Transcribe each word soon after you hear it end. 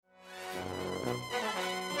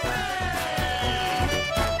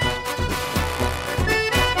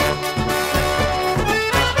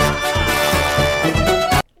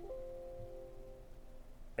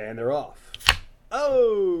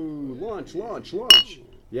Launch.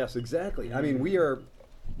 Yes, exactly. I mean, we are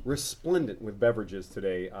resplendent with beverages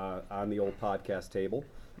today on the old podcast table.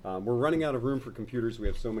 We're running out of room for computers. We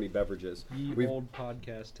have so many beverages. Old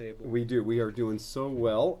podcast table. We do. We are doing so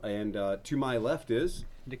well. And to my left is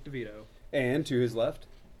Nick DeVito. And to his left,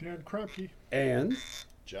 Dan Krupke. And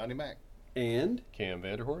Johnny Mac. And Cam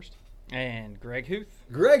Vanderhorst. And Greg Huth.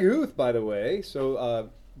 Greg Huth, by the way. So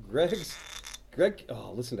Greg.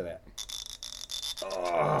 Oh, listen to that.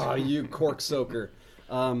 Oh, you cork soaker.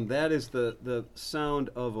 That is the sound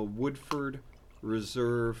of a Woodford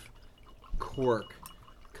Reserve cork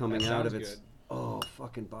coming out of its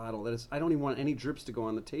fucking bottle. That is. I don't even want any drips to go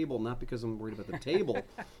on the table. Not because I'm worried about the table,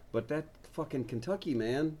 but that fucking Kentucky,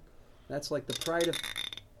 man. That's like the pride of.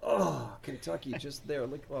 Oh, Kentucky, just there.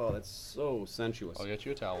 Look, that's so sensuous. I'll get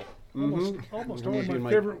you a towel. Almost all of my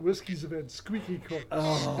favorite whiskeys have had squeaky corks.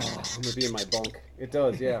 Oh, I'm gonna be in my bunk. It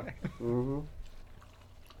does, yeah.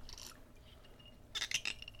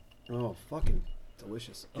 Oh, fucking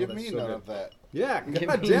delicious. Give me none of that. Yeah,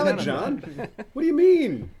 God damn it, John. What do you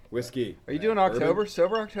mean, whiskey? Are you doing October?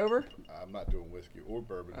 Sober October? I'm not doing whiskey or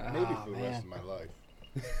bourbon. Maybe for the rest of my life.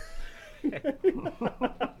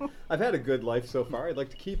 I've had a good life so far. I'd like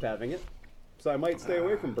to keep having it. So I might stay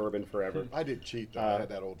away from bourbon forever. I did cheat, though. I had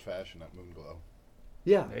that old-fashioned at Moonglow.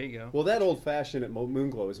 Yeah. There you go. Well, that old-fashioned at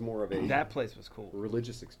Moonglow is more of a that place was cool.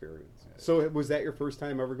 Religious experience. So was that your first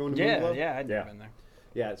time ever going to Moonglow? Yeah, I'd never been there.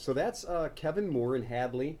 Yeah, so that's Kevin Moore and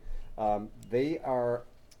Hadley. They are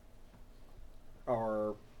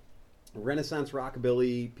Renaissance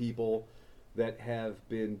rockabilly people that have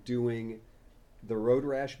been doing the Road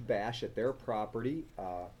Rash Bash at their property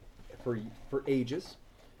for ages,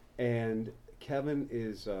 and Kevin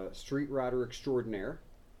is a street rodder extraordinaire.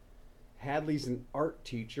 Hadley's an art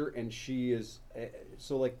teacher, and she is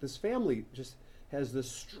so like this family just has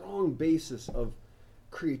this strong basis of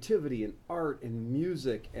creativity and art and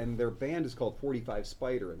music, and their band is called 45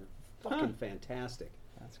 Spider, and they're fucking fantastic.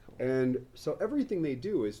 That's cool. And so everything they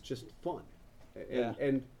do is just fun,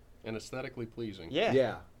 and aesthetically pleasing.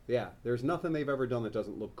 Yeah. There's nothing they've ever done that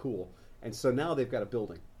doesn't look cool. And so now they've got a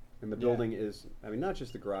building. And the building is, I mean, not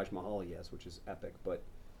just the Garage Mahal he has, which is epic, but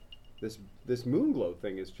this Moonglow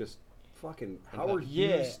thing is just fucking Howard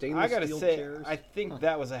Hughes stainless I gotta steel say, chairs. I think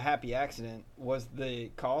that was a happy accident. Was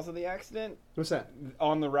the cause of the accident What's that?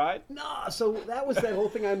 on the ride? No, so that was that whole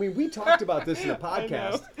thing. I mean, we talked about this in the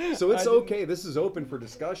podcast, so it's okay. This is open for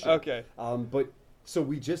discussion. Okay. But so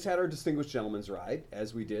we just had our Distinguished Gentleman's Ride,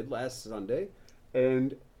 as we did last Sunday,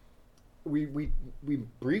 and we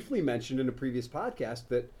briefly mentioned in a previous podcast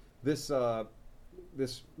that this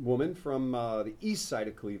woman from the east side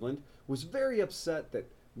of Cleveland was very upset that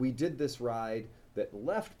we did this ride that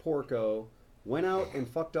left Porco, went out and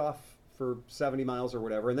fucked off for 70 miles or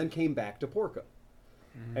whatever, and then came back to Porco.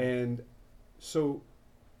 Mm-hmm. And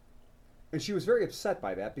she was very upset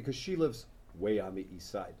by that because she lives way on the east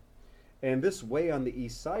side. And this way on the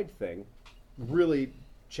east side thing really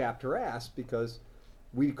chapped her ass because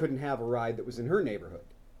we couldn't have a ride that was in her neighborhood,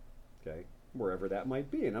 okay, wherever that might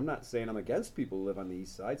be. And I'm not saying I'm against people who live on the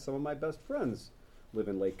east side. Some of my best friends live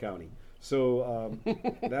in Lake County. So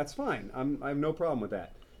that's fine. I have no problem with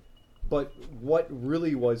that. But what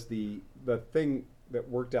really was the thing that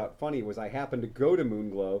worked out funny was I happened to go to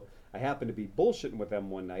Moonglow. I happened to be bullshitting with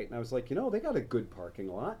them one night, and I was like, they got a good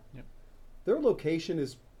parking lot. Yep. Their location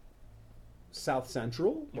is South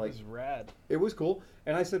Central. It was rad. It was cool.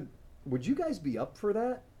 And I said, would you guys be up for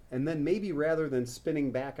that? And then maybe rather than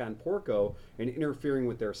spinning back on Porco and interfering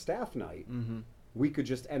with their staff night, we could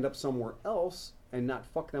just end up somewhere else and not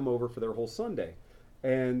fuck them over for their whole Sunday.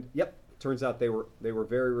 And turns out they were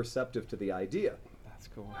very receptive to the idea. That's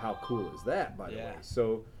cool. How cool is that, by the way?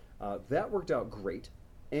 So that worked out great,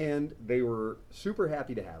 and they were super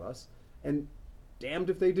happy to have us. And damned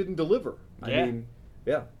if they didn't deliver. I mean,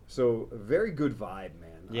 so very good vibe, man.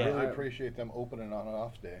 I really appreciate them opening on an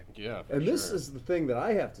off day. Yeah, and this is the thing that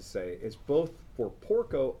I have to say is both for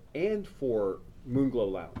Porco and for Moonglow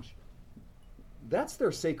Lounge. That's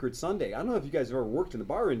their sacred Sunday. I don't know if you guys have ever worked in the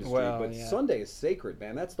bar industry, but Sunday is sacred,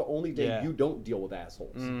 man. That's the only day you don't deal with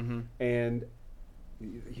assholes. Mm-hmm. And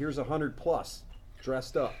here's 100+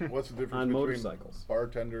 dressed up What's the difference on between motorcycles.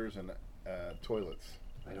 Bartenders and toilets?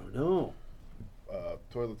 I don't know.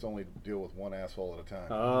 Toilets only deal with one asshole at a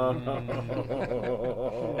time.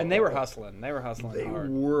 And they were hustling. They were hustling hard.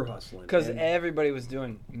 They were hustling. Because everybody was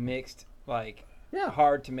doing mixed,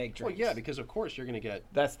 hard to make drinks. Well, yeah, because of course you're going to get...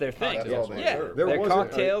 That's their thing. That's all they serve. Their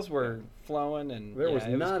cocktails were flowing. And there was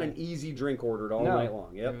not an easy drink ordered all night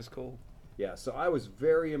long. Yep. It was cool. Yeah, so I was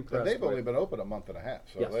very And impressed. they've by only been open a month and a half,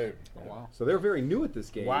 so Yes. they. Oh, wow. So they're very new at this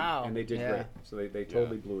game. Wow. And they did Yeah. great. So they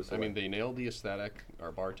totally blew us away. I mean, they nailed the aesthetic.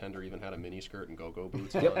 Our bartender even had a mini skirt and go-go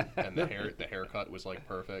boots Yep. on, and the haircut was like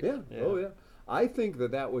perfect. Yeah. Yeah. Oh, yeah. I think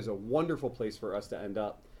that was a wonderful place for us to end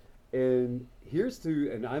up. And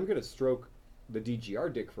and I'm going to stroke the DGR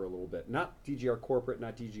dick for a little bit. Not DGR corporate,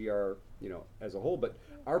 not DGR, as a whole, but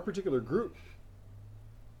our particular group.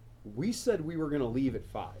 We said we were going to leave at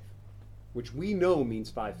 5, which we know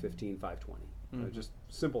means 5:15, 5:20. Just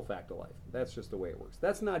simple fact of life. That's just the way it works.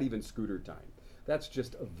 That's not even scooter time. That's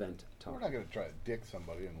just event time. We're not going to try to dick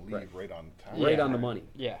somebody and leave right on time. Right Yeah. on the money.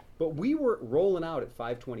 Yeah. But we were rolling out at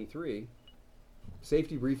 5:23,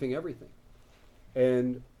 safety briefing, everything.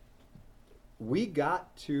 And we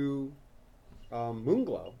got to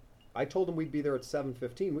Moonglow. I told them we'd be there at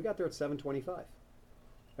 7:15. We got there at 7:25.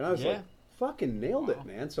 And I was Yeah. like, fucking nailed it,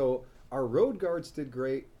 man. So our road guards did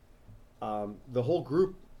great. The whole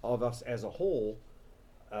group of us as a whole,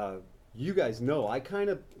 you guys know,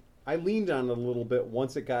 I leaned on it a little bit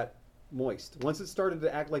once it got moist. Once it started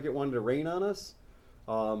to act like it wanted to rain on us,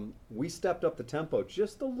 we stepped up the tempo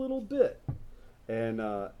just a little bit. And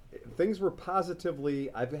things were positively,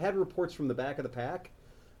 I've had reports from the back of the pack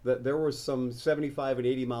that there was some 75 and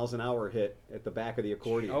 80 miles an hour hit at the back of the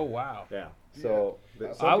accordion. Oh, wow. Yeah. So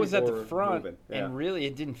some I was at people the were front, moving. Yeah. and really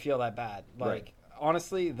it didn't feel that bad. Like, Right.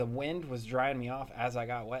 honestly, the wind was drying me off as I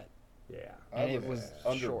got wet. Yeah. And I it was,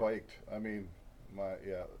 was short. underbiked. I mean,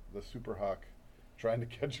 the Super Hawk trying to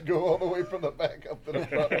catch go all the way from the back up to the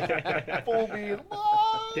front. Full beam.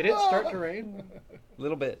 Did it start to rain? A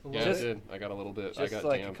little bit. Yeah, just it did. I got a little bit. I just got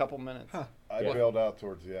like damp. a couple minutes. I Yeah. bailed out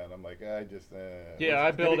towards the end. I'm like, I just. Yeah, I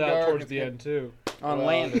it's bailed getting out dark, towards it's the getting- end too. On Well,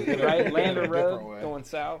 Lander, it's right? a Lander different Road, way. going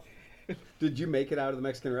south. Did you make it out of the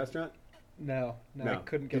Mexican restaurant? No, No. I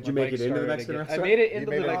couldn't get Did my you make bike it into the started Mexican again. restaurant? I made it You into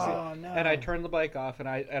made the it Mexican, Oh, no. and I turned the bike off, and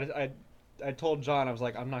I told John, I was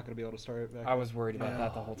like, I'm not going to be able to start it back. I was worried about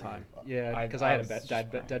that the whole time. Yeah, because I I had was a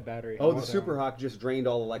dead battery. Oh, the So- Super Hawk just drained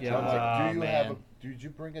all I electrons. was like, do you man. have did you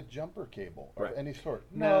bring a jumper cable of Right. any sort?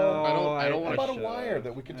 No, I don't How wanna about a should've. wire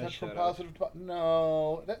that we can I touch from should've. positive to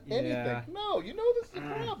no, anything. Yeah. No, you know this is the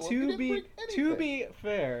problem. You To didn't be bring to anything. be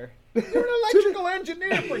fair, You're an electrical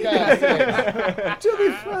engineer, for God's sake. To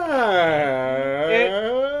be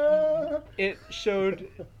fair, it showed.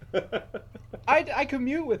 I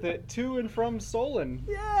commute with it to and from Solon,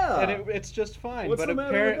 yeah. and it's just fine. What's but the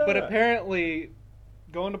matter with but that? apparently,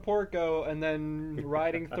 going to Porco and then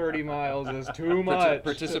riding 30 miles is too much.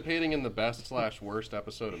 Participating in the best/worst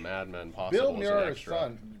episode of Mad Men possible Bill as an Muir's extra.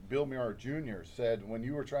 son, Bill Muir Jr., said when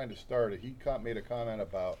you were trying to start it, he made a comment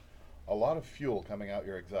about a lot of fuel coming out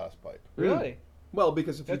your exhaust pipe. Really? Well,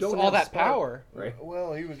 because if you That's don't all have that spark- power. right?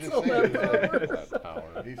 Well, he was just So saying. That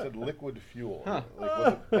power. He said liquid fuel. Huh. Like,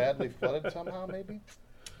 was it badly flooded somehow, maybe?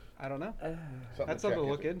 I don't know. Something That's something to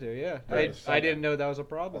look check into. Yeah, Right, I didn't know that was a A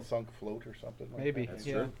problem. sunk float or something like Maybe. that. That's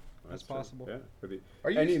Yeah, true. that's true. possible. Yeah, could be.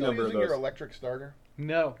 Are you Any still number of using your those. electric starter?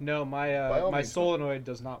 No, By my all my means. solenoid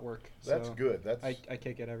does not work. That's so good. That's I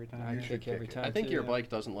kick it every time. I You should kick every kick it. time. I think too, your yeah. bike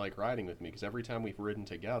doesn't like riding with me because every time we've ridden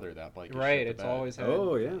together, that bike is Right, shit the it's bed. always had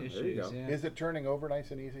Oh, yeah, there you issues. go. Yeah. Is it turning over nice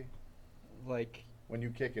and easy? Like When you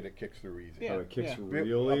kick it, it kicks through easy. Yeah. Oh, it kicks yeah.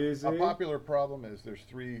 real easy. A popular problem is there's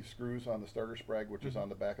 3 screws on the starter sprag, which is on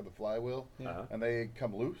the back of the flywheel, Yeah. Uh-huh. and they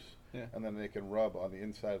come loose, Yeah. and then they can rub on the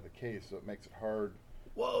inside of the case, so it makes it hard.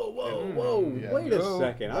 Whoa, whoa, whoa! Yeah. Wait a Whoa.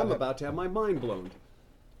 second. I'm about to have my mind blown.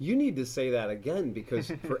 You need to say that again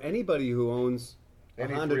because for anybody who owns a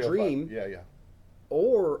Any Honda 305 Dream Yeah.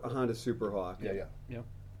 or a Honda Super Hawk, Yeah. Yep.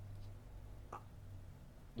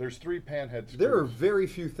 There's 3 panhead screws. there are very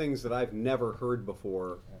few things that I've never heard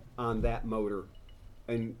before on that motor.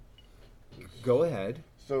 And go ahead.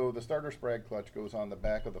 So the starter sprag clutch goes on the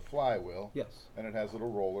back of the flywheel. Yes. And it has little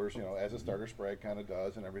rollers, as a starter sprag kind of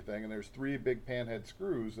does and everything. And there's 3 big panhead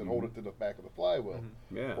screws that hold it to the back of the flywheel.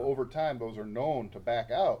 Yeah. Well, over time, those are known to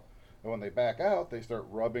back out. And when they back out, they start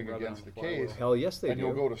rubbing Rubbing against on the the flywheel. case. Hell yes, they and do.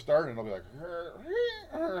 you'll go to start and it'll be like,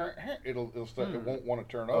 it'll start. It won't want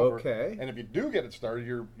to turn over. Okay. And if you do get it started,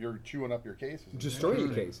 you're chewing up your cases. Destroy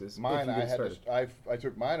your cases. Mine, if you I get had started. I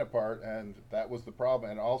took mine apart, and that was the problem.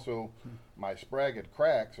 And also, my sprag had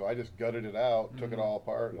cracked, so I just gutted it out, took it all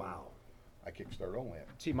apart. and Wow. I kickstart only it.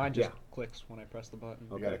 see, mine just Yeah. clicks when I press the button.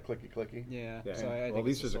 You Okay. got a clicky. Yeah. Yeah. So I Well, think at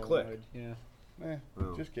least it's there's a click. solenoid. Yeah.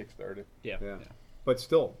 Wow. Just kickstart it. Yeah. Yeah. But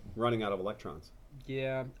still, running out of electrons.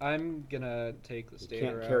 Yeah, I'm gonna take the You stator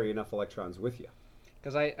can't out. carry enough electrons with you.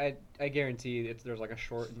 Because I guarantee there's like a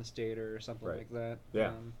short in the stator or something Right. like that.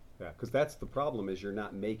 Yeah. Yeah, because that's the problem is you're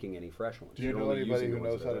not making any fresh ones. Do you You're know only anybody using who the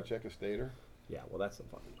ones knows that how are to there. check a stator? Yeah, well, that's the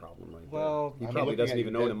fucking problem right Well, there. He I'm probably looking doesn't at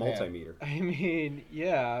even your own a deadpan. multimeter. I mean,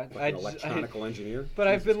 yeah. Like an electronical engineer. But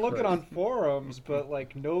I've Jesus been looking Christ. on forums, but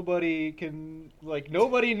like nobody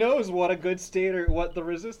knows what a good stator, what the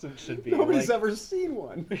resistance should be. Nobody's like, ever seen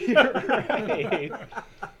one. You're right.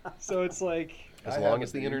 So it's like, As I long haven't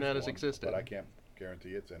as the used internet has one, existed. But I can't guarantee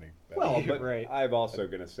it's any better. Well, but Right. I'm also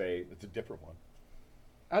going to say, It's a different one.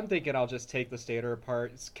 I'm thinking I'll just take the stator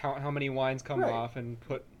apart, count how many wines come Right. off, and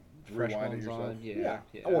put fresh Rewind it ones yourself. on.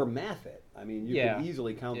 Yeah. or math it. I mean, you Yeah. can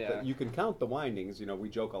easily count. Yeah. You can count the windings. You know, we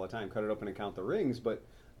joke all the time, cut it open and count the rings. But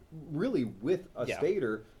really, with a Yeah.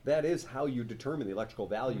 stator, that is how you determine the electrical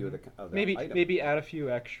value of the Maybe item. maybe add a few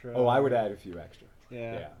extra. Oh, I would add a few extra.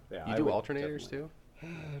 Yeah. Yeah. You I do would alternators definitely. too?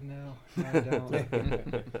 No, I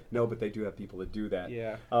don't. No, but they do have people that do that.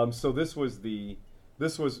 Yeah. So this was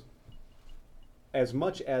as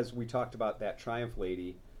much as we talked about that Triumph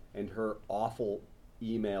lady and her awful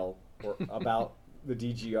email about the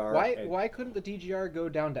DGR. Why couldn't the DGR go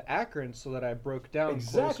down to Akron so that I broke down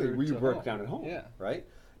Exactly, closer we to broke home? down at home. Yeah. Right.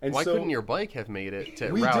 And Why so, couldn't your bike have made it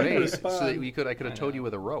to We Route did 8 respond. so that I could have towed you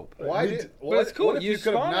with a rope? Why We did? d- But it's cool. What if You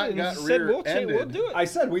could have spun not and got said we'll rear-ended? do it. I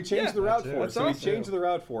said we changed Yeah, the route that's for her, it. so That's we changed awesome. the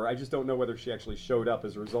route for her. I just don't know whether she actually showed up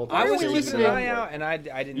as a result of I us was changing keeping the an route eye for her. out, and I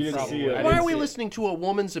didn't. You didn't probably. see it. I I Why didn't are we see it. listening to a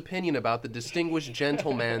woman's opinion about the distinguished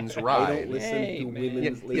gentleman's I ride? don't listen Hey, to man.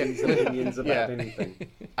 women's Yeah, ladies' yeah. opinions about Yeah. anything.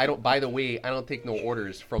 I don't. By the way, I don't take no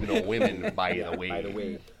orders from no women. By Yeah, the way. by the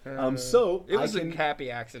way. So It was I can, a happy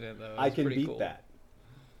accident, though. It I was can pretty beat cool. that.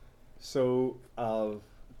 So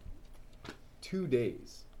 2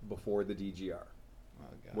 days before the DGR, Oh,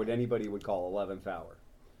 God. what anybody would call 11th hour,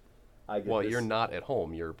 I get Well, this, you're not at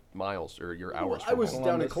home. You're miles or you're Well, hours I from was home.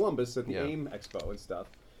 down in Columbus at the Yeah. AIM Expo and stuff.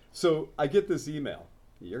 So I get this email.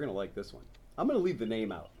 You're going to like this one. I'm going to leave the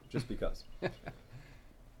name out just because.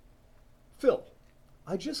 Phil,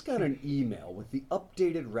 I just got an email with the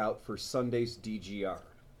updated route for Sunday's DGR.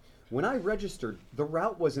 When I registered, the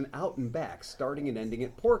route was an out and back starting and ending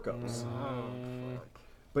at Porco's.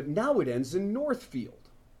 But now it ends in Northfield.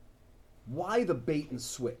 Why the bait and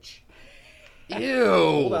switch?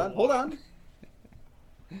 Ew. Hold on.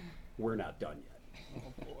 We're not done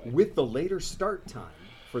yet. With the later start time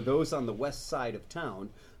for those on the west side of town,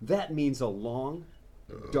 that means a long,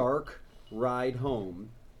 dark ride home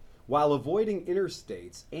while avoiding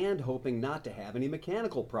interstates and hoping not to have any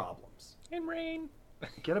mechanical problems. And rain.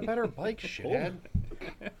 Get a better bike, shithead.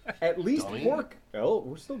 At least Dummy.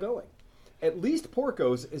 we're still going. At least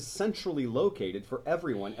Porco's is centrally located for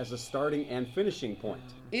everyone as a starting and finishing point.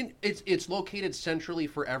 It's located centrally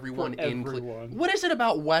for everyone For in everyone. What is it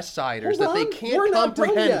about West Siders Hold that they on, can't we're not done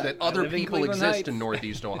comprehend yet. that I other live in people Cleveland exist Heights. in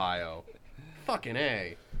Northeast Ohio? Fucking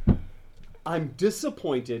A. I'm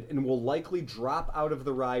disappointed and will likely drop out of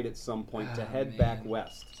the ride at some point to head back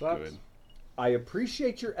west. Sucks. Good. I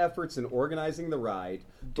appreciate your efforts in organizing the ride,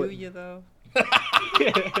 Do but, you, though?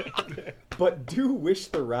 but do wish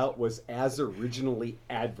the route was as originally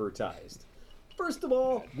advertised. First of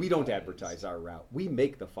all, we don't advertise our route. We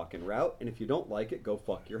make the fucking route, and if you don't like it, go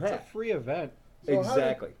fuck your It's a head. free event. So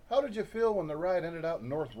Exactly. How did you feel when the ride ended out in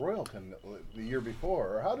North Royalton the year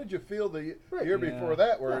before? Or how did you feel the year before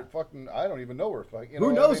that where it fucking, I don't even know where fucking,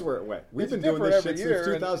 Who knows where it went? We've It's been doing different this every shit year,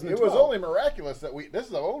 since and 2012. It was only miraculous that this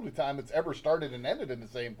is the only time it's ever started and ended in the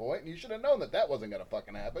same point, and you should have known that wasn't going to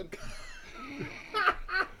fucking happen.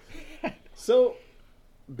 So,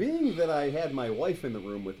 being that I had my wife in the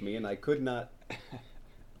room with me and I could not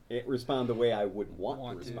respond the way I would want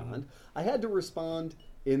to respond, I had to respond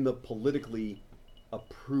in the politically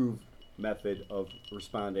approved method of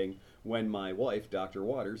responding when my wife, Dr.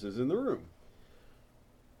 Waters, is in the room.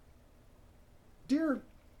 Dear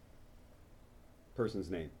person's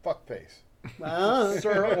name. Fuckface.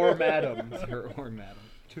 Sir or madam, Sir or madam.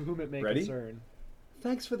 to whom it may Ready? concern.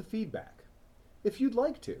 Thanks for the feedback. If you'd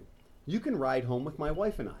like to, you can ride home with my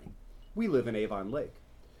wife and I. We live in Avon Lake.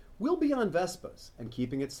 We'll be on Vespas and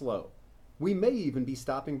keeping it slow. We may even be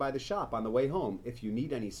stopping by the shop on the way home if you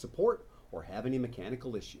need any support or have any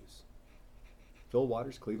mechanical issues. Phil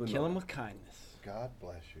Waters, Cleveland. Kill him Ohio. with kindness. God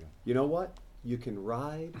bless you. You know what? You can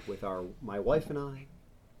ride with my wife and I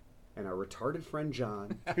and our retarded friend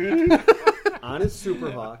John on his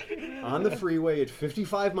Superhawk on the freeway at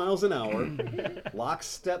 55 miles an hour,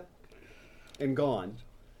 lockstep and gone.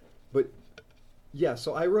 But yeah,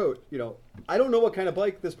 so I wrote, I don't know what kind of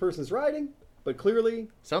bike this person's riding, but clearly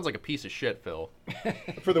Sounds like a piece of shit, Phil.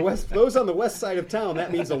 for those on the west side of town,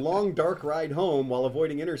 that means a long, dark ride home while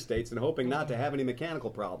avoiding interstates and hoping not to have any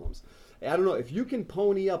mechanical problems. I don't know if you can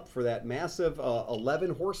pony up for that massive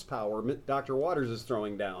 11 horsepower Dr. Waters is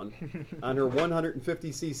throwing down on her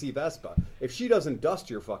 150cc Vespa. If she doesn't dust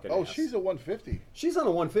your fucking ass. She's a 150. She's on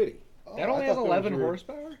a 150. That only has 11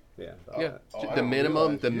 horsepower? Yeah. Yeah, I the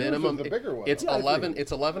minimum. realize. Yours was the bigger one. It's Yeah, 11.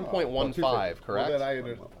 It's 11.15, correct? Well,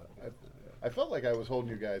 then I felt like I was holding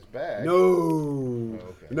you guys back. No. Oh,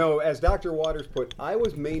 okay. No, as Dr. Waters put, I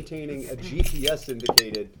was maintaining a GPS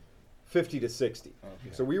indicated 50 to 60. Okay.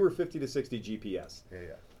 So we were 50 to 60 GPS. Yeah.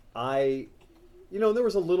 There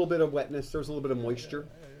was a little bit of wetness, there was a little bit of moisture.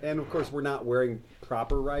 And of course, we're not wearing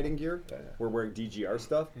proper riding gear. We're wearing DGR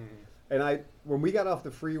stuff. And when we got off the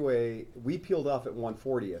freeway, we peeled off at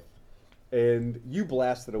 140th. And you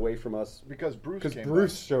blasted away from us Because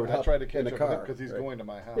Bruce showed up I tried to catch in the up car with him because he's right? going to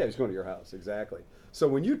my house. Yeah, he's going to your house, exactly. So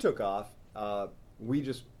when you took off, we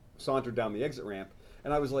just sauntered down the exit ramp,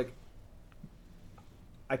 and I was like,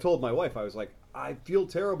 I told my wife, I was like, I feel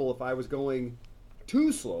terrible if I was going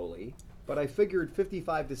too slowly, but I figured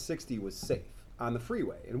 55 to 60 was safe on the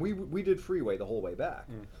freeway, and we did freeway the whole way back.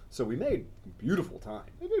 So we made beautiful time.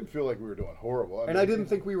 It didn't feel like we were doing horrible. And I didn't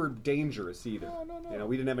think we were dangerous either. No.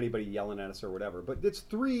 We didn't have anybody yelling at us or whatever. But it's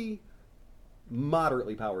 3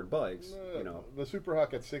 moderately powered bikes. The Super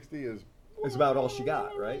Hawk at 60 is. It's about all she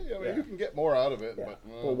got, right? I mean, you can get more out of it, Yeah. but.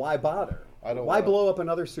 Well, why bother? I don't Why wanna- blow up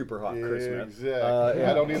another Super Hawk, Chris Smith? Exactly.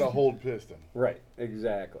 I don't need a hold piston. Right,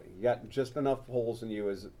 exactly. You got just enough holes in you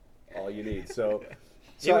as all you need. So,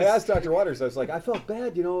 It I was- asked Dr. Waters. I was like, I felt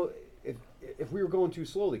bad, if we were going too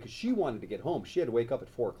slowly, because she wanted to get home. She had to wake up at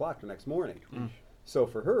 4 o'clock the next morning. So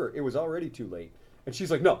for her, it was already too late. And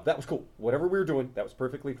she's like, no, that was cool. Whatever we were doing, that was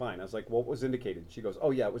perfectly fine. I was like, what was indicated? She goes,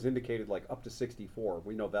 oh yeah, it was indicated like up to 64.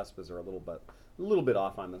 We know Vespas are a little bit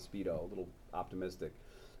off on the speedo, a little optimistic.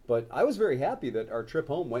 But I was very happy that our trip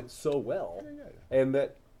home went so well, and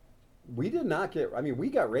that we did not get. I mean, we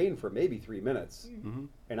got rain for maybe 3 minutes,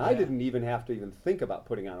 and I didn't even have to even think about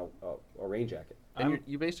putting on a rain jacket. And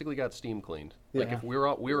you basically got steam cleaned. Yeah. Like if we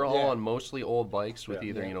were all on mostly old bikes with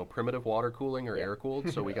either primitive water cooling or Yeah. air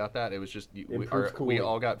cooled, so we got that. It was just Improved we cooling.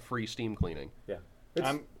 all got free steam cleaning. Yeah,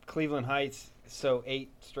 I'm Cleveland Heights, so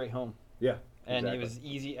 8 straight home. yeah, And exactly. it was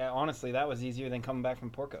easy. Honestly, that was easier than coming back from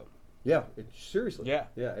Porco. Yeah, seriously. Yeah.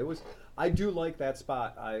 Yeah, it was. I do like that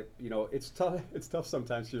spot. It's tough. It's tough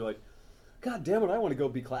sometimes. You're like, God damn it, I want to go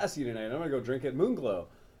be classy tonight. I want to go drink at Moonglow,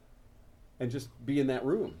 and just be in that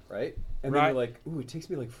room, right? And then Right. you're like, ooh, it takes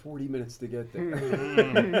me like 40 minutes to get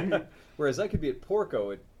there. Whereas I could be at Porco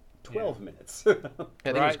at 12 minutes. I think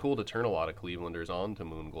it was Right. cool to turn a lot of Clevelanders on to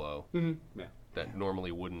Moonglow Yeah, that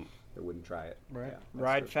normally wouldn't. I wouldn't try it. Right. Yeah, that's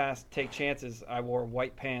Ride true. fast, take chances. I wore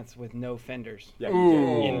white pants with no fenders. Yeah, you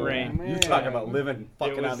did. In rain. You talk about living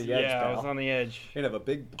fucking It was- on the edge, Yeah, pal. I was on the edge. You'd have a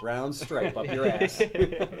big brown stripe up your ass.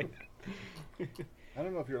 I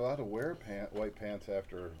don't know if you're allowed to wear white pants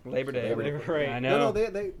after Labor Day. Labor Day. Right. I No,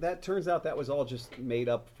 know. that turns out that was all just made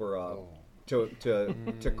up for to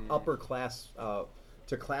upper class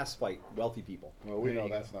to class fight wealthy people. Well, we know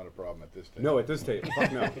that's not a problem at this stage. No, at this stage,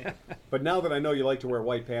 fuck no. But now that I know you like to wear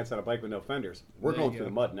white pants on a bike with no fenders, we're There going you through go.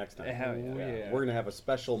 the mud next time. Hell yeah. We're gonna have a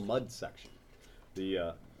special mud section.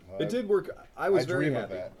 It did work. I was I very dream of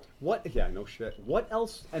happy. that. What? Yeah, no shit. What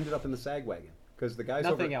else ended up in the sag wagon? Because the guys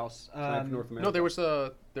Nothing over else. Triumph North America. No, there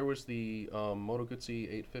was the Moto Guzzi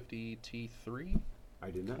 850 T3. I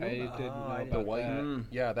did not know I that. didn't know I The about white, that.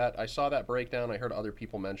 yeah, that I saw that breakdown. I heard other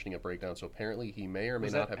people mentioning it breakdown. So apparently, he may or may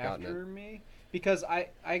Was not that have gotten after it. me? Because I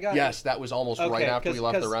got Yes, that was almost right Okay, after we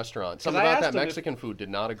left the 'cause- restaurant. 'cause Something I about asked that him if- Mexican food did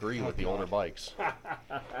not agree with the older bikes.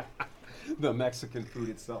 The Mexican food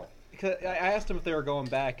itself. Because I asked them if they were going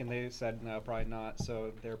back, and they said no, probably not.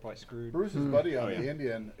 So they were probably screwed. Bruce's buddy on the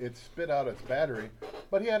Indian, it spit out its battery,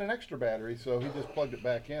 but he had an extra battery, so he just plugged it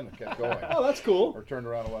back in and kept going. Oh, that's cool. Or turned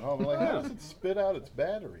around and went home. I'm like, how does it spit out its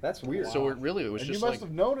battery? That's weird. So it really, it was And you just must like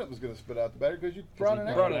have known it was going to spit out the battery because you brought an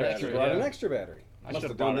brought extra an battery. extra, brought an yeah. extra battery. I Must should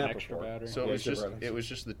have have done brought an that extra before. battery. so Yeah, it was you just brought an it was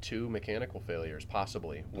just the 2 mechanical failures,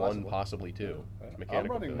 possibly one, Possible. possibly 2 I'm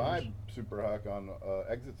mechanical running failures. my Super Hawk on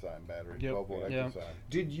exit sign battery, Yep. 12 volt Yeah. exit sign.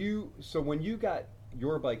 Did you? So when you got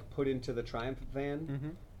your bike put into the Triumph van,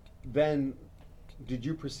 Mhm. then did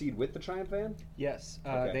you proceed with the Triumph van? Yes,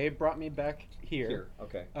 Okay. they brought me back here.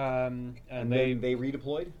 Okay. And And they then they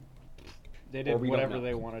redeployed. they or did we don't whatever know.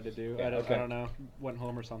 they wanted to do. Yeah, I okay. don't know. Went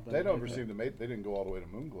home or something. They don't seem to make. They didn't go all the way to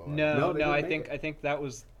Moonglow. No, No, they no. didn't I make think it. I think that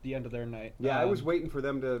was the end of their night. Yeah, I was waiting for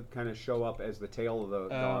them to kind of show up as the tail of the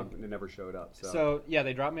dog, and it never showed up. So yeah,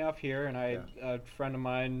 they dropped me off here, and Yeah. a friend of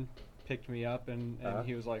mine picked me up, and Uh-huh.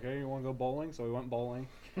 he was like, "Hey, you want to go bowling?" So we went bowling.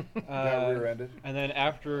 Got rear-ended. And then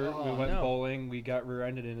after we went no. bowling, we got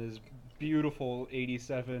rear-ended in his beautiful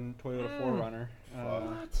 '87 Toyota 4Runner.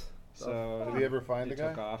 what? So Did he ever find they the guy?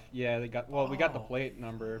 took off. Yeah, we got the plate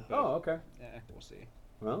number. But, Oh, okay. we'll see.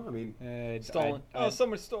 Well, I mean, Stolen.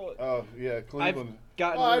 Someone stole it. Oh, yeah, Cleveland.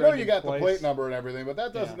 gotten Well, I know you rear-ended got twice. the plate number and everything, but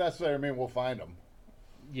that doesn't Yeah. necessarily mean we'll find them.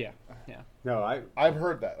 Yeah. no, I've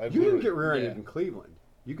heard that. you didn't get rear-ended Yeah. in Cleveland.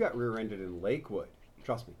 You got rear-ended in Lakewood.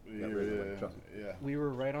 Trust me. You got rear-ended in Lakewood. Trust me. Yeah. We were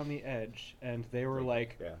right on the edge, and they were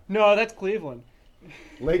like, Yeah. "No, that's Cleveland."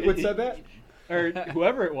 Lakewood said that? Or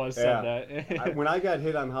whoever it was said that. When I got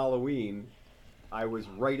hit on Halloween, I was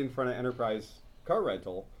right in front of Enterprise Car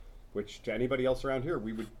Rental, which to anybody else around here,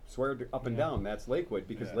 we would swear up and down that's Lakewood,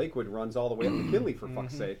 because Yeah. Lakewood runs all the way up to Kinley, for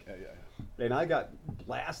fuck's sake. Yeah. And I got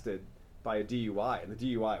blasted by a DUI, and the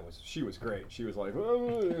DUI she was great. She was like,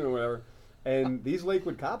 oh, you know, whatever. And these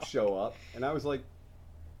Lakewood cops show up, and I was like,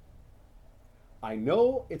 I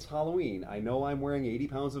know it's Halloween. I know I'm wearing 80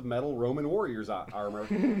 pounds of metal Roman Warriors armor.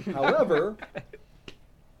 However,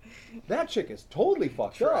 that chick is totally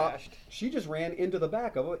fucked up. Trashed. She just ran into the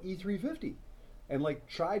back of an E350 and like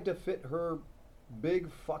tried to fit her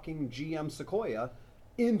big fucking GM Sequoia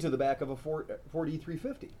into the back of a Ford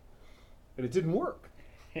E350. And it didn't work.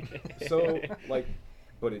 So, like,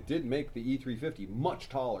 but it did make the E350 much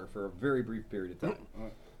taller for a very brief period of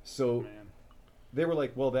time. So they were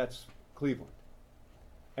like, well, that's Cleveland.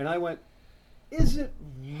 And I went, is it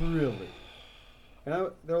really? And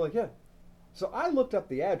they were like, yeah. So I looked up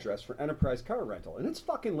the address for Enterprise Car Rental, and it's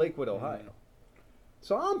fucking Lakewood, Ohio.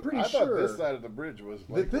 So I'm pretty I sure thought this side of the bridge was that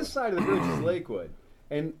Lakewood. this side of the bridge is Lakewood.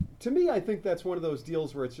 And to me, I think that's one of those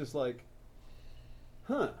deals where it's just like,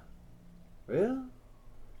 well,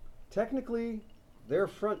 technically, their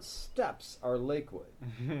front steps are Lakewood.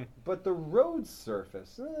 But the road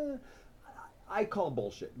surface, I call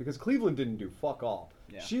bullshit, because Cleveland didn't do fuck all.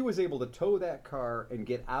 Yeah. She was able to tow that car and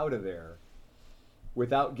get out of there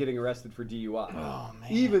without getting arrested for DUI. Oh,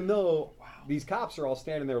 man. Even though these cops are all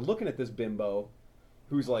standing there looking at this bimbo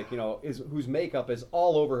who's like, you know, whose makeup is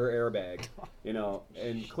all over her airbag, you know,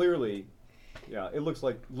 and clearly, yeah, it looks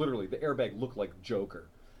like, literally, the airbag looked like Joker.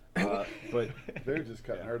 But They're just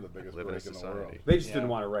cutting her the biggest Living in break in the society. world. they just didn't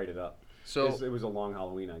want to write it up. So it was a long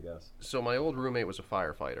Halloween, I guess. So my old roommate was a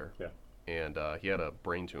firefighter. Yeah. And he had a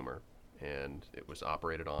brain tumor, and it was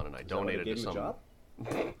operated on, and I Is that why they donated gave to him some.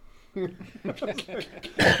 a job?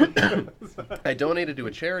 I donated to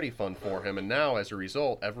a charity fund for him, and now, as a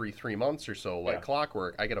result, every 3 months or so, like Yeah.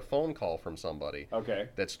 clockwork, I get a phone call from somebody Okay.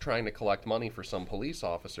 that's trying to collect money for some police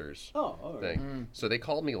officers Oh, all right. thing. So they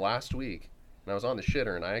called me last week, and I was on the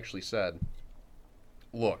shitter, and I actually said,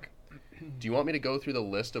 look, do you want me to go through the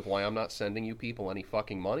list of why I'm not sending you people any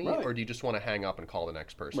fucking money, Right. or do you just want to hang up and call the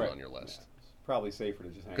next person Right. on your list? Probably safer to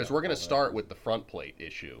just hang Because up we're going and to call start with the front plate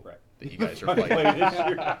issue Right. that you guys are Front fighting. plate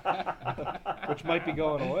issue. Which might be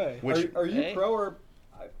going away. Which Are you Hey. pro or?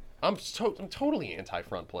 I'm totally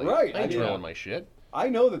anti-front plate. Right, I I ain't mean, drilling my shit. I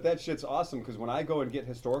know that shit's awesome because when I go and get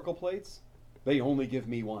historical plates, they only give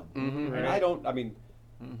me one, Mhm. and I don't. I mean,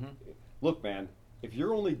 look, man, if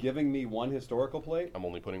you're only giving me one historical plate I'm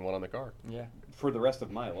only putting one on the car. Yeah. for the rest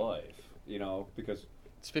of my life, you know, because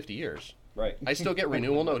It's 50 years. right, I still get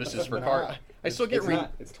renewal notices for car. I still get it's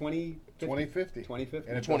not. It's 2050. 2050. 2050.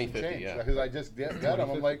 And it 2050, doesn't change. yeah. Because I just got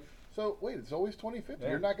them. I'm like, so wait, it's always 2050.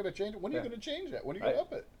 Yeah. You're not going to change it. When are Yeah. you going to change that? When are you going to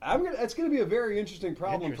up it? It's going to be a very interesting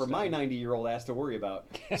problem for my Interesting. 90-year-old ass to worry about.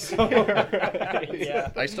 So,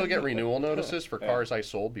 Yeah. I still get renewal notices for cars I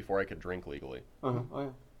sold before I could drink legally. Oh, yeah.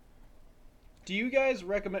 Do you guys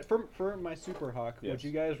recommend for my Super Hawk? Yes. Would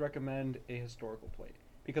you guys recommend a historical plate?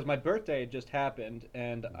 Because my birthday just happened,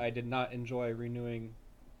 and I did not enjoy renewing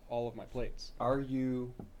all of my plates. Are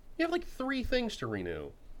you? You have like 3 things to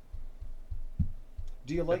renew.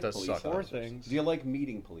 Do you like does police suck. 4 officers? things. Do you like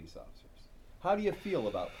meeting police officers? How do you feel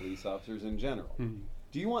about police officers in general?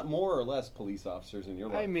 Do you want more or less police officers in your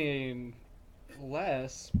life? I mean,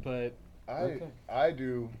 less, but Okay. I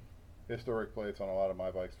do historic plates on a lot of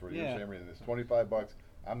my bikes for the Yeah. same reason. It's $25.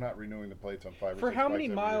 I'm not renewing the plates on 5 or for 6 how bikes many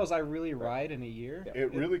every miles year. I really ride in a year? Yeah.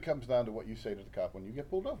 It really comes down to what you say to the cop when you get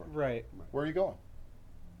pulled over. Right. Where are you going?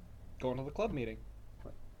 Going to the club meeting.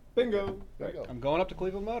 Bingo. There you go. I'm going up to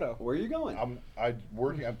Cleveland Moto. Where are you going? I'm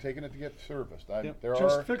taking it to get serviced. Yep. There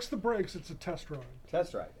Just are fix the brakes. It's a test ride.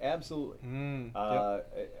 Test ride. Absolutely. Mm,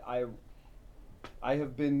 I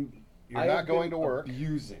have been. You're I not have going been to work.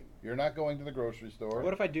 Abusing. You're not going to the grocery store.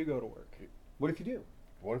 What if I do go to work? What if you do?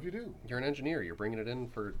 What if you do? You're an engineer. You're bringing it in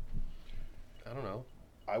for, I don't know.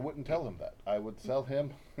 I wouldn't tell him that. I would tell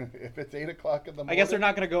him if it's 8 o'clock in the morning. I guess they're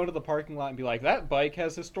not going to go into the parking lot and be like, that bike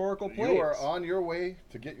has historical plates. You are on your way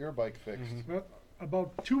to get your bike fixed.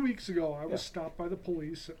 About 2 weeks ago, I was stopped by the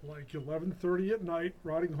police at like 11:30 at night,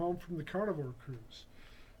 riding home from the Carnivore cruise.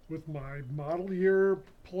 with my model year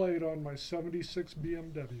plate on my 76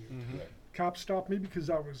 BMW. Mm-hmm. Cop stopped me because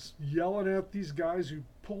I was yelling at these guys who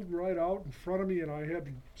pulled right out in front of me, and I had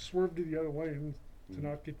to swerve to the other lane to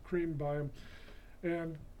not get creamed by him.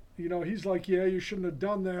 And, you know, he's like, yeah, you shouldn't have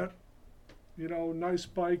done that. You know, nice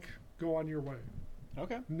bike, go on your way.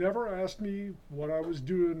 Okay. Never asked me what I was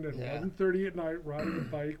doing at Yeah. 11:30 at night riding a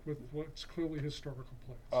bike with what's clearly historical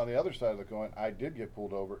plates. On the other side of the coin, I did get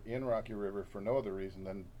pulled over in Rocky River for no other reason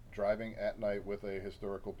than driving at night with a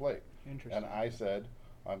historical plate. Interesting. And I said,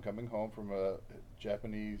 I'm coming home from a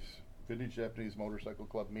vintage Japanese motorcycle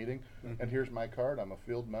club meeting, and here's my card. I'm a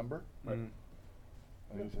field member. Mm.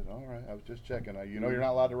 And he said, all right, I was just checking. You know, you're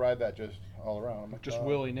not allowed to ride that just all around. I'm like, Just "Oh."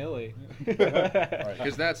 willy-nilly. Right.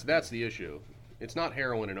 Because that's the issue. It's not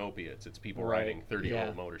heroin and opiates. It's people Right. riding 30-year-old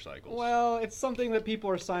Yeah. motorcycles. Well, it's something that people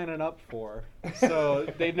are signing up for, so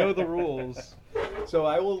they know the rules. So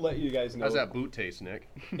I will let you guys know. How's that boot taste, Nick?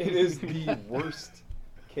 It is the worst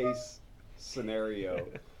case scenario.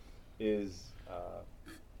 Is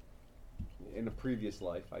in a previous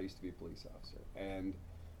life, I used to be a police officer, and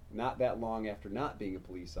not that long after not being a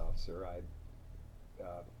police officer, I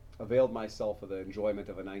availed myself of the enjoyment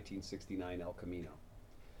of a 1969 El Camino.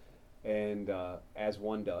 And as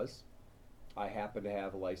one does, I happened to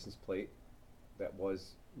have a license plate that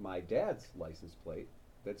was my dad's license plate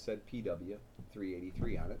that said PW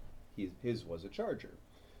 383 on it. His was a Charger,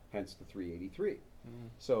 hence the 383.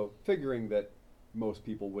 So figuring that most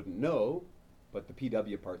people wouldn't know, but the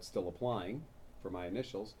PW part's still applying for my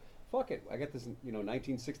initials, fuck it. I got this,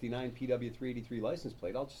 1969 PW 383 license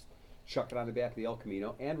plate. I'll just chuck it on the back of the El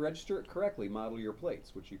Camino and register it correctly, model year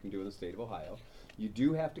plates, which you can do in the state of Ohio. You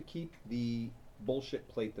do have to keep the bullshit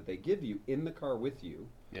plate that they give you in the car with you,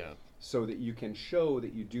 Yeah. so that you can show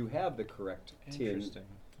that you do have the correct tin. Interesting.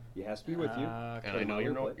 It has to be with you. And for I know model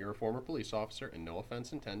you're plate. you're a former police officer, and no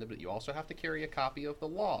offense intended, but you also have to carry a copy of the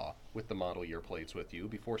law with the model year plates with you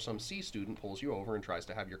before some C student pulls you over and tries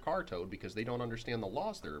to have your car towed because they don't understand the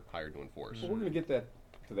laws they're hired to enforce. Well, we're going to get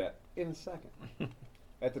to that in a second.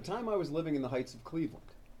 At the time, I was living in the Heights of Cleveland,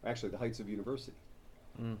 actually the Heights of University,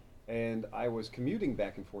 and I was commuting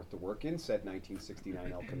back and forth to work in said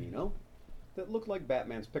 1969 El Camino that looked like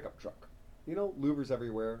Batman's pickup truck. You know, louvers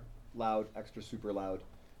everywhere, loud, extra super loud,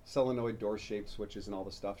 solenoid door-shaped switches and all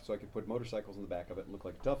the stuff, so I could put motorcycles in the back of it and look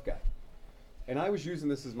like a tough guy. And I was using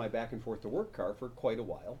this as my back and forth to work car for quite a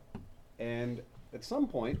while, and at some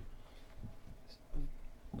point,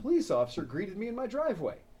 a police officer greeted me in my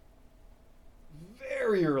driveway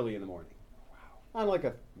very early in the morning. Wow. On like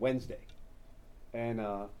a Wednesday. And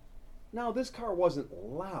now this car wasn't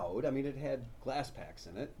loud. I mean, it had glass packs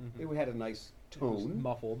in it. It had a nice tone. It was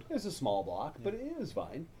muffled. It was a small block, but it is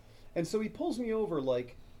fine. And so he pulls me over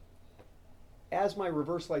like as my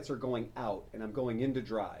reverse lights are going out and I'm going in to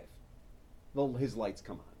drive. His lights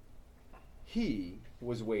come on. He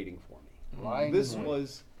was waiting for me. Lying This away.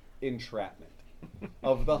 was entrapment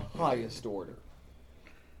of the highest order.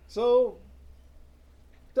 So,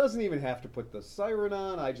 doesn't even have to put the siren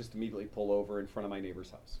on. I just immediately pull over in front of my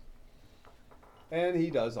neighbor's house. And he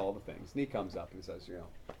does all the things. And he comes up and says,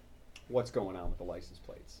 what's going on with the license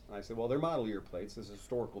plates? And I said, well, they're model year plates. This is a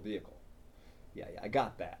historical vehicle. Yeah, I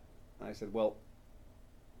got that. And I said, well,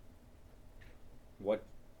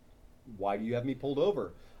 why do you have me pulled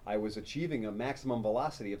over? I was achieving a maximum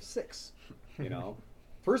velocity of 6,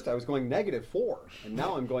 First I was going -4, and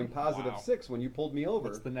now I'm going positive 6 when you pulled me over.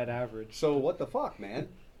 What's the net average? So what the fuck, man?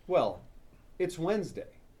 Well, it's Wednesday.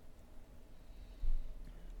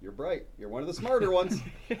 You're bright. You're one of the smarter ones.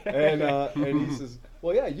 And he says,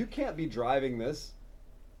 well, yeah, you can't be driving this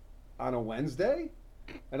on a Wednesday.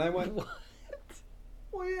 And I went, what?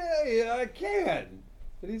 Well, yeah, I can.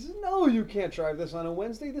 And he says, no, you can't drive this on a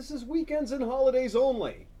Wednesday. This is weekends and holidays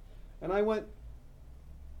only. And I went,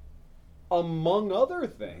 among other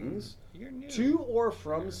things, You're new. to or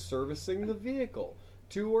from servicing the vehicle,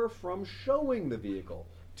 to or from showing the vehicle,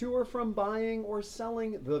 to or from buying or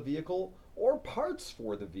selling the vehicle or parts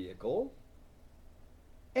for the vehicle,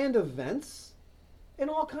 and events, and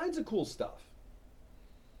all kinds of cool stuff.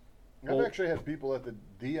 I've Well- actually had people at the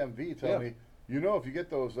DMV tell me, if you get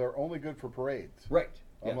those, they're only good for parades. Right.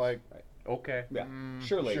 I'm Yes, like, right. Okay. Yeah,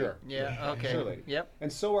 sure, lady. sure. Yeah, okay. Sure, lady. Yep.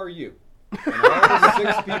 And so are you. And all the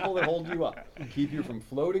 6 people that hold you up keep you from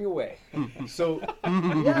floating away. So,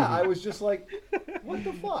 yeah, I was just like, what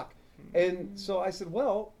the fuck? And so I said,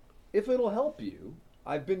 well, if it'll help you,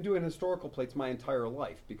 I've been doing historical plates my entire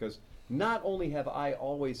life because not only have I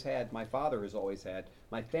always had, my father has always had,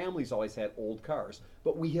 my family's always had old cars,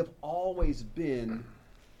 but we have always been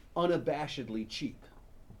unabashedly cheap.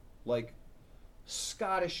 Like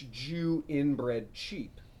Scottish Jew inbred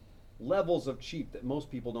cheap. levels of cheap that most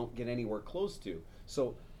people don't get anywhere close to.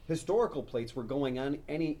 So historical plates were going on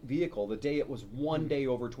any vehicle the day it was one day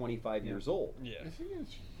over 25 years old. Yeah.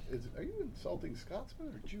 Are you insulting Scotsmen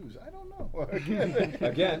or Jews? I don't know.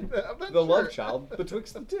 Again, I'm not the sure. love child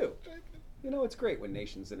betwixt the two. You know, it's great when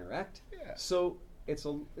nations interact. Yeah. So it's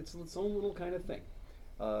its own little kind of thing.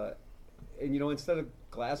 And you know, instead of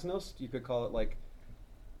glasnost, you could call it like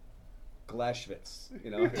Glashwitz.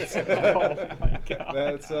 You know, Oh my God.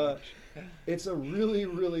 that's it's a really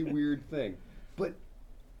really weird thing. But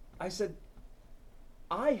I said,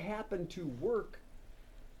 I happen to work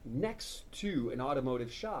next to an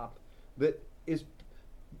automotive shop that is.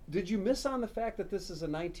 Did you miss on the fact that this is a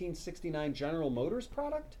 1969 General Motors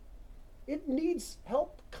product? It needs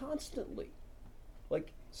help constantly.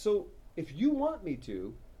 Like, so if you want me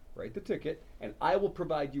to, write the ticket, and I will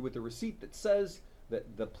provide you with a receipt that says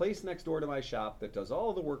that the place next door to my shop that does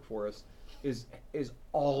all the work for us is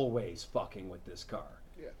always fucking with this car.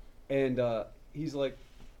 Yeah. And he's like,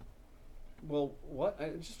 well, what?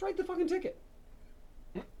 Just write the fucking ticket.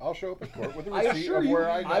 I'll show up at court with a I receipt assure of you, where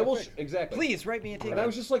I got I will fixed. exactly. Please write me a ticket. And I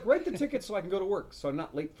was just like, write the ticket so I can go to work, so I'm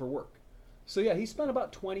not late for work. So yeah, he spent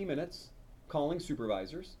about 20 minutes calling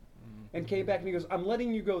supervisors, and came back and he goes, I'm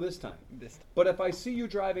letting you go this time. But if I see you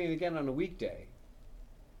driving it again on a weekday,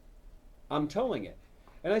 I'm towing it.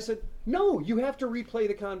 And I said, no, you have to replay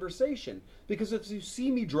the conversation, because if you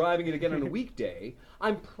see me driving it again on a weekday,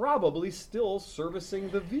 I'm probably still servicing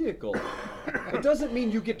the vehicle. It doesn't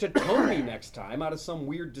mean you get to tow me next time out of some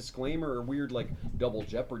weird disclaimer or weird like double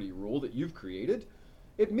jeopardy rule that you've created.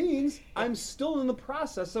 It means I'm still in the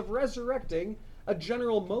process of resurrecting a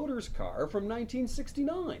General Motors car from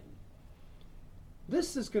 1969.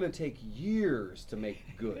 This is going to take years to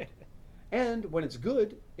make good. And when it's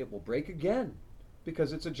good, it will break again,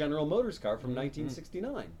 because it's a General Motors car from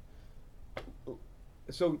 1969.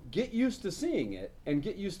 So get used to seeing it, and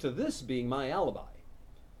get used to this being my alibi.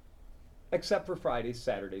 Except for Fridays,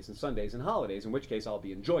 Saturdays, and Sundays, and holidays, in which case I'll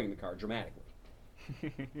be enjoying the car dramatically.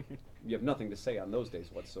 You have nothing to say on those days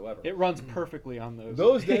whatsoever. It runs perfectly on those.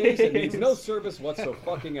 Those days, it needs no service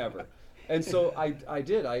whatsoever. And so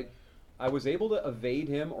I was able to evade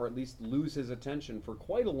him, or at least lose his attention for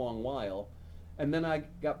quite a long while. And then I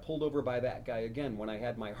got pulled over by that guy again when I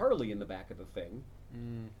had my Harley in the back of the thing.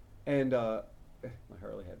 And my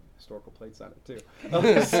Harley had historical plates on it too.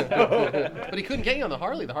 But he couldn't get you on the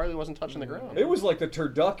Harley. The Harley wasn't touching the ground. It was like the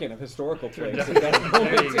turducken of historical plates. At that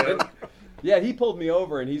moment. And, yeah, he pulled me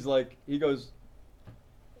over and he goes,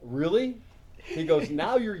 really? He goes,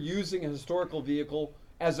 now you're using a historical vehicle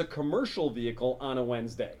as a commercial vehicle on a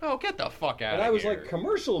Wednesday. Oh, get the fuck out of here. And I was like,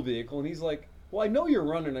 commercial vehicle? And he's like, well, I know you're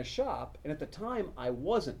running a shop. And at the time, I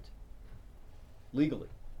wasn't. Legally.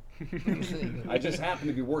 I just happened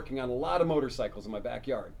to be working on a lot of motorcycles in my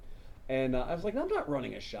backyard. And I was like, I'm not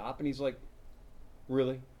running a shop. And he's like,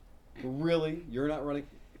 really? Really? You're not running?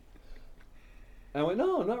 And I went,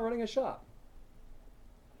 no, I'm not running a shop.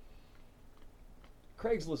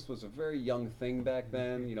 Craigslist was a very young thing back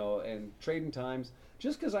then, you know, and Trading Times,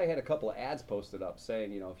 just because I had a couple of ads posted up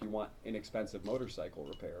saying, you know, if you want inexpensive motorcycle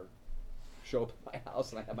repair, show up at my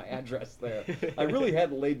house, and I had my address there. I really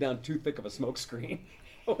hadn't laid down too thick of a smokescreen.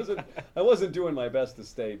 I wasn't doing my best to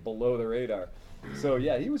stay below the radar. So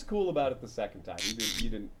yeah, he was cool about it the second time. He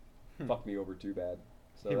didn't fuck me over too bad.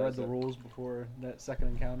 So He read that's the it. rules before that second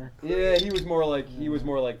encounter. Yeah, he was more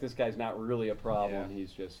like this guy's not really a problem. Yeah.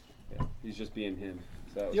 He's just being him.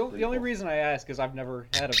 So that was The pretty only cool. reason I ask is I've never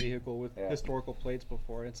had a vehicle with Yeah. historical plates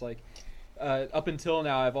before. It's like, up until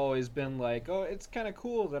now, I've always been like, oh, it's kind of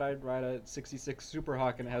cool that I'd ride a 66 Super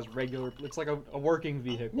Hawk and it has regular, it's like a working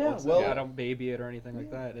vehicle. Yeah, It's well- I don't baby it or anything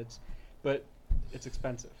like that. But it's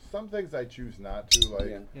expensive. Some things I choose not to. Like,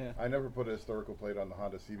 Yeah. Yeah. I never put a historical plate on the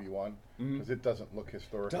Honda CB1 because it doesn't look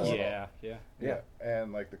historical. Doesn't. at all. Yeah. Yeah.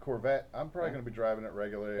 And like the Corvette, I'm probably going to be driving it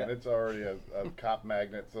regularly, and Yeah. it's already a cop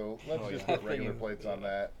magnet, so let's just put regular plates on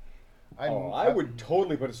that. I would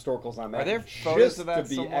totally put historicals on that. Are there just photos of that to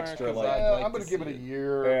be somewhere? extra 'Cause like. I'd like I'm to going to give it a see it.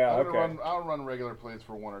 year. Yeah, I'm gonna okay. I'll run regular plates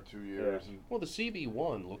for 1 or 2 years. And, Well, the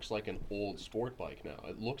CB1 looks like an old sport bike now.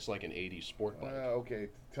 It looks like an 80s sport bike. okay,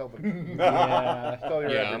 tell the Yeah. tell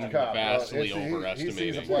your Yeah, average I'm cop. vastly He sees a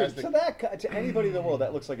overestimating. plastic. To anybody in the world,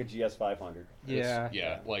 that looks like a GS 500. Yeah.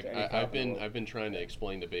 Yeah, like to any cop I've in the been world. I've been trying to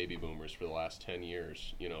explain to baby boomers for the last 10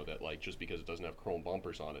 years, you know, that like just because it doesn't have chrome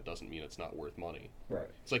bumpers on it doesn't mean it's not worth money. Right.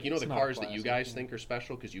 It's like, you know, It's the not cars that you classic, guys yeah. think are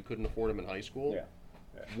special because you couldn't afford them in high school. Yeah.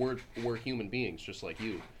 We're human beings just like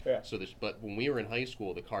you. Yeah. So but when we were in high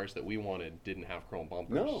school, the cars that we wanted didn't have chrome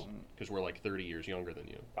bumpers. No. Because we're like 30 years younger than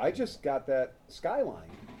you. I just got that Skyline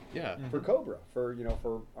Yeah. for Cobra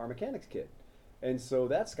for our mechanics kit, And so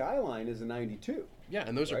that Skyline is a 92. Yeah,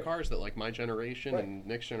 and those are Right. cars that like my generation Right. and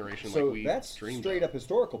next generation So like we that's dreamed straight of. up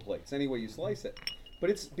historical plates, any way you slice it. But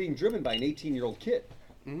it's being driven by an 18-year-old kid.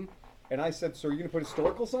 Mhm. And I said, so are you going to put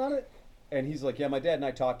historicals on it? And he's like, yeah, my dad and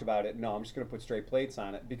I talked about it. No, I'm just going to put straight plates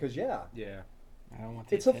on it. Because, yeah, Yeah. I don't want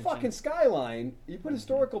the it's a attention. fucking Skyline. You put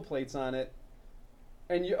historical plates on it,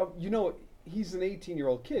 and you know, he's an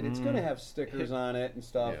 18-year-old kid. It's going to have stickers on it and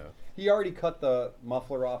stuff. Yeah. He already cut the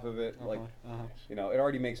muffler off of it. Like, Uh-huh. you know, it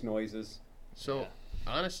already makes noises. So,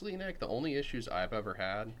 honestly, Nick, the only issues I've ever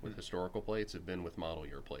had with historical plates have been with model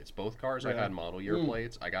year plates. Both cars I Really? had model year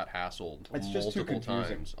plates. I got hassled It's just too multiple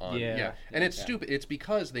confusing. times on Yeah. And it's Yeah. stupid. It's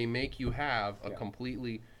because they make you have a Yeah.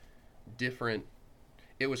 completely different.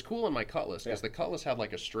 It was cool in my Cutlass because Yeah. the Cutlass had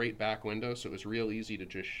like a straight back window, so it was real easy to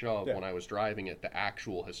just shove Yeah. when I was driving it the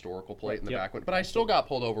actual historical plate in the Yep. back window. But I still got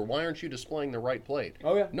pulled over. Why aren't you displaying the right plate?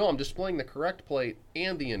 Oh, yeah. No, I'm displaying the correct plate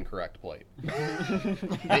and the incorrect plate.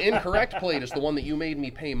 The incorrect plate is the one that you made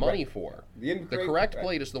me pay money for. The The incorrect- correct right.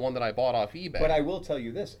 plate is the one that I bought off eBay. But I will tell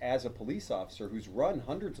you this, as a police officer who's run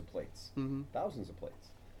hundreds of plates, Mm-hmm. thousands of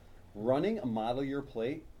plates, running a model year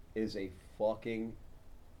plate is a fucking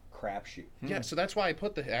crapshoot. Yeah, so that's why I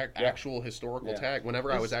put the actual historical Yeah. tag.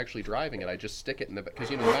 Whenever I was actually driving it, I just stick it in the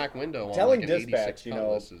because you know the back window on Telling like an dispatch, 86 you know,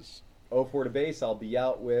 Cutlass is 04 to base, I'll be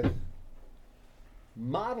out with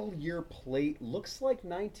model year plate, looks like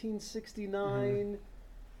 1969.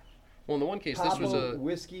 well. In the one case, Papa this was a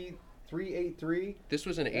whiskey 383. This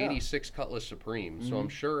was an Yeah. 86 Cutlass Supreme, so I'm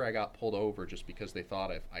sure I got pulled over just because they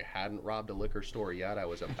thought if I hadn't robbed a liquor store yet, I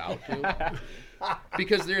was about to.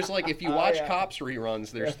 Because there's like, if you watch yeah. Cops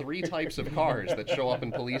reruns, there's 3 types of cars that show up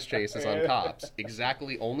in police chases on Cops.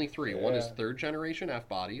 Exactly, only 3. One is Yeah. third generation F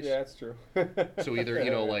bodies. Yeah, that's true. So either,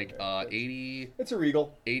 you know, like 80, It's a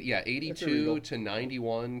Regal. 82 Regal. to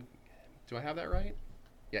 91. Do I have that right?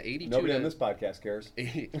 Yeah, 82 Nobody to on this podcast cares.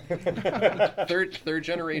 third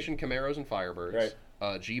generation Camaros and Firebirds,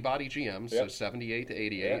 Right. G body GMs, so Yep. 78 to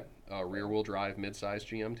 88, rear wheel drive mid-size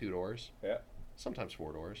GM 2-doors, Yeah. sometimes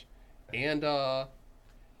 4-doors, and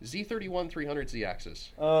Z31 300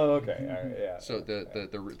 Z-axis. Oh, okay. All right. Yeah. So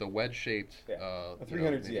the wedge shaped, yeah. you A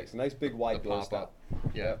 300 know, ZX, a nice big wide the door pop-up.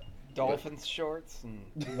 stop. Yeah. Dolphins shorts and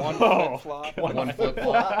one Oh, flip flop. One flip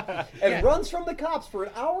flop. And runs from the cops for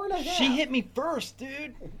an hour and a half. She hit me first,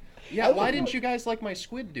 dude. Yeah, why didn't you guys like my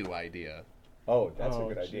Squid Do idea? Oh, that's Oh,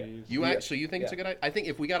 a good idea. jeez. So you think it's a good idea? I think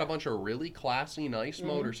if we got a bunch of really classy, nice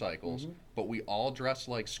motorcycles, but we all dress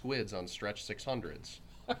like squids on stretch 600s.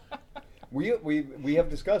 We have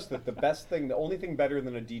discussed that the only thing better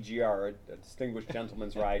than a DGR, a Distinguished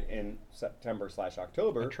Gentleman's Ride in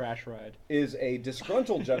September/October, A trash ride. is a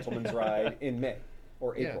disgruntled gentleman's ride in May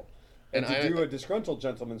or Yeah. April. And And to I- do a disgruntled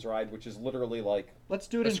gentleman's ride, which is literally like Let's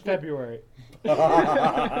do it in squid- February.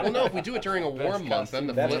 Well, no, if we do it during a warm month, then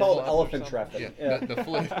the that's flip called flop- elephant Yeah, traffic. Yeah.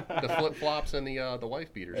 the flip flops and the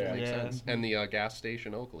wife beaters Yeah. make Yeah. sense, and the gas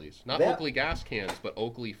station Oakleys, not That- Oakley gas cans, but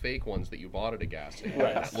Oakley fake ones that you bought at a gas station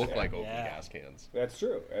Right. that look like Oakley Yeah. gas cans, That's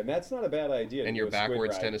true, and that's not a bad idea. and to your do a squid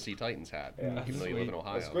backwards ride. Tennessee Titans hat, Yeah. even though you live in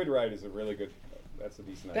Ohio. A squid ride is a really good. That's a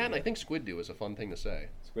decent That and idea. I think Squid Do is a fun thing to say.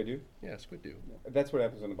 Squid do. Yeah, Squid Do. That's what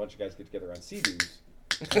happens when a bunch of guys get together on Sea-Doos.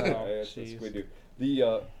 Oh, That's what jeez. Squid do.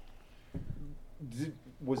 The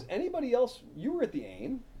was anybody else? You were at the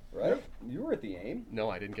AIM, right? You were at the AIM. No,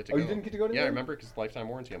 I didn't get to Oh, go. you didn't get to go to Yeah, the I AIM? remember because lifetime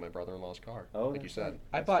warranty on my brother-in-law's car, Oh, like you that's said. right.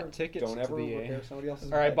 I That's bought right. tickets Don't to ever the repair AIM. somebody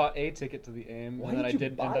else's Or I bike. bought a ticket to the AIM, Why and then did I you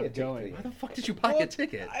didn't buy end a up ticket to going. the Why the fuck did you buy a Well,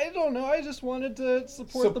 ticket? I don't know. I just wanted to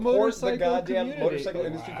support, the Support motorcycle goddamn community. motorcycle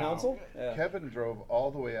industry council. Yeah. Kevin drove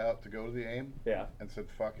all the way out to go to the AIM Yeah. and said,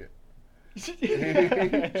 fuck it.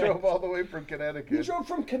 He drove all the way from Connecticut. You drove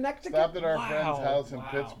from Connecticut. Stopped at our Wow, friend's house in wow.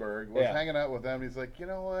 Pittsburgh. Was Yeah. hanging out with them. He's like, you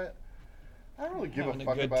know what? I don't really give Having a a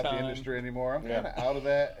fuck good about time. the industry anymore. I'm Yeah. kind of out of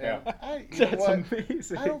that. And Yeah. I, you know That's what?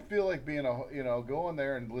 amazing. I don't feel like being going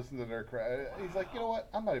there and listening to their crowd. He's like, you know what?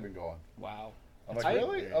 I'm not even going. Wow. I'm like, I-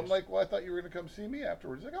 really? I'm like, well, I thought you were gonna come see me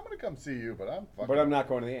afterwards. He's like, I'm gonna come see you, but But I'm not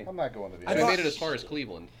going to the AIM. I'm not going to the. I AIM. made it as far as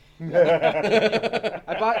Cleveland.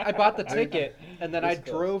 I bought the ticket, and then I This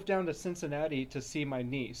goes. drove down to Cincinnati to see my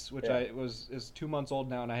niece, which Yeah. is 2 months old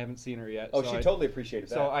now, and I haven't seen her yet. Oh, so she I, totally appreciated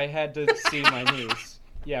that. So I had to see my niece.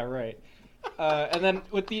 Yeah, right. And then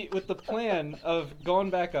with the plan of going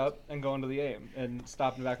back up and going to the AIM and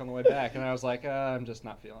stopping back on the way back, and I was like, I'm just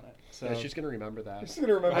not feeling it. So Yeah, she's gonna remember that. She's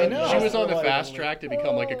gonna remember. I that know. She was on the Like, fast track to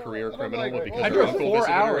become like a career I'm criminal, like, but because I her drove uncle 4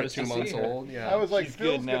 visited her at hours 2 to see months her. old. Yeah. I was like, She's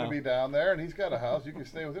Phil's good gonna now. be down there, and he's got a house. You can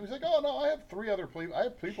stay with him. He's like, oh no, I have 3 other people. I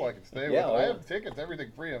have people I can stay Yeah, with. I yeah. have tickets,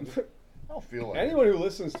 everything free. I'm just, I don't feel like Anyone who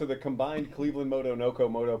listens to the combined Cleveland Moto Noco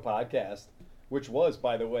Moto podcast, which was,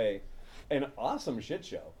 by the way, an awesome shit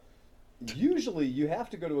show. usually you have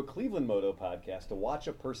to go to a Cleveland Moto podcast to watch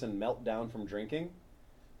a person melt down from drinking.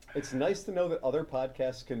 It's nice to know that other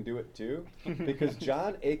podcasts can do it too, because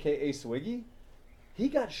John, aka Swiggy, he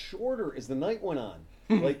got shorter as the night went on.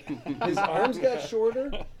 Like his arms got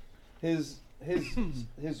shorter. His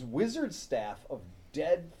wizard staff of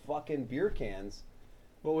dead fucking beer cans.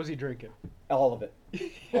 What was he drinking? All of it.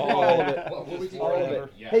 All of it. What was he All of drinking?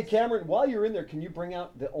 it. Yes. Hey Cameron, while you're in there, can you bring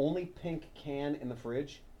out the only pink can in the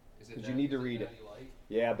fridge? Because you need to read it.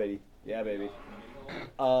 Yeah, baby. Yeah, baby.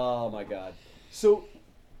 Oh my God. So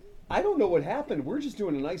I don't know what happened. We're just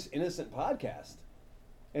doing a nice innocent podcast,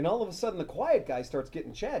 and all of a sudden the quiet guy starts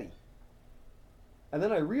getting chatty. And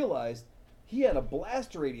then I realized he had a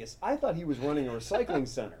blast radius. I thought he was running a recycling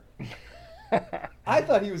center. I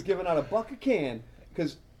thought he was giving out a buck a can,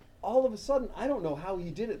 because all of a sudden, I don't know how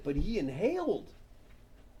he did it, but he inhaled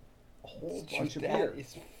a whole bunch of beer.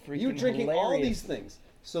 You're drinking all these things.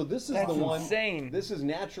 So this is the one. Insane. This is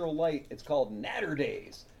Natural Light. It's called Natter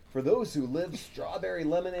Days. For those who live strawberry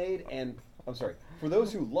lemonade and, I'm sorry, for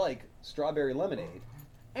those who like strawberry lemonade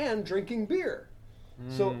and drinking beer.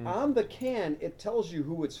 So on the can, it tells you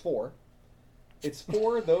who it's for. It's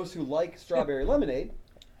for those who like strawberry lemonade.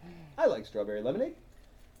 I like strawberry lemonade.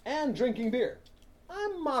 And drinking beer.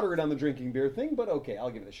 I'm moderate on the drinking beer thing, but okay, I'll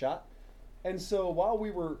give it a shot. And so while we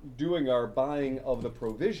were doing our buying of the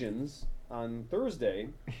provisions on Thursday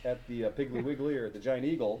at the Piggly Wiggly or at the Giant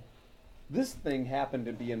Eagle, this thing happened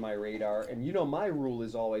to be in my radar. And you know, my rule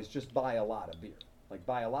is always just buy a lot of beer. Like,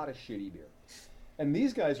 buy a lot of shitty beer. And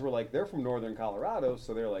these guys were like, they're from northern Colorado,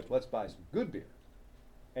 so they're like, let's buy some good beer.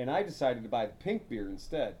 And I decided to buy the pink beer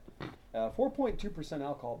instead. 4.2%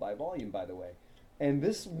 alcohol by volume, by the way. And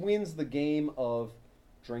this wins the game of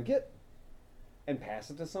drink it and pass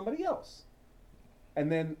it to somebody else.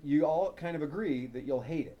 And then you all kind of agree that you'll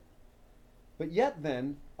hate it. But yet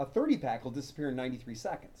then, a 30-pack will disappear in 93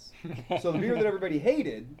 seconds. So the beer that everybody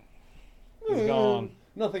hated Is gone.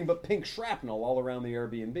 Nothing but pink shrapnel all around the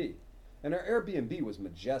Airbnb. And our Airbnb was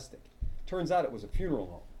majestic. Turns out it was a funeral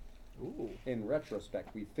home. Ooh. In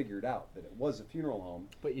retrospect, we figured out that it was a funeral home.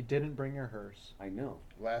 But you didn't bring your hearse. I know.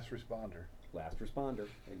 Last responder. Last responder.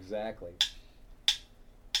 Exactly.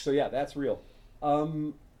 So yeah, that's real.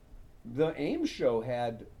 The AIM show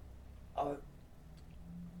had an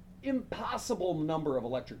impossible number of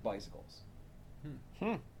electric bicycles.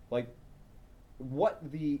 Like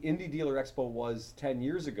what the Indie Dealer Expo was 10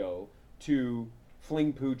 years ago to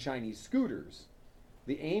Fling Poo Chinese scooters,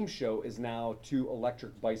 the AIM show is now to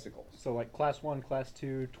electric bicycles. So like class 1, class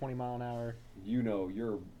 2, 20 mile an hour. You know,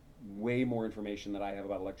 you're way more information than I have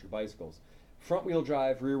about electric bicycles. Front wheel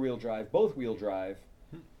drive, rear wheel drive, both wheel drive,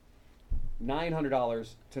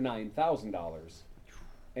 $900 to $9,000,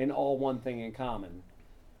 and all one thing in common.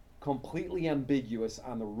 Completely ambiguous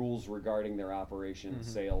on the rules regarding their operation,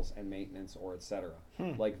 sales, and maintenance, or etc.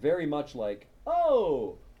 Like very much like,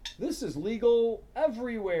 oh, this is legal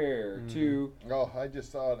everywhere. To Oh, I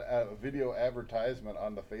just saw a video advertisement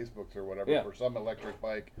on the Facebooks or whatever Yeah. for some electric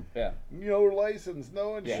bike. yeah, No license,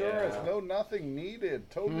 no insurance, Yeah. no nothing needed.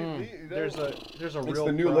 Totally. There's a it's real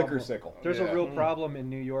the new problem. liquor sickle. There's Yeah. a real problem in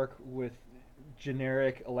New York with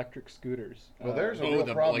generic electric scooters. Well, there's a Oh, real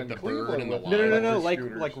the- problem like in the bird Cleveland and the with lion. No, electric like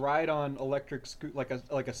scooters. like ride on electric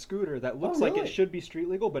like a scooter that looks Oh, like really? it should be street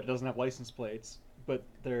legal, but it doesn't have license plates. But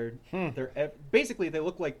they're basically they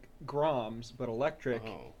look like Groms but electric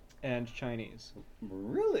Oh. and Chinese,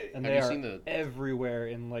 Really? and Have they you are seen the- everywhere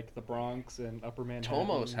in like the Bronx and Upper Manhattan.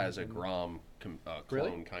 Tomos has a and- Grom clone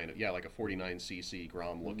Really? kind of, yeah, like a 49cc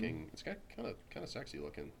Grom looking. It's got kind of sexy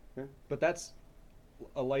looking. but that's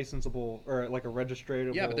a licensable or like a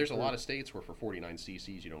registratable. Yeah, but there's a or- lot of states where for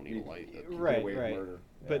 49ccs you don't need a light. right, away with right. murder.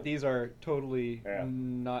 But Yeah. these are totally Yeah.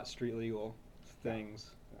 not street legal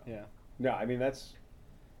things. Yeah. No, I mean that's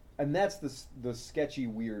the sketchy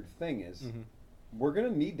weird thing is we're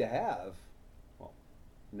gonna need to have, well,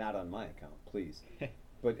 not on my account, please,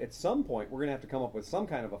 but at some point we're gonna have to come up with some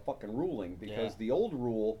kind of a fucking ruling because Yeah. the old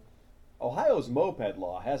rule, Ohio's moped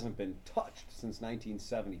law hasn't been touched since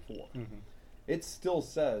 1974. It still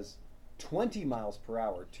says 20 miles per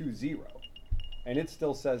hour to 0, and it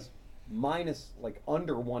still says minus like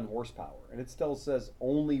under 1 horsepower, and it still says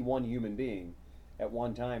only one human being at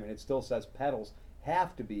one time, and it still says pedals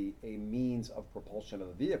have to be a means of propulsion of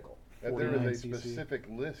the vehicle. That there is 49cc. a specific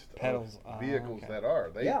list Pedals. of vehicles Okay. that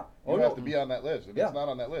are. Yeah. You Oh, have no. to be on that list. If Yeah. it's not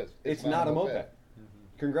on that list, It's not a moped.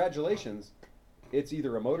 Congratulations, it's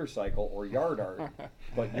either a motorcycle or yard art,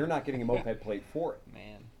 but you're not getting a moped plate for it.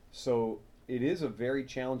 Man. So it is a very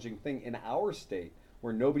challenging thing in our state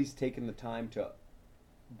where nobody's taken the time to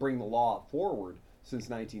bring the law forward since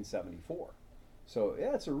 1974. So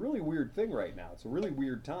yeah, it's a really weird thing right now. It's a really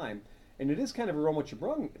weird time, and it is kind of a run what you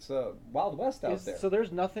brung. It's a Wild West out there. So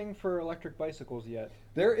there's nothing for electric bicycles yet.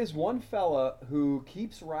 There is one fella who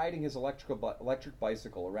keeps riding his electric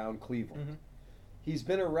bicycle around Cleveland. Mm-hmm. He's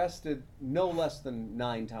been arrested no less than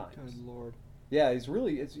 9 times. Good Lord. Yeah, he's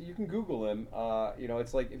really. You can Google him.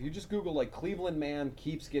 It's like if you just Google like Cleveland man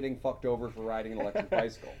keeps getting fucked over for riding an electric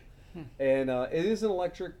bicycle, and it is an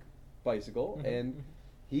electric bicycle, and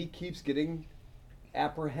he keeps getting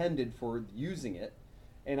apprehended for using it.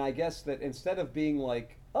 And I guess that instead of being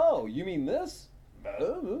like, "Oh, you mean this?"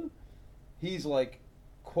 He's like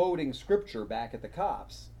quoting scripture back at the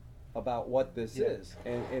cops about what this is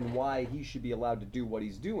and why he should be allowed to do what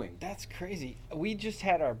he's doing. That's crazy. We just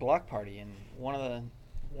had our block party, and one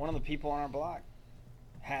of the people on our block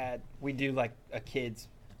we do like a kids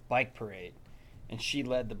bike parade, and she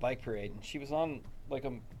led the bike parade, and she was on like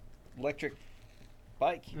a electric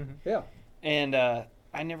bike, Yeah. and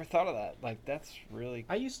I never thought of that. Like that's really.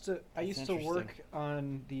 I used to interesting. work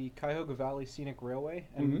on the Cuyahoga Valley Scenic Railway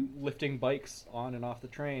and lifting bikes on and off the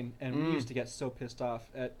train, and we used to get so pissed off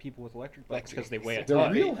at people with electric bikes because they weigh a They're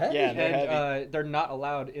ton. real heavy. Yeah, they're heavy. And they're not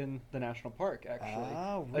allowed in the national park actually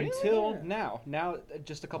Oh, really? until now. Now,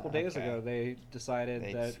 just a couple days Okay. ago, they decided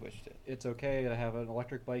They that switched it. it's okay to have an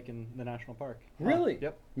electric bike in the national park. Really?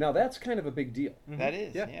 Yep. Now that's kind of a big deal. That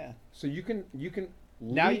is, Yeah. yeah. So you can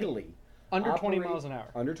Now you- legally Under 20 operate- miles an hour.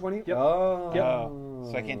 Under 20? Yep. Oh. Yep. Oh,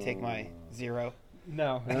 so I can't take my 0.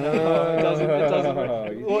 No, Oh. it doesn't. It doesn't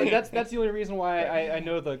work. You Well, see? that's the only reason why I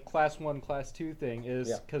know the class 1, class 2 thing is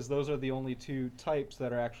Yeah. because those are the only 2 types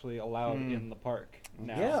that are actually allowed in the park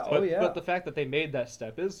now. Yeah, But, oh, yeah. But the fact that they made that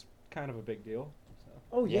step is kind of a big deal. So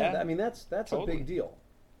Oh yeah. Yeah. I mean that's a Totally. big deal.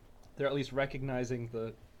 they're at least recognizing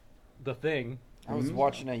the thing. I was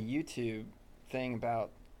watching a YouTube thing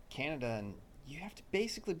about Canada, and you have to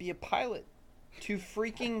basically be a pilot to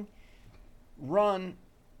freaking run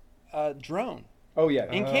a drone. Oh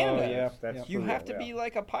yeah. In Canada. yeah. That's You for have real, to be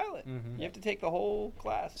like a pilot. Mhm. You have to take the whole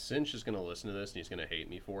class. Cinch is going to listen to this and he's going to hate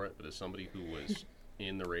me for it, but as somebody who was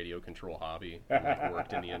in the radio control hobby and like,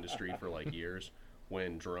 worked in the industry for like years,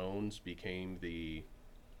 when drones became the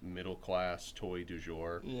middle class toy du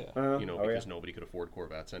jour, Yeah. because nobody could afford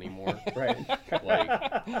Corvettes anymore, Right.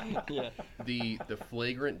 like Yeah. the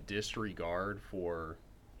flagrant disregard for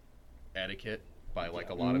etiquette by like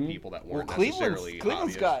a lot of people that Well, weren't Cleveland's necessarily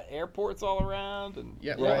Cleveland's hobbyists. got airports all around, and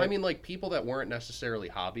Yeah, well, I mean, like people that weren't necessarily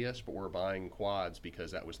hobbyists but were buying quads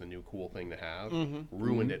because that was the new cool thing to have,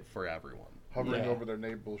 ruined it for everyone. Hovering Yeah. over their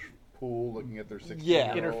neighbor's pool, looking at their 16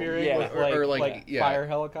 Yeah. Interfering Yeah. with Or, like, like, yeah. fire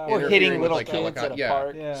helicopters. Or Interfering hitting with, little like, kids at a yeah.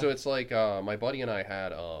 park. Yeah. So it's like my buddy and I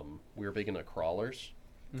had we were big into crawlers,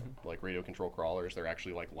 like radio control crawlers. They're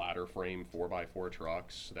actually like ladder frame 4x4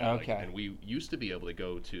 trucks. That, like, Okay. and we used to be able to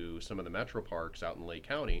go to some of the metro parks out in Lake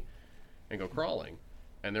County and go crawling,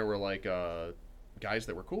 and there were like guys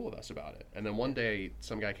that were cool with us about it. And then one day,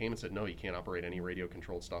 some guy came and said, "No, you can't operate any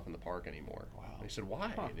radio-controlled stuff in the park anymore." Wow. And I said,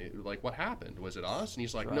 "Why? Like, what happened? Was it us?" And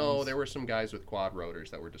he's like, "No, there were some guys with quad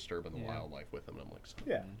rotors that were disturbing the wildlife with them." And I'm like, "Son of a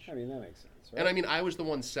Yeah. bitch." I mean that makes sense. Right? And I mean, I was the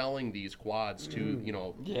one selling these quads to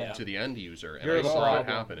Yeah. to the end user, and You're I the saw it problem.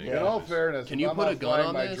 happening. In all fairness, Can if you I'm put a not gun flying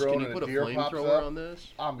on my this? drone Can you and put a deer pops flamethrower up, on this?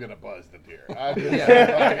 I'm gonna buzz the deer. I'm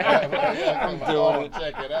doing it.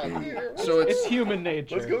 Check it out. Deer. So It's human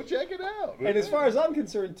nature. Let's go check it out. And as far as I'm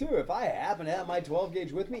concerned, too, if I happen to have my 12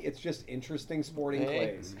 gauge with me, it's just interesting sporting Hey.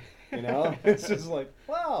 clays. You know, it's just like,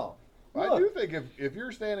 wow. I look. do think if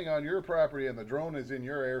you're standing on your property and the drone is in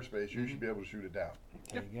your airspace, you should be able to shoot it down.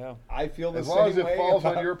 There you go. I feel the As same long as it way falls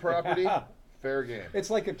on about- your property, Yeah. fair game. It's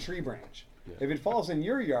like a tree branch. If it falls in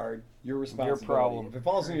your yard, your responsibility. problem. If it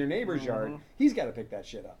falls in your neighbor's yard, he's got to pick that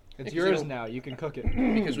shit up. It's Yeah, 'cause, yours you know- now. You can cook it.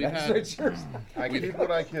 Because we've That's had it's yours. I keep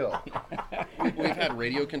what I kill. we've had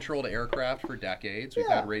radio-controlled aircraft for decades. We've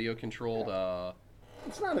Yeah. had radio-controlled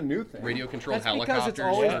It's not a new thing. radio-controlled That's helicopters. because it's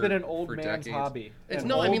always for- been an old for man's decades. hobby. It's And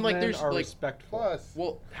no, I old mean, like, men there's, are like- respectful. Plus,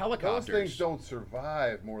 Well, those helicopters. things don't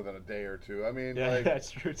survive more than a day or two. I mean, Yeah, like, that's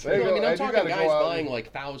true too. They No, I go- mean, I'm and you talking gotta guys go out buying and- like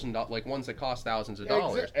 $1,000, like ones that cost thousands of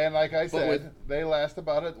dollars. And like I said, with- they last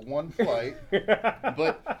about it one flight.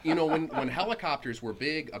 But you know, when helicopters were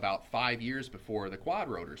big about 5 years before the quad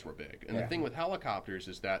rotors were big, and Yeah. the thing with helicopters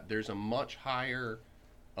is that there's a much higher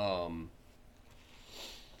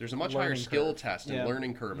there's a much higher learning skill curve. test and Yeah.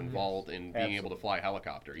 learning curve involved in being able to fly a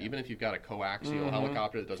helicopter. Even if you've got a coaxial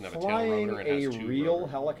helicopter that doesn't have a tail Flying rotor and a has two real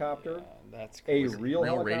rotors. helicopter, That's a crazy. real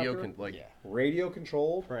helicopter, radio can like Yeah. radio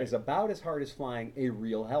controlled, Right. is about as hard as flying a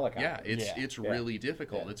real helicopter. yeah, it's Yeah. really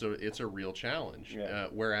difficult. Yeah. It's a real challenge. Yeah.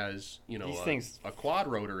 Whereas These things a quad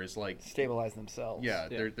rotor is like stabilize themselves. yeah,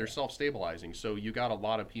 Yeah. they're self-stabilizing. So you got a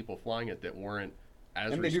lot of people flying it that weren't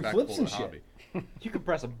as And they do respectful flips of and the shit. hobby. You can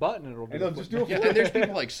press a button and it'll do And they'll it. just do a Yeah, flip. and there's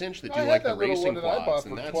people like Cinch that I do had like the that little racing one that I bought quads, for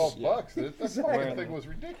and that's $12. That Exactly. fucking thing was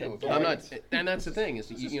ridiculous. I'm not, and that's the thing is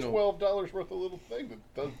This is you know $12 worth of little thing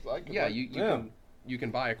that does. I can yeah like, you you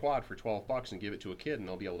can buy a quad for $12 and give it to a kid and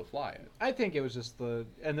they'll be able to fly it. I think it was just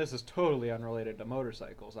and this is totally unrelated to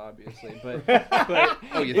motorcycles, obviously, but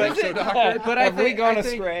Oh, you think so, Doctor? but I Have we think, gone I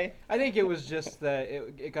think- astray? I think it was just that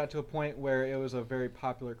it got to a point where it was a very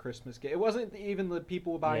popular Christmas game. It wasn't even the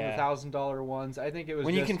people buying Yeah. the $1,000 ones. I think it was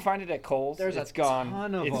When just, you can find it at Kohl's, there's it's a gone.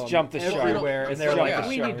 ton of it's them jumped the shark. everywhere, and they're It's like, jumped the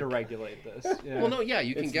we shark. need to regulate this. Yeah. Well, no, yeah,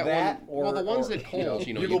 you can It's get that one. Well, the ones or, at Kohl's,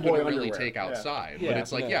 you know, Bugle you couldn't Boy really underwear. take Yeah. outside. Yeah. But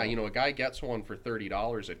it's like, Yeah. yeah, you know, a guy gets one for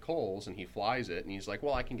 $30 at Kohl's and he flies it, and he's like,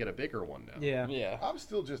 well, I can get a bigger one now. Yeah. Yeah. I'm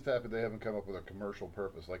still just happy they haven't come up with a commercial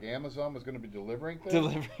purpose. Like Amazon was going to be delivering things.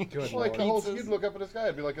 Delivering. Good Like the Lord. whole, you'd look up at the sky,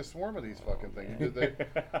 it'd be like a swarm of these fucking things. Did they?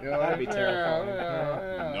 You know, That'd be yeah,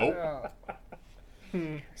 terrifying.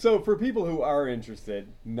 yeah. So for people who are interested,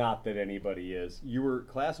 not that anybody is, you were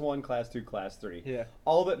class 1, class 2, class 3. Yeah.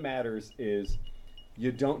 All that matters is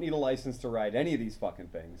you don't need a license to ride any of these fucking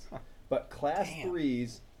things. But class Damn.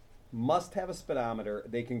 3s must have a speedometer.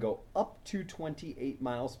 They can go up to 28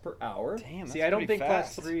 miles per hour. Damn, that's See, I don't pretty think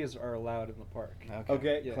class fast. 3s are allowed in the park.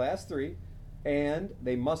 Okay, Yeah. class 3. And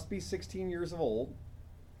they must be 16 years of old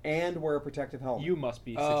and wear a protective helmet. You must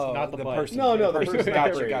be 60, Oh, not the, the bike. person. No, no, the Person. person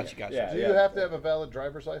Gotcha, operating gotcha, it. gotcha. Yeah, Do yeah. you have to have a valid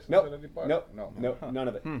driver's license Nope. at any park? Nope. No. Nope. None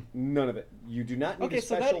of it. None of it. You do not need Okay, a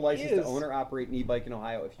so special that license to is- own or operate an e-bike in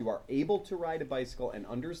Ohio if you are able to ride a bicycle and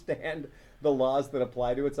understand the laws that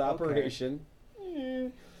apply to its operation.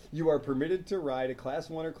 You are permitted to ride a class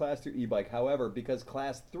 1 or class 2 e-bike. However, because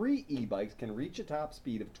class 3 e-bikes can reach a top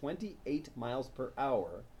speed of 28 miles per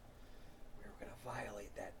hour, we're going to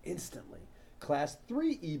violate that instantly. Class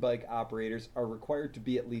 3 e-bike operators are required to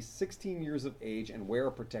be at least 16 years of age and wear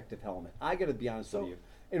a protective helmet. I got to be honest with you.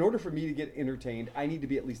 In order for me to get entertained, I need to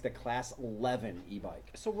be at least a class 11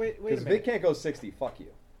 e-bike. So wait a Because if it minute. can't go 60, fuck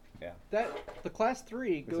you. Yeah. The class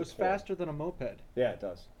 3 Because goes it's four. faster than a moped, Yeah, it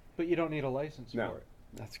does. but you don't need a license No. for it.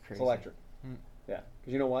 That's crazy. It's electric. Hmm. Yeah.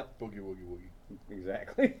 Because you know what? Boogie woogie woogie.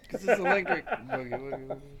 Exactly. Because it's electric. Boogie, boogie,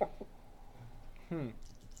 boogie. Hmm.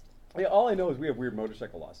 Yeah, all I know is we have weird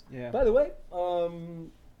motorcycle laws. Yeah. By the way,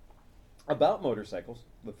 about motorcycles,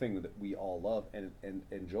 the thing that we all love and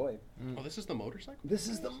enjoy. Oh, this is the motorcycle? This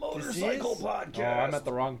is the motorcycle podcast. Oh, I'm at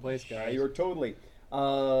the wrong place, Yeah, guys. you're totally.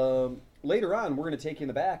 Later on, we're going to take you in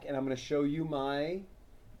the back, and I'm going to show you my.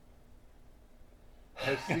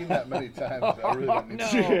 I've seen that many times. I really don't need no.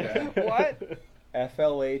 to see that. What?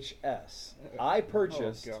 FLHS. I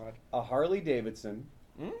purchased Oh, God. a Harley Davidson.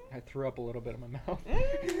 I threw up a little bit in my mouth.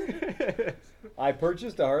 I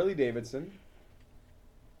purchased a Harley Davidson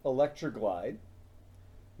Electroglide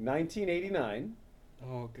 1989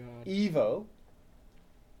 Oh God. Evo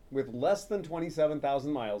with less than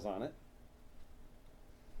 27,000 miles on it,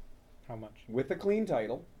 How much? with a clean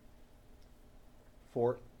title,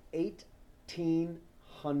 for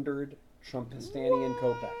 1,800 Trumpistanian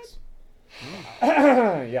kopecks.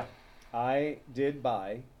 Yeah, I did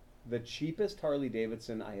buy the cheapest Harley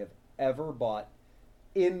Davidson I have ever bought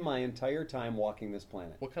in my entire time walking this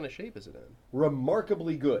planet. What kind of shape is it in?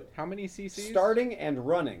 Remarkably good. How many cc's? Starting and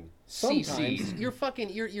running. Sometimes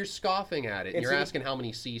CCs. You're scoffing at it. And It's you're an- asking how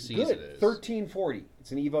many CCs good. it is. 1340.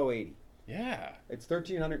 It's an Evo 80. Yeah. It's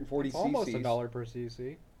 1340 cc's. Almost $1 per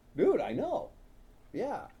cc. Dude, I know.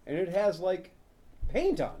 Yeah, and it has like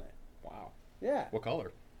paint on it. Wow. Yeah, What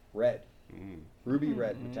color? red, Mm. ruby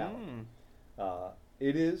red metallic.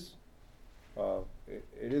 It is.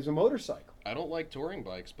 It is a motorcycle. I don't like touring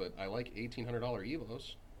bikes, but I like $1,800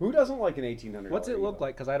 Evos. Who doesn't like an $1,800? What's it look Evo?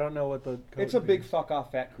 like? Because I don't know what the. It's code a big is. fuck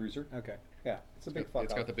off fat cruiser. Okay. Yeah, it's a big fuck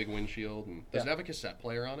It's off. got the big windshield. And does Yeah. it have a cassette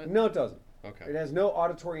player on it? No, it doesn't. Okay. It has no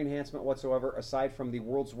auditory enhancement whatsoever, aside from the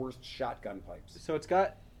world's worst shotgun pipes. So it's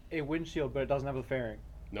got a windshield, but it doesn't have the fairing.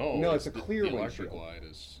 No, it's a clear the electric windshield. glide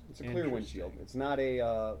is. It's a clear windshield. It's not a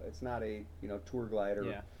tour glide or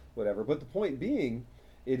Yeah. whatever. But the point being,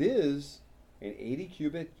 it is an 80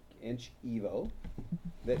 cubic inch Evo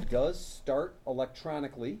that does start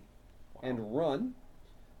electronically and run,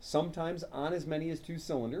 sometimes on as many as 2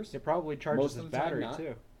 cylinders. It probably charges Most its of the time battery not.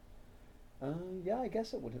 too. Yeah, I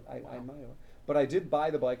guess it would. I might have. But I did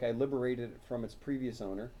buy the bike. I liberated it from its previous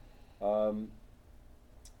owner for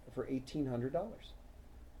 $1,800.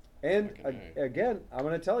 And Okay. again, I'm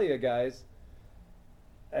going to tell you guys,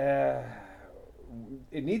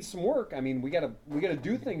 it needs some work. I mean, we gotta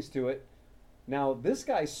do things to it. Now, this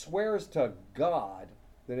guy swears to God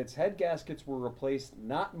that its head gaskets were replaced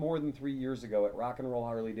not more than 3 years ago at Rock and Roll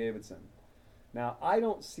Harley Davidson. Now, I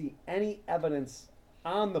don't see any evidence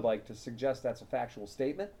on the bike to suggest that's a factual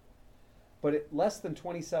statement, but at less than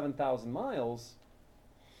 27,000 miles,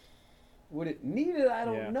 would it need it? I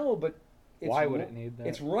don't Yeah. know, but Why would it need that?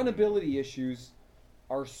 Its runability issues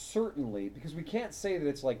are certainly, because we can't say that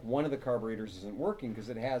it's like one of the carburetors isn't working because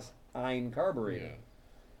it has Ein carburetor.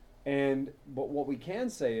 But what we can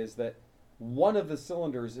say is that one of the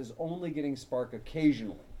cylinders is only getting spark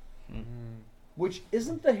occasionally, which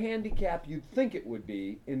isn't the handicap you'd think it would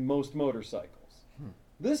be in most motorcycles.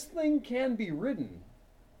 This thing can be ridden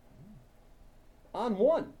on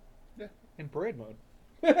one. In parade mode.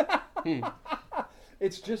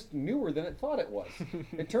 It's just newer than it thought it was.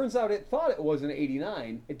 It turns out it thought it was an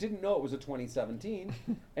 89. It didn't know it was a 2017,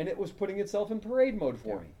 and it was putting itself in parade mode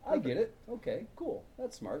for me. I get it. Okay, cool.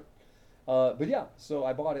 That's smart. But yeah, so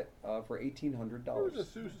I bought it for $1,800. There was a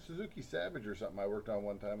Suzuki Savage or something I worked on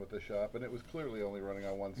one time at the shop, and it was clearly only running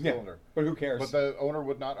on one Yeah, cylinder. but who cares? But the owner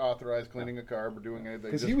would not authorize cleaning a carb or doing anything.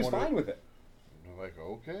 Because he was fine with it. I'm like,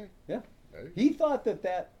 okay. Yeah. Hey. He thought that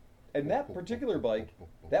that particular bike,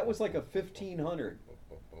 that was like a 1500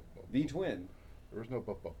 V-twin. There was no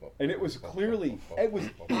And it was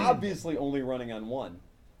obviously only running on one.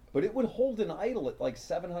 But it would hold an idle at like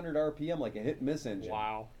 700 RPM like a hit and miss engine.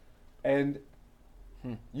 Wow. And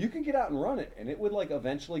you could get out and run it, and it would like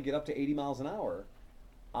eventually get up to 80 miles an hour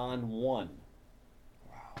on one.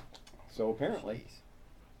 Wow. So apparently, Jeez.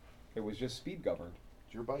 it was just speed governed.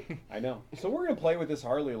 It's your bike. I know. So we're gonna play with this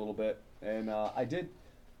Harley a little bit, and I did.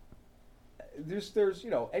 There's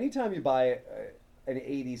anytime you buy an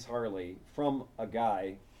 '80s Harley from a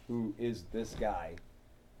guy who is this guy,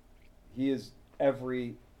 he is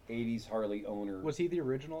every '80s Harley owner. Was he the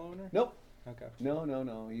original owner? Nope. Okay.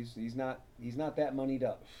 No. He's not that moneyed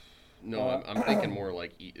up. No, I'm thinking more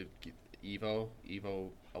like Evo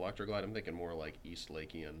Electroglide. I'm thinking more like East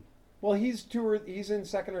Lakeian. Well, he's in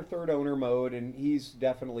second or third owner mode, and he's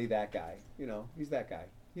definitely that guy. He's that guy.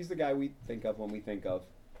 He's the guy we think of when we think of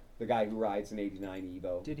the guy who rides an '89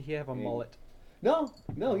 Evo. Did he have a And- mullet?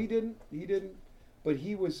 No, he didn't. But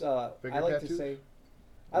he was. I Finger like tattoos? to say,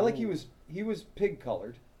 he was pig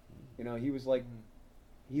colored. He was like,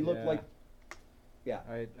 he looked Yeah. like, yeah.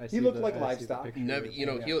 I He looked like livestock. picture. Never,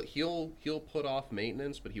 Yeah. he'll put off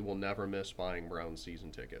maintenance, but he will never miss buying Brown season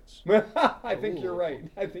tickets. I think you're Ooh. right.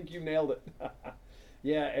 I think you nailed it.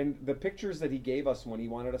 Yeah, and the pictures that he gave us when he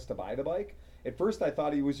wanted us to buy the bike, at first I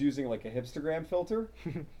thought he was using like a Hipstagram filter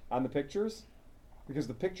on the pictures, because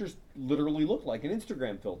the pictures literally looked like an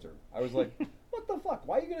Instagram filter. I was like, what the fuck?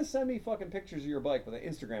 Why are you going to send me fucking pictures of your bike with an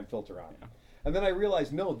Instagram filter on it? And then I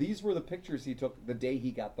realized, no, these were the pictures he took the day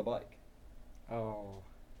he got the bike Oh.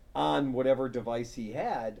 on whatever device he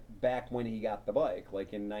had back when he got the bike,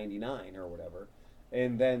 like in '99 or whatever.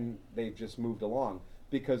 And then they've just moved along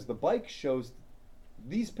because the bike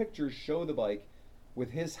these pictures show the bike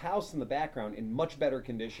with his house in the background in much better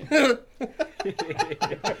condition.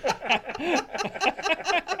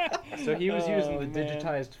 So he was using the man.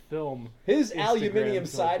 digitized film. His Instagram aluminium filter.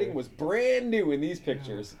 siding was brand new in these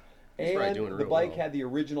pictures. He's probably And doing the real bike well. had the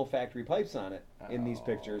original factory pipes on it in these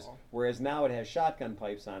pictures, Oh. whereas now it has shotgun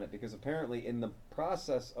pipes on it because apparently in the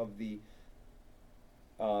process of the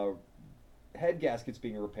head gaskets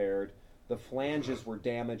being repaired, the flanges were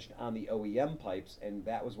damaged on the OEM pipes, and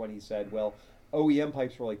that was when he said, well, OEM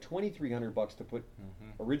pipes were like $2,300 to put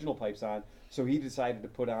original pipes on, so he decided to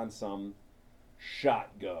put on some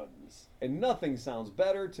shotguns. And nothing sounds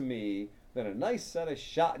better to me than a nice set of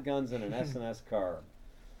shotguns in an S&S car.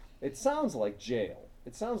 It sounds like jail.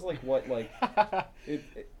 It sounds like what, like,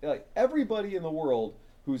 like everybody in the world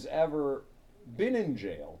who's ever been in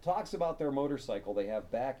jail talks about their motorcycle they have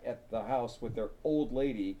back at the house with their old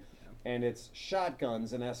lady, and it's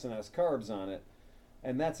shotguns and S&S carbs on it.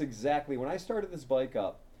 And that's exactly, when I started this bike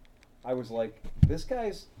up, I was like, this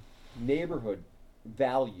guy's neighborhood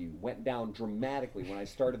value went down dramatically when I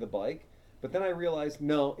started the bike. But then I realized,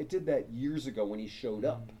 no, it did that years ago when he showed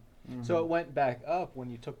up. So it went back up when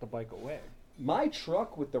you took the bike away. My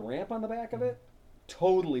truck with the ramp on the back of it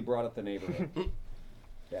totally brought up the neighborhood.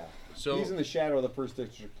 Yeah. So- he's in the shadow of the First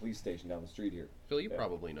District Police Station down the street here. Phil, you Yeah.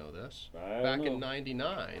 probably know this. I don't Back know. in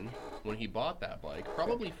 '99, when he bought that bike,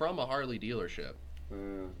 probably from a Harley dealership,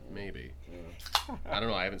 Maybe. I don't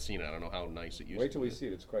know. I haven't seen it. I don't know how nice it used Wait to till be. we see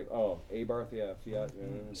it. It's quite. Oh, Abarth, yeah, Fiat.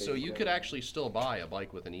 So you could actually still buy a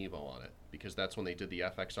bike with an Evo on it, because that's when they did the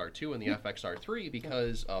FXR2 and the FXR3,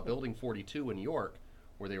 because Building 42 in York,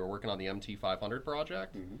 where they were working on the MT500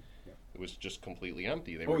 project, it was just completely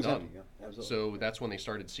empty. They Oh, it were was done. empty, yeah, absolutely. So that's when they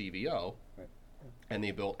started CVO. Right. And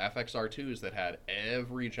they built FXR2s that had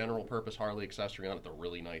every general purpose Harley accessory on it, the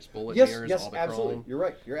really nice bullet Yes, mirrors, yes, all the absolutely. chrome. You're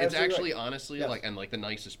right. You're It's absolutely actually right. honestly Yes. like the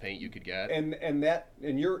nicest paint you could get. And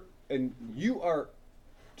you are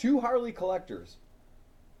two Harley collectors.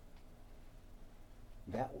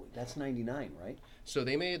 That's 99, right? So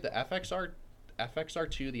they made the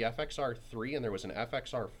FXR2, the FXR3, and there was an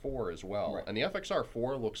FXR4 as well. Right. And the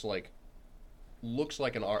FXR4 looks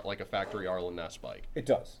like a factory Arlen Ness bike. It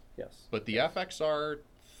does. Yes. But the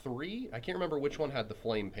FXR3, I can't remember which one had the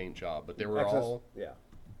flame paint job, but they were Yeah.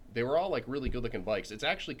 all like really good looking bikes. It's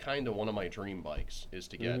actually kind of one of my dream bikes is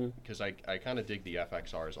to get, because I kind of dig the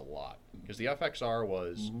FXRs a lot, because the FXR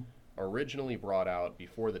was originally brought out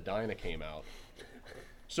before the Dyna came out.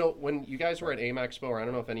 So when you guys were at AIM Expo, or I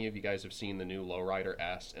don't know if any of you guys have seen the new Lowrider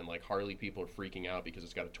S, and like Harley people are freaking out because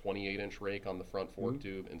it's got a 28-inch rake on the front fork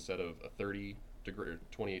tube instead of a 30 degree or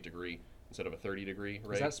 28 degree instead of a 30 degree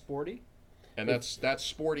rake. Is that sporty? And that's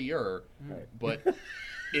sportier, Right. but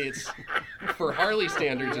it's for Harley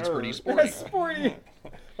standards, it's pretty sporty. That's sporty.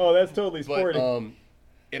 Oh, that's totally sporty. But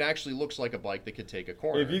it actually looks like a bike that could take a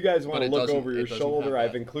corner. If you guys want but to it look doesn't- over your it doesn't shoulder, have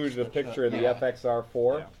I've that. included a picture of the Yeah.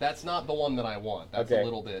 FXR4. Yeah. That's not the one that I want. That's Okay. a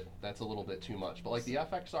little bit too much. But like the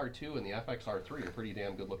FXR2 and the FXR3 are pretty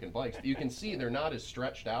damn good looking bikes. You can see they're not as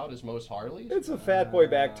stretched out as most Harleys. It's a Fat Boy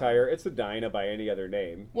back tire. It's a Dyna by any other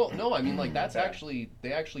name. Well, no, I mean like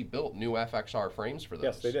they actually built new FXR frames for those.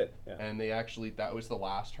 Yes, they did. Yeah. And that was the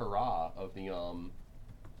last hurrah of the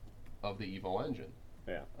Evo engine.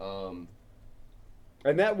 Yeah. Um,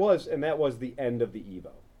 And that was the end of the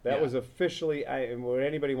Evo. That Yeah. was officially, and what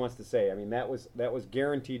anybody wants to say. I mean, that was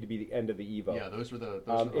guaranteed to be the end of the Evo. yeah, those were the. If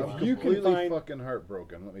last. you can Completely find- fucking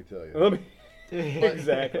heartbroken, let me tell you. Let me-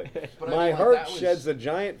 exactly. But I My mean, like, heart that was- sheds a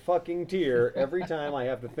giant fucking tear every time I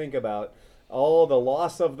have to think about the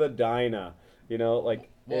loss of the Dyna. You know, like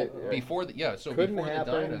Well, before the couldn't before the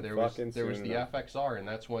happen Dyna, there was fucking the soon enough. FXR, and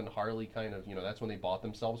that's when Harley kind of that's when they bought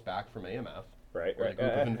themselves back from AMF. right, Or right. a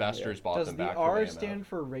group of investors bought Does them the back R from AMF. stand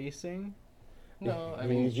for racing? No, I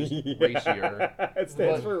mean it's just Yeah. racier. It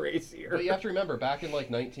stands But- for racier. But you have to remember, back in like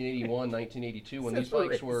 1981, 1982, when Stands for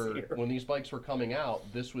these bikes were coming out,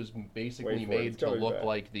 this was basically Wait for it, made it's to coming look back.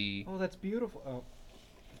 like the. Oh, that's beautiful. Oh.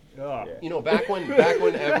 Ugh. Yeah. You know, back when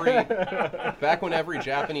every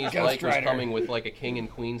Japanese Ghost bike was Rider. coming with like a king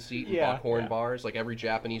and queen seat and Yeah. buckhorn bars, like every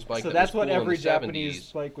Japanese bike. So that that's was what cool in every the Japanese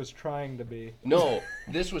 70s. bike was trying to be. No,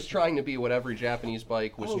 this was trying to be what every Japanese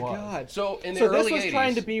bike was. Oh, God. So in the So early this was 80s,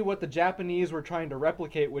 trying to be what the Japanese were trying to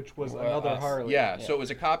replicate, which was another us. Harley. Yeah, so it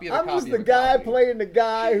was a copy of the I'm copy just of the the guy copy. playing the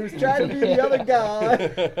guy who's trying to be the other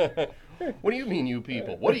guy. What do you mean, you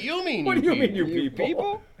people? What do you mean, What you do you people? mean, you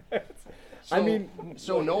people? So, I mean,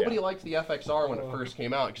 so nobody yeah. liked the FXR when it first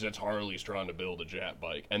came out because it's Harley's trying to build a Jap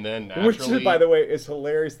bike, and then naturally, Which, by the way, is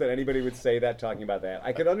hilarious that anybody would say that talking about that.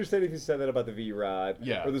 I could understand if you said that about the V-Rod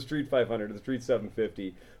Yeah. or the Street 500 or the Street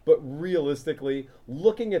 750, but realistically,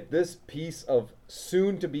 looking at this piece of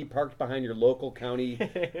soon to be parked behind your local county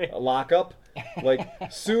lockup, like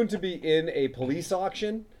soon to be in a police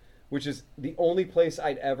auction, which is the only place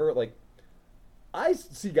I'd ever like. I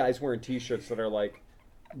see guys wearing T-shirts that are like,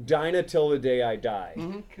 Dyna till the day I die.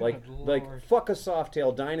 Like, Good like Lord. fuck a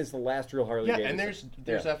Softail. Dyna's the last real Harley yeah, Davidson. and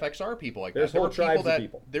there's Yeah. FXR people like There's that. There whole were people tribes of that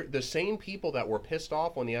people. they're the same people that were pissed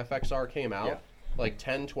off when the FXR came out. Yeah. Like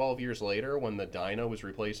 10, 12 years later, when the Dyna was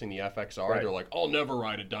replacing the FXR, Right. they're like, "I'll never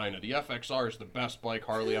ride a Dyna. The FXR is the best bike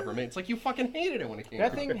Harley ever made." It's like you fucking hated it when it came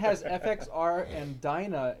That out. thing has FXR and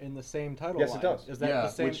Dyna in the same title Yes, it line. does. Is that yeah, the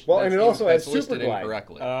same? which Well, and that's it also has that's listed Superglide.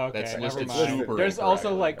 incorrectly. Oh, okay, That's never listed mind. super There's incorrectly.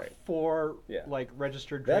 also like Right. 4 Yeah. like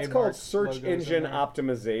registered. That's trademark called search logos in engine there.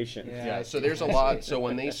 optimization. Yeah. So there's a lot. So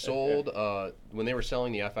when they sold, when they were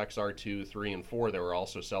selling the FXR 2, 3, and 4, they were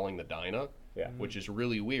also selling the Dyna, Yeah. which is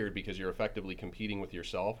really weird because you're effectively competing with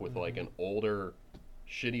yourself with like an older,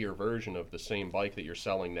 shittier version of the same bike that you're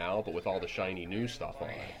selling now, but with all the shiny new stuff on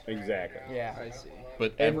it. Exactly. Yeah, I see.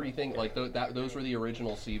 But everything like those were the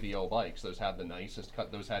original CVO bikes. Those had the nicest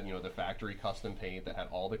cut. Those had the factory custom paint that had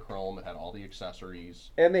all the chrome, that had all the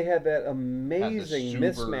accessories. And they had that amazing super-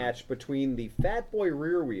 mismatch between the Fat Boy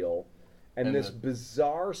rear wheel and And this the-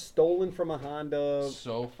 bizarre stolen from a Honda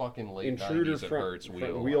So fucking late intruder 90s it hurts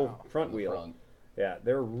front wheel. front on the wheel. front. Yeah,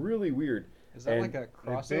 they're really weird. Is that And like a A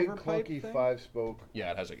crossover big pipe clunky thing? 5-spoke.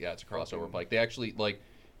 Yeah, it's a crossover bike. They actually like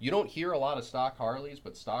You don't hear a lot of stock Harleys,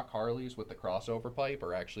 but stock Harleys with the crossover pipe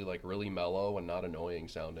are actually like really mellow and not annoying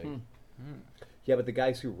sounding. Yeah, but the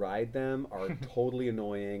guys who ride them are totally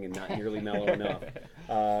annoying and not nearly mellow enough.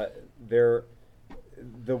 They're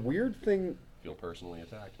the weird thing. Feel personally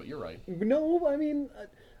attacked, but you're right. No, I mean,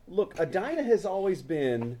 look, a Dyna has always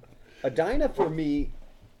been a Dyna for me.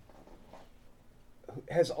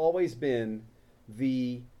 Has always been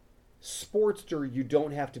the Sportster you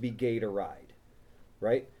don't have to be gay to ride,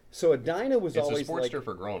 right? So a Dyna was It's always a Sportster like,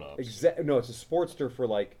 for grown-ups. No, it's a Sportster for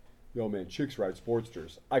like, yo man, chicks ride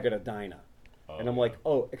Sportsters. I got a Dyna. And I'm like,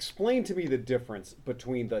 oh, explain to me the difference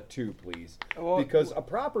between the two, please. Well, because a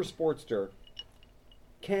proper Sportster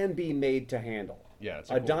can be made to handle. Yeah, it's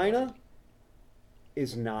a cool Dyna bike.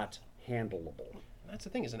 is not handleable. That's the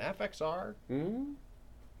thing, is an FXR, Hmm?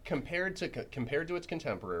 compared to its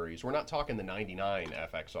contemporaries, we're not talking the 99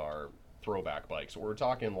 FXR throwback bikes. We're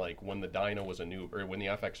talking like when the Dyna was when the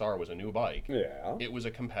FXR was a new bike. Yeah. It was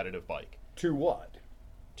a competitive bike. To what?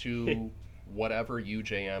 To whatever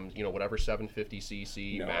UJM, whatever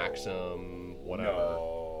 750cc, No. Maxim, whatever.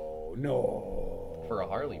 No. For a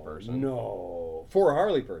Harley person. No. For a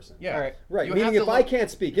Harley person. Yeah. All right. Right. You Meaning have if to I look- can't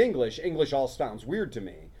speak English all sounds weird to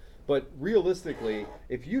me. But realistically,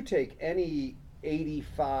 if you take any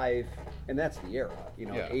 85, and that's the era,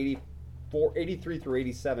 Yeah. 84, 83 through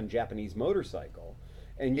 87 Japanese motorcycle,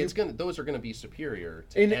 and you those are gonna be superior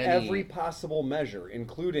to in any, every possible measure,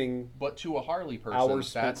 including but to a Harley person, hours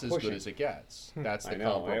spent that's as pushing. good as it gets. That's the I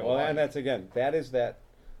know. comparable. Well, bike. and that's again, that is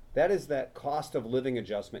that cost of living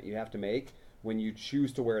adjustment you have to make when you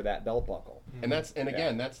choose to wear that belt buckle. And that's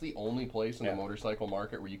the only place in Yeah. the motorcycle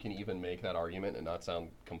market where you can even make that argument and not sound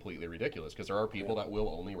completely ridiculous, because there are people that will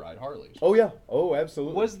only ride Harleys. Oh yeah. Oh,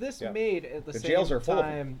 absolutely. Was this Yeah. made at the The same jails are full of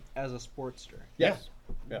them. time as a Sportster? Yes.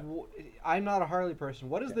 Yeah. I'm not a Harley person.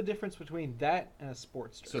 What is the difference between that and a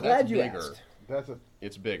Sportster? So Glad that's you bigger. asked. That's a.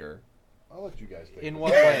 It's bigger. I'll let you guys take In it.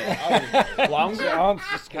 what way? Longer? I'm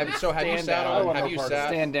just Have gonna you stand sat down. on? Have you sat?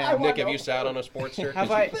 Stand I down. want Nick, have no you sat on a Sportster?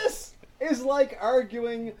 Have I? This is like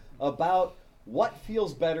arguing about what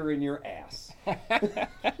feels better in your ass. I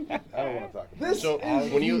don't want to talk about This So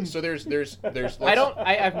is when you there's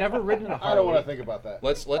I've never ridden a I Harley. don't want to think about that.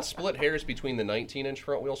 Let's split hairs between the 19-inch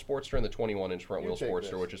front wheel Sportster and the 21-inch front wheel You take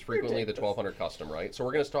Sportster, this. which is frequently the 1200 Custom, right? So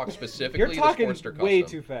we're going to talk specifically You're the talking Sportster way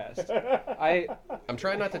Custom. too fast. I'm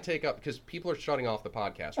trying not to take up because people are shutting off the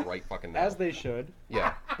podcast right fucking now. As they should,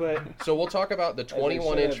 Yeah. but So we'll talk about the they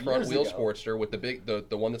 21-inch should have front years wheel ago. Sportster with the big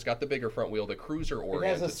the one that's got the bigger front wheel, the cruiser It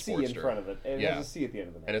oriented has a C Sportster. in front of it. It Yeah. has a C at the end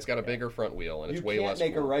of the name. And it's got a bigger front wheel and it's You way can't less.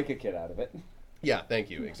 make a forward. Rika kit out of it. Yeah, thank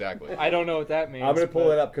you. Exactly. I don't know what that means. I'm going to pull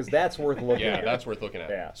but it up because that's worth looking Yeah, at. that's worth looking at.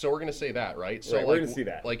 Yeah. So we're going to say that, right? So Right, we're like, gonna see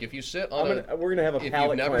that. Like if you sit on We're going to have a if you've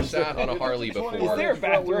palate never cleanse. sat on a Harley before, Is there a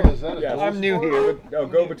Front wheel, bathroom? is that a Yeah. dual I'm new sport? here. Oh,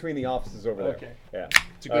 go between the offices over there. Okay. Yeah.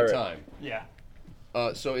 it's a good All right. time. Yeah.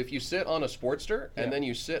 So if you sit on a Sportster and Yeah. then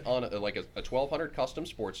you sit on a 1200 Custom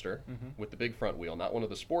Sportster with the big front wheel, not one of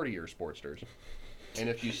the sportier Sportsters, and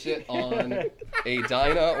if you sit on a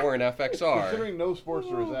Dyna or an FXR, Considering no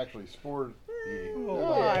Sportster is actually sport.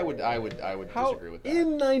 I would How- disagree with that.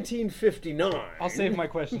 In 1959. I'll save my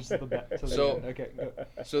questions to the back. So- Okay. Go.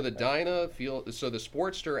 So the the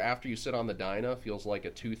Sportster after you sit on the Dyna feels like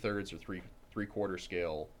a 2/3 or 3/4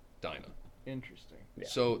 scale Dyna. Interesting.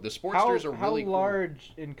 So the How, Sportsters are how really cool.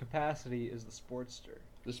 large in capacity is the Sportster?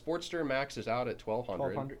 The Sportster maxes out at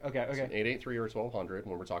 1200. 1200. Okay. It's an Okay. 883 or 1200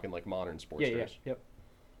 when we're talking like modern Sportsters. Yeah. Yeah. Yep.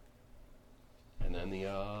 And then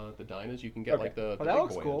the Dynas you can get Okay. like the that big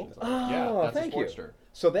looks boy cool. engines. Oh, Yeah, that's thank a you. Sportster.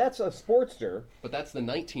 So that's a Sportster. But that's the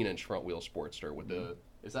 19-inch front wheel Sportster with the.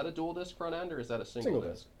 Is that a dual disc front end or is that a single, Single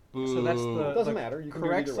disc? So that's Boo. the Doesn't the matter. You can do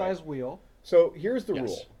correct either way. size wheel. So here's the Yes.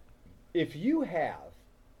 rule. If you have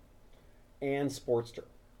an Sportster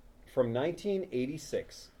from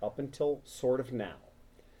 1986 up until sort of now,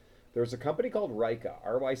 there's a company called Ryca,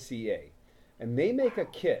 R-Y-C-A, and they make a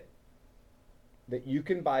kit that you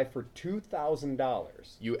can buy for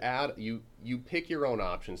 $2,000. You add you pick your own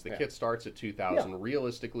options. The Yeah. kit starts at 2,000. Yeah.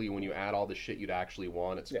 Realistically, when you add all the shit you'd actually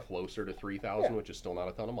want, it's Yeah. closer to 3,000, Yeah. which is still not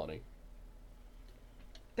a ton of money.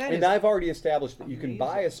 That And is I've already established that you can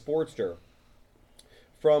buy a Sportster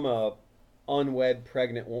from a unwed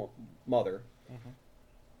pregnant mother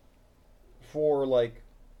for like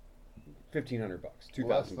 $1,500, Less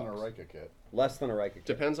 $2,000, than a Rika kit. less than a Ryca kit.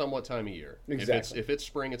 Depends on what time of year. Exactly. If it's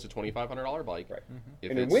spring, it's a $2,500 bike. Right.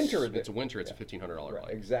 If And in it's, winter, if it's winter, it's a $1,500 Right,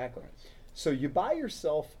 bike. exactly. So you buy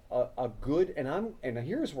yourself a good, and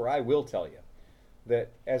here's where I will tell you that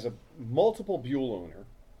as a multiple Buell owner,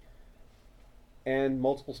 and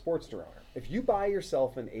multiple Sportster owner. If you buy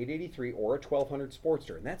yourself an 883 or a 1200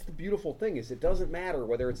 Sportster, and that's the beautiful thing is it doesn't matter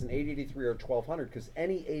whether it's an 883 or a 1200 because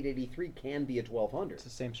any 883 can be a 1200. It's the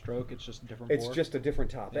same stroke. It's just a different. It's bore. just a different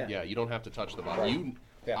top end. Yeah, you don't have to touch the bottom. Right. You,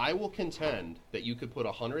 Yeah. I will contend that you could put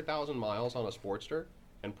 100,000 miles on a Sportster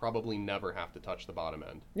and probably never have to touch the bottom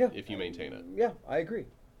end. Yeah. If you maintain it. Yeah, I agree.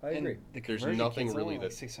 I And agree. the There's conversion nothing kit's really only like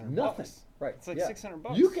that- 600 Nothing. bucks. Right. It's like yeah.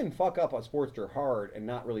 $600. You can fuck up a Sportster hard and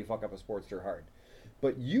not really fuck up a Sportster hard.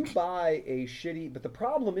 But you buy a shitty... But the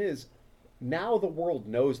problem is, now the world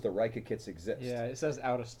knows the Rika kits exist. Yeah, it says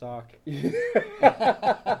out of stock.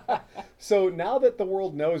 So now that the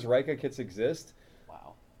world knows Rika kits exist,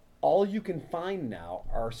 Wow. all you can find now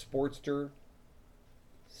are Sportster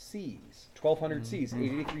Cs, 1200Cs,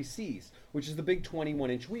 883Cs, which is the big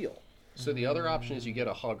 21-inch wheel. So the other option is you get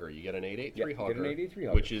a hugger. You get an 883 Yeah, you get hugger, an 883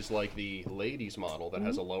 hugger. which is like the ladies model that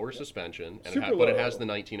has a lower suspension, and Super but it low. has the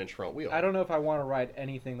 19-inch front wheel. I don't know if I want to ride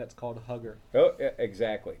anything that's called a hugger. Oh,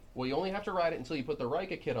 exactly. Well, you only have to ride it until you put the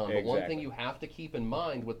Rika kit on. But one thing Exactly. you have to keep in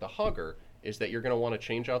mind with the hugger is that you're going to want to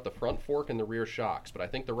change out the front fork and the rear shocks. But I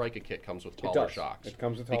think the Rika kit comes with taller does. shocks. It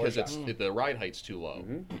comes with taller because shocks. it's the ride height's too low.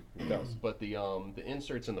 It does. But the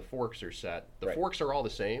inserts and the forks are set. The Right. forks are all the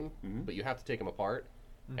same, but you have to take them apart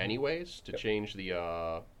anyways to Yep. change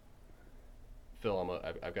the. Phil,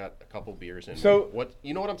 I've got a couple beers in. So- what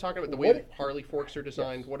you know what I'm talking about? The way What- that Harley forks are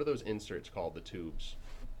designed. What are those inserts called? The tubes.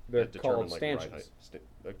 They're that determine, called like, the ride stanchions.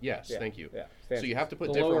 height. Yes, Yeah, thank you. yeah, So you stanchions. have to put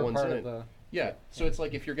The different lower ones part in. of the. Yeah. So it's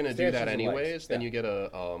like if you're going to do Stanchions that and legs, anyways, then yeah. you get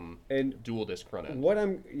a And dual disc front end. what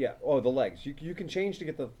I'm, the legs. You can change to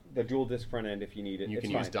get the dual disc front end if you need it. And you It's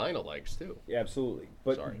can use fine. Dyna legs too. Yeah, absolutely.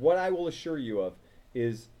 But Sorry. what I will assure you of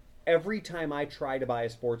is every time I try to buy a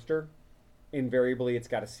Sportster, invariably it's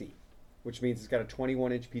got a C, which means it's got a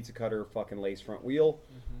 21-inch pizza cutter fucking lace front wheel.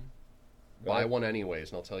 Buy Right. one anyways,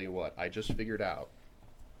 and I'll tell you what. I just figured out.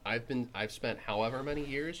 I've spent however many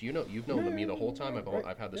years. You've known me the whole time. Right,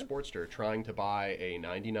 I've had the yeah. Sportster trying to buy a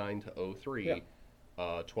 99 to 03 Yeah.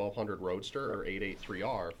 1200 Roadster or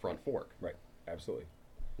 883R front fork. Right, absolutely.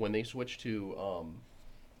 When they switched to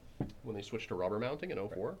rubber mounting in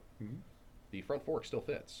 04, the front fork still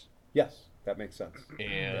fits, Yes, that makes sense.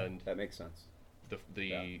 and That makes sense. the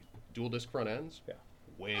Yeah. dual disc front ends Yeah.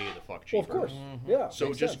 way the fuck Well, cheaper. of course. Yeah. So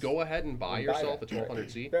makes just sense. go ahead and buy And buy yourself that. a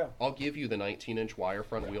 1200Z. Yeah. I'll give you the 19-inch wire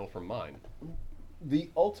front wheel from mine. The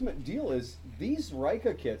ultimate deal is these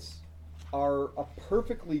Rika kits are a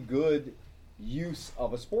perfectly good use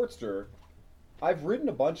of a Sportster. I've ridden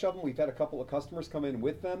a bunch of them. We've had a couple of customers come in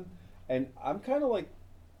with them, and I'm kind of like,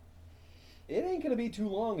 it ain't going to be too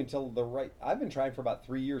long until the right. I've been trying for about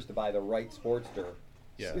 3 years to buy the right Sportster.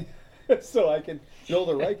 Yeah. So I can build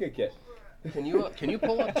a Rika kit. Can you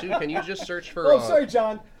pull up too? Can you just search for? Oh, sorry,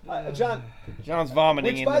 John. John, John's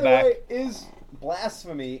vomiting which in by the the back. way is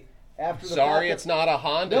blasphemy. After the Sorry, fact it's that- not a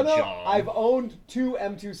Honda, No, John. I've owned two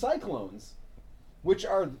M2 Cyclones, which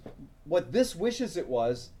are what this wishes it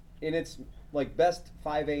was in its like best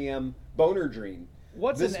 5 a.m. boner dream.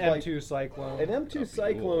 What's This an bike- M2 Cyclone? An M2 Cool.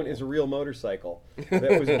 Cyclone is a real motorcycle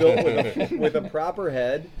that was built with a proper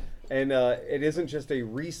head, and it isn't just a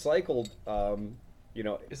recycled.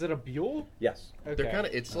 Is it a Buell? Yes, Okay. They're kind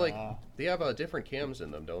of. It's like they have different cams in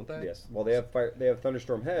them, don't they? yes. Well, they have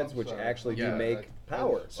Thunderstorm heads, I'm which sorry. actually Yeah. do make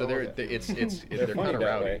power. So they're it's They're they're funny kind of that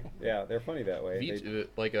rowdy. way. Yeah, they're funny that way.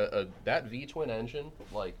 Like that V twin engine,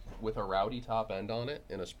 like with a rowdy top end on it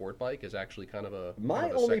in a sport bike, is actually kind of a My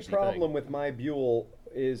kind of a only sexy problem thing. with my Buell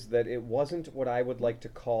is that it wasn't what I would like to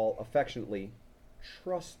call affectionately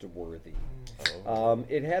trustworthy.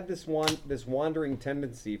 It had this wandering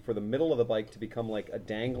tendency for the middle of the bike to become like a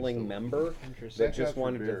dangling member Interesting. that just After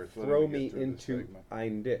wanted beer, to so let throw me me get through this into segment.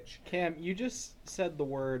 ein ditch. Cam, you just said the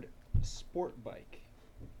word sport bike.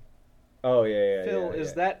 Oh yeah. Phil, yeah, is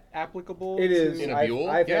yeah. that applicable? It is. In a I've, Buell?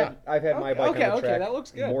 I've Yeah. had my Okay, bike okay, on the okay, track that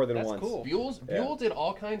looks good. more than That's once. cool. Buell did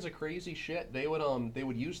all kinds of crazy shit. They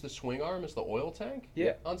would use the swing arm as the oil tank.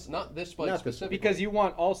 Yeah. Not this bike Not this one. specifically. Because you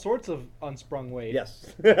want all sorts of unsprung weight. Yes.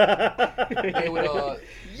 they would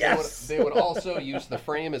Yes! they would also use the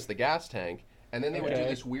frame as the gas tank, and then they would do Okay.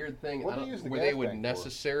 this weird thing What'd they use the where gas they would tank for?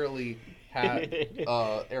 necessarily have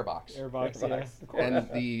airbox. Airbox, yeah. And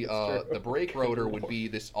the brake rotor would be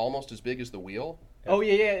this almost as big as the wheel. Oh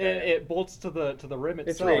yeah, Yeah. It bolts to the rim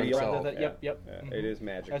It's itself. radial. rather than- Yeah. Yep, yep. Yeah, Mhm. It is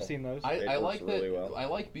magical. I've seen those. I It like works really well. I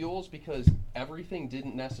like Buells because everything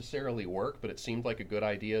didn't necessarily work, but it seemed like a good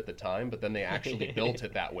idea at the time. But then they actually built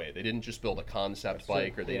it that way. They didn't just build a concept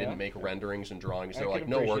bike, or they Yeah. didn't make renderings and drawings. I They're can like,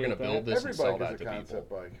 no, we're going to appreciate build that. this Every and sell bike that is to a concept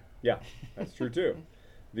people. bike. Yeah, that's true too.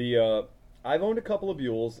 I've owned a couple of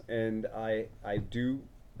Buells, and I do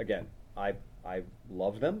again. I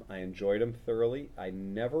love them. I enjoyed them thoroughly. I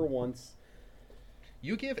never once.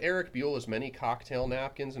 You give Eric Buell as many cocktail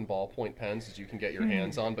napkins and ballpoint pens as you can get your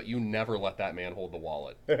hands on, but you never let that man hold the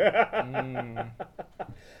wallet.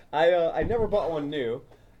 I never bought one new.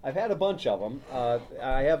 I've had a bunch of them.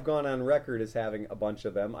 I have gone on record as having a bunch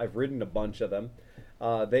of them. I've ridden a bunch of them.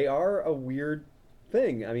 They are a weird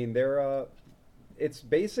thing. I mean, it's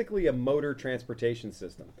basically a motor transportation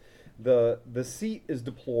system. The seat is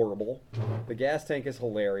deplorable. The gas tank is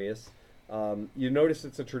hilarious. You notice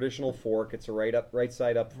it's a traditional fork. It's a right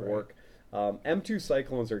side up fork. M2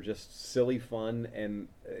 Cyclones are just silly fun, and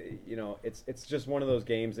it's just one of those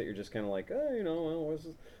games that you're just kind of like, well,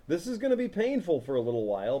 this is going to be painful for a little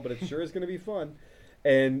while, but it sure is going to be fun.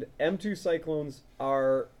 And M2 Cyclones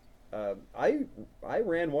are. I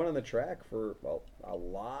ran one on the track for a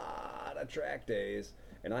lot of track days,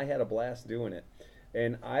 and I had a blast doing it.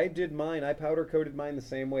 And I did mine. I powder coated mine the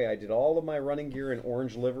same way. I did all of my running gear in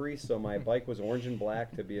orange livery, so my bike was orange and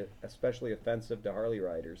black to be especially offensive to Harley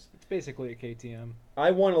riders. It's basically a KTM.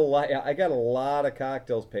 I won a lot. I got a lot of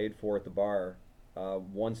cocktails paid for at the bar,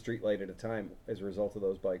 one street light at a time, as a result of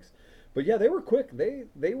those bikes. But yeah, they were quick.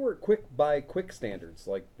 They were quick by quick standards.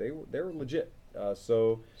 Like they were legit.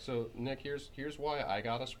 So Nick, here's why I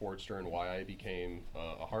got a Sportster and why I became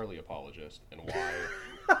a Harley apologist and why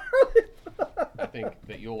I think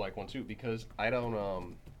that you'll like one too, because I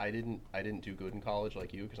didn't do good in college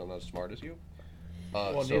like you because I'm not as smart as you.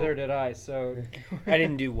 Neither did I. So I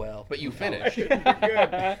didn't do well. But you finished.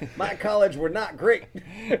 good. My college were not great.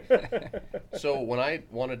 So when I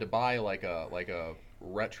wanted to buy like a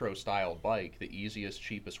retro style bike, the easiest,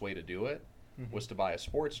 cheapest way to do it was to buy a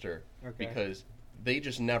Sportster, because they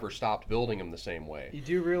just never stopped building them the same way. you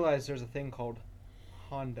do realize there's a thing called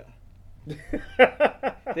Honda.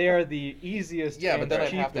 They are the easiest. Yeah, but and then I'd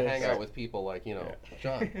cheapest. have to hang out with people like,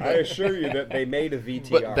 John. I assure you that they made a VTR.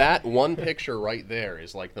 But that one picture right there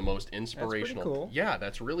is like the most inspirational. cool. Yeah,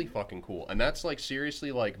 that's really fucking cool. And that's like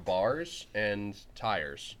seriously like bars and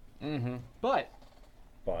tires. Mm-hmm. But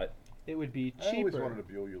But it would be I always cheaper. wanted to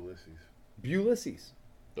Buell Ulysses. Ulysses.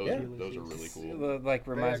 Those Yeah. those are really cool. Like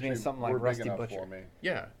reminds They me of actually something were like big Rusty enough Butcher. for me.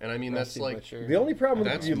 Yeah, and I mean that's Rusty like Butcher. The only problem with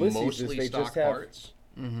that's Ulysses is mostly they stock just have parts,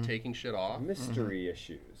 Mm-hmm. taking shit off, mystery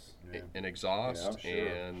issues. Yeah. an exhaust, Yeah, I'm sure.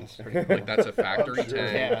 and That's pretty like that's a factory I'm sure.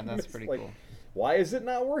 tank. Yeah, that's It's pretty like, cool. Why is it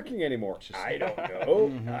not working anymore? Just- I don't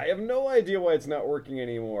know. I have no idea why it's not working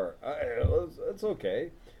anymore. It's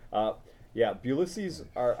okay. Yeah, Ulysses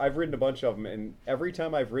are. I've ridden a bunch of them, and every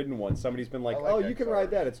time I've ridden one, somebody's been like, I like "Oh, you can XRs.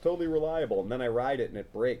 ride that. It's totally reliable." And then I ride it, and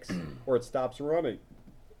it breaks or it stops running.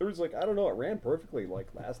 It was like, I don't know. It ran perfectly like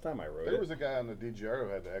last time I rode There it. was a guy on the DGR who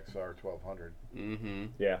had the XR 1200. Mm-hmm.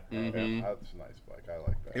 Yeah, Mhm. That's a nice bike. I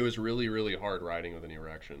like that. It was really, really hard riding with an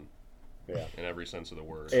erection yeah. in every sense of the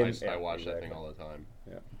word. And- I yeah, watched that exactly. thing all the time.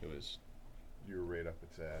 Yeah. It was. You were right up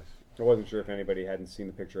its ass. I wasn't sure if anybody hadn't seen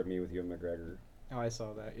the picture of me with Ewan McGregor. Oh, I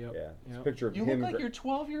saw that. Yep. Yeah, it's a Yep. picture of You him. look like you're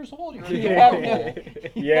 12 years old. You're Yeah.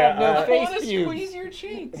 Yeah, no uh, face I want to pubes. squeeze your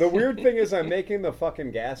cheeks. The weird thing is I'm making the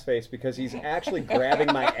fucking gas face because he's actually grabbing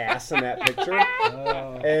my ass in that picture.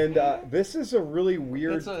 Oh. And this is a really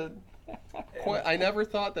weird. It's a. I never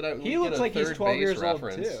thought that I would He get looks a like he's third 12 base years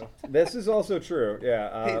reference. old too. This is also true.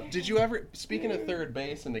 Yeah. Hey, did you ever? Speaking of third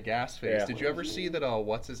base and the gas face, Yeah. did you ever see that?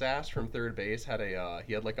 What's his ass from third base had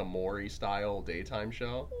he had like a Maury style daytime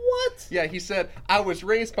show. What? Yeah, he said I was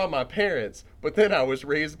raised by my parents, but then I was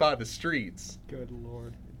raised by the streets. Good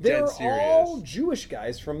lord. They're Dead serious. all Jewish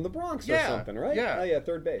guys from the Bronx or Yeah, something, right? yeah. Oh, yeah,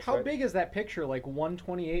 third base. How right? big is that picture? Like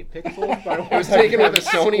 128 pixels by It was taken with a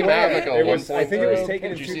Sony Mavic. It was, I think it was 1.3.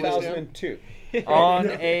 taken in Did you see this, Dan? 2002. On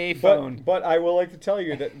a phone. But I will like to tell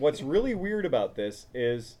you that what's really weird about this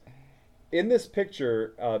is in this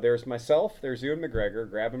picture, there's myself, there's Ewan McGregor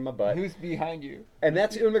grabbing my butt, Who's behind you? and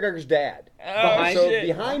that's Ewan McGregor's dad. Oh, So shit.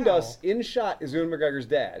 behind Wow. us, in shot, is Ewan McGregor's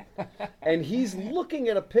dad, and he's looking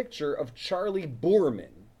at a picture of Charlie Boorman,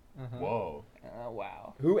 Whoa. Oh,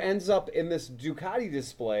 wow. who ends up in this Ducati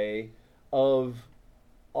display of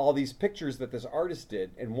all these pictures that this artist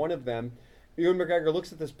did, and one of them, Ewan McGregor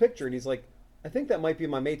looks at this picture and he's like, "I think that might be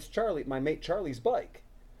my mate Charlie's bike,"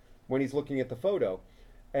 when he's looking at the photo.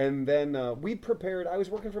 And then I was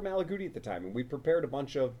working for Malaguti at the time, and we prepared a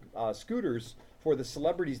bunch of scooters for the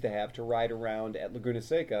celebrities to have to ride around at Laguna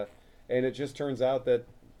Seca, and it just turns out that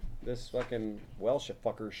this fucking Welsh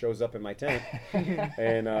fucker shows up in my tent,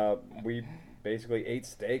 and we basically ate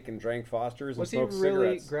steak and drank Fosters and Was he smoked really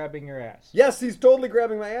cigarettes. grabbing your ass? Yes, he's totally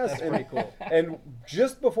grabbing my ass. That's and, pretty cool. And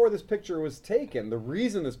just before this picture was taken, the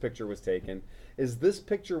reason this picture was taken is this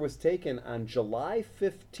picture was taken on July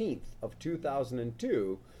 15th of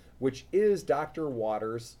 2002 which is Dr.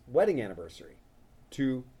 Waters' wedding anniversary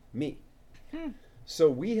to me. So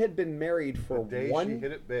we had been married for The day she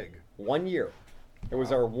hit it big. 1 year. It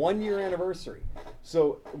was our 1 year anniversary.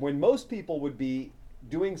 So when most people would be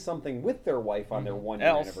doing something with their wife on their 1 year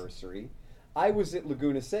Else. anniversary, I was at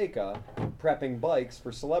Laguna Seca prepping bikes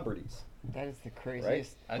for celebrities. That is the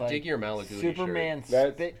craziest. I like, dig your Malaguti Superman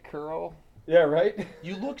shirt. spit curl. Yeah, right?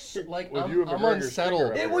 You look like With you I'm and McGregor's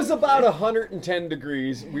unsettled. finger It was about 110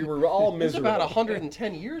 degrees. We were all It was miserable. about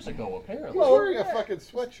 110 years ago, apparently. He's wearing a fucking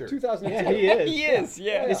sweatshirt. 2002. Yeah, he is. He is,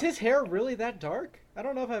 yeah. Is his hair really that dark? I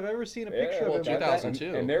don't know if I've ever seen a picture well, of him.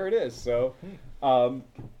 2002. And there it is. So,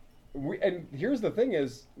 and here's the thing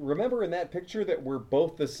is, remember in that picture that we're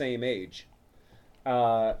both the same age.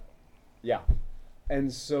 Yeah.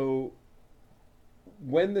 And so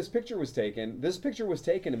when this picture was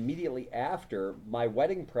taken immediately after my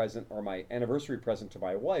wedding present or my anniversary present to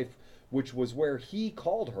my wife, which was where he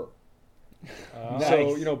called her.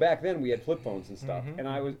 So, you know, back then we had flip phones and stuff, and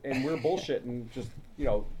we're bullshitting just, you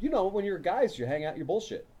know, when you're guys, you hang out, you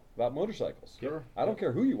bullshit about motorcycles. Sure. I don't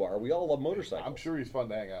care who you are. We all love motorcycles. I'm sure he's fun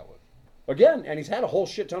to hang out with. Again, and he's had a whole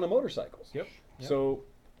shit ton of motorcycles. Yep. So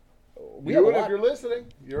we have a You, if lot. you're listening,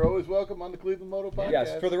 you're always welcome on the Cleveland Moto Podcast.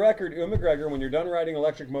 Yes, for the record, Ewan McGregor, when you're done riding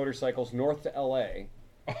electric motorcycles north to LA,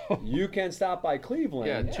 you can stop by Cleveland.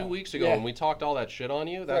 Yeah, 2 weeks ago when we talked all that shit on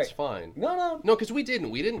you, that's Right. fine. No. No, because we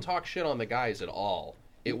didn't. We didn't talk shit on the guys at all.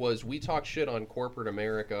 It was we talked shit on corporate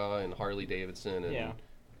America and Harley Davidson and Yeah.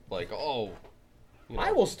 like, oh, you know.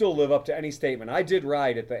 I will still live up to any statement. I did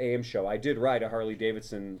ride at the AM show. I did ride a Harley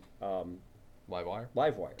Davidson Live wire.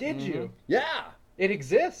 Livewire. Did you? Yeah. It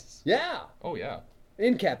exists. Yeah. Oh yeah.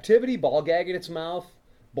 In captivity, ball gag in its mouth,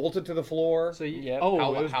 bolted to the floor. So you, Yep. oh,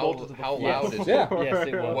 How- it was how- bolted to the how floor. loud is it? Yeah. Yes,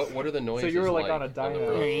 it was. What are the noises? So you were like on a the dyno.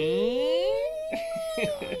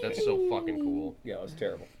 road? That's so fucking cool. Yeah, it was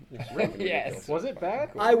terrible. Yes. Was it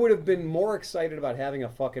bad? I would have been more excited about having a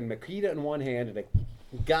fucking Makita in one hand and a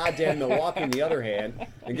goddamn Milwaukee in the other hand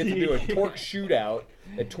and get to do a torque shootout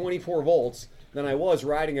at 24 volts than I was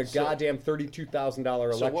riding a goddamn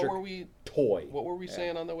 $32,000 So electric toy. what were we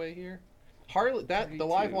saying on the way here? Harley, the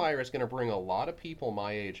live wire is going to bring a lot of people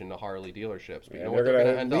my age into Harley dealerships. But you know And what they're they're going going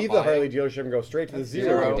to to end leave up the buying? Harley dealership and go straight to the Zero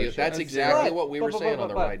zero. deal. That's That's exactly zero. what we were But- saying on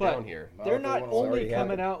the ride but- down here. They're Not not doing only already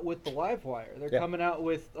coming happened. out with the live wire. They're Yeah. coming out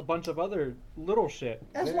with a bunch of other little shit.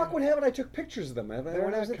 As luck would have it, I took pictures of them when They're I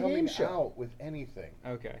was not at the coming game show. out with anything.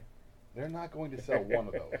 Okay. They're not going to sell one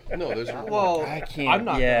of those. No, there's Well, I can't. I'm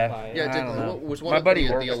not yeah. gonna buy it. yeah. I don't know. Was one My of buddy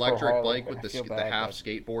the works for electric Harley, bike but with I feel the bad, half but-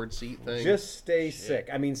 skateboard seat thing? Just stay sick.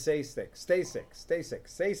 I mean, stay sick. Stay sick. Stay sick.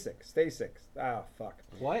 Stay sick. Stay sick. Ah, fuck.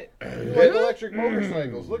 What? You like electric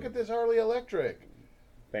motorcycles. Look at this Harley electric.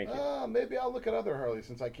 Thank you. Maybe I'll look at other Harleys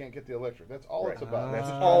since I can't get the electric. That's all Right. it's about. That's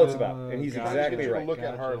all it's about. And he's Gotcha. Trying to get exactly you to right. look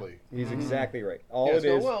at Gotcha. Harley. He's exactly right. All Yeah, it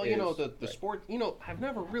so, is. well, you know, is- the sport. You know, I've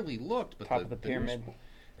never really looked, but Top of the pyramid.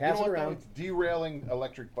 Pass You it know what, though? around. It's derailing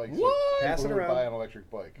electric bikes. What? Pass it People who around. buy an electric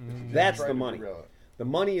bike. It's just That's trying the to money. derail it. The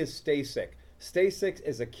money is Stay Sick. Stay Sick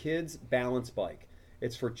is a kid's balance bike.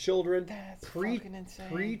 It's for children. That's fucking insane.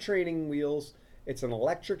 Pre-training wheels. It's an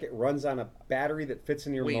electric. It runs on a battery that fits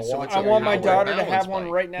in your Wait, so Milwaukee. it's I a want my powered daughter to balance have one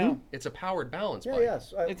bike. right now. It's a powered balance Yeah, bike.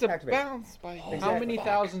 yes. It's a activate. balance bike. How Exactly. many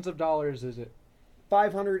thousands of dollars is it?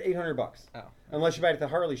 $500, $800. Oh. Unless you buy it at the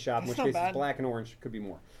Harley shop, in That's which not case bad. it's black and orange. Could be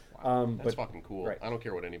more. That's But fucking cool. right. I don't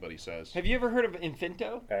care what anybody says. Have you ever heard of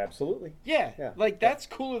Infinto? absolutely. Yeah, Yeah. like that's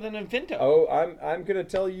cooler than Infinto. Oh, I'm gonna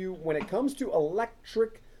tell you, when it comes to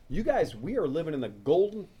electric, you guys, we are living in the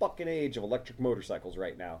golden fucking age of electric motorcycles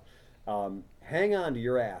right now. Hang on to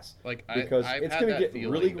your ass, Like, because I've it's had gonna that get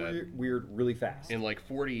feeling really that weird really fast. In like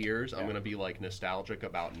 40 years, I'm Yeah. gonna be like nostalgic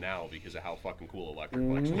about now because of how fucking cool electric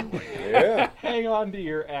bikes look right now. Mm-hmm. Yeah, Hang on to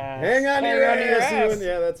your ass. hang on to Hang your on to your ass, ass. Ewan.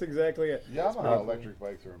 Yeah, that's exactly it. Yamaha electric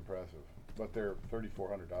bikes are impressive, but they're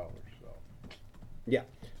 $3,400. So Yeah,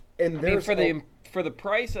 and I mean, there's for the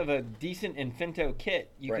price of a decent Infinto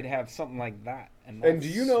kit, you Right. could have something like that. And that's do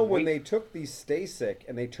you know when sweet. they took the Stay Sick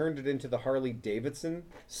and they turned it into the Harley Davidson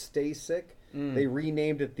Stay Sick? They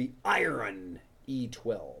renamed it the Iron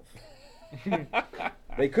E12.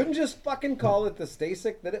 They couldn't just fucking call it the Stay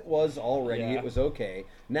Sick that it was already. Yeah. It was okay.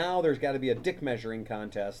 Now there's got to be a dick measuring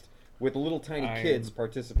contest with little tiny Iron. kids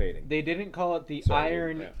participating. They didn't call it the Sorry,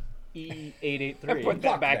 Iron yeah. E883. Put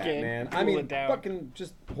that Fuck back that, in, man. I cool mean, it down. fucking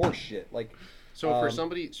just horse shit. Like, So for Um,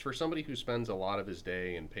 somebody who spends a lot of his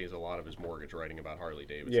day and pays a lot of his mortgage writing about Harley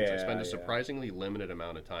Davidsons, I Yeah, spend a yeah. surprisingly limited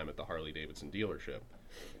amount of time at the Harley Davidson dealership.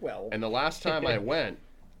 well, And the last time I went,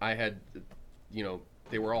 I had, you know,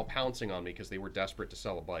 they were all pouncing on me because they were desperate to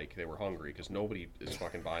sell a bike. They were hungry because nobody is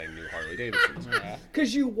fucking buying new Harley Davidsons.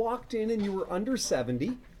 because you walked in and you were under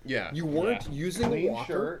 70, Yeah. You weren't using a Clean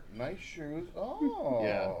walker. shirt, nice shoes. Oh.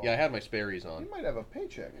 Yeah, I had my Sperry's on. You might have a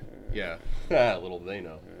paycheck. Yeah. Little do they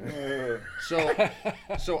know. So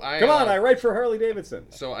I Come on, I write for Harley Davidson.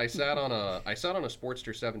 So I sat on a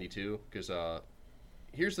Sportster 72 because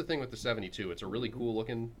here's the thing with the 72. It's a really cool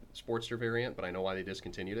looking Sportster variant, but I know why they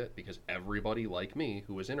discontinued it because everybody like me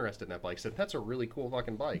who was interested in that bike said that's a really cool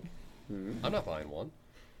fucking bike. I'm not buying one.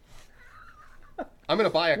 I'm going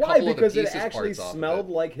to buy a Why? couple of the Because it pieces actually parts off smelled of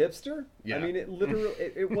it. like hipster? Yeah. I mean, it literally,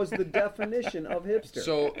 it was the definition of hipster.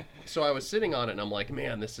 So I was sitting on it and I'm like,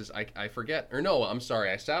 man, this is I forget or no, I'm sorry.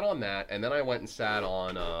 I sat on that and then I went and sat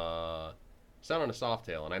on a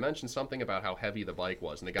Softail and I mentioned something about how heavy the bike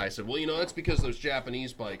was and the guy said, well, that's because those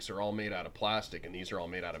Japanese bikes are all made out of plastic and these are all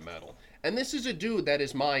made out of metal. And this is a dude that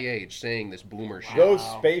is my age saying this boomer shit. Those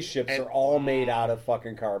spaceships And- are all made out of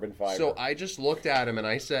fucking carbon fiber. So I just looked at him and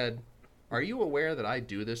I said, are you aware that I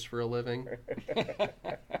do this for a living?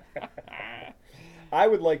 I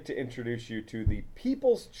would like to introduce you to the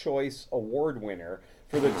People's Choice Award winner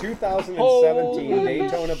for the 2017 Holy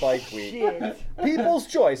Daytona Bike Week. shit. People's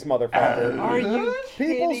Choice, motherfucker. Are you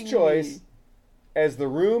People's kidding Choice. me? As the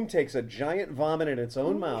room takes a giant vomit in its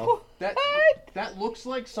own mouth. That looks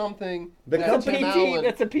like something The that company- Tim PT, Allen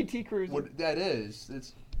that's a PT Cruiser. would. That is.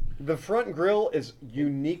 It's. The front grille is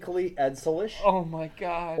uniquely Edsel-ish Oh my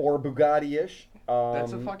god. or Bugatti-ish.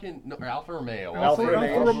 That's a fucking Alfa Romeo. Alfa Alfa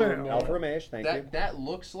Romeo. Romeo. Alfa Romeo, thank you. That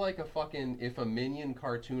looks like a fucking if a Minion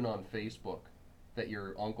cartoon on Facebook that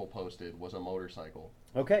your uncle posted was a motorcycle.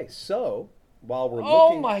 Okay, so while we're Oh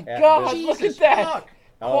looking my at god, this, look Jesus at that. fuck.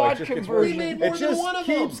 oh, Quad it just gets conversion. worse. We made more It than just one of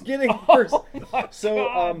keeps them. getting Oh worse. my So,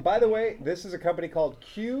 God. by the way, this is a company called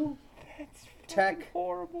Q That's Tech fucking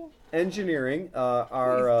horrible. Engineering. Please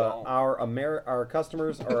don't. Our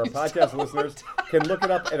customers or our podcast listeners can look it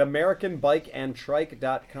up at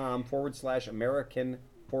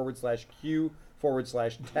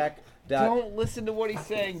AmericanBikeandTrike.com/American/Q/Tech. Don't listen to what he's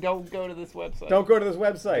saying. Don't go to this website. Don't go to this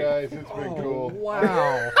website. Guys, it's been cool.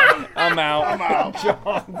 Wow. I'm out.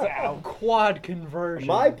 John's out. Quad conversion.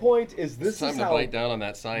 My point is It's this time is to how, bite down on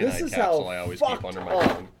that cyanide this is capsule how I always keep fucked under my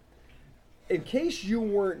up. tongue. in case you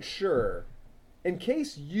weren't sure, in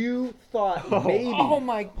case you thought maybe, Oh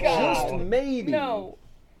my just god. maybe, No.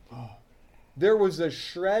 there was a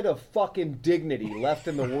shred of fucking dignity left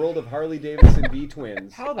in the world of Harley Davidson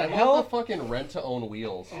V-twins. How the I hell? love the fucking rent-to-own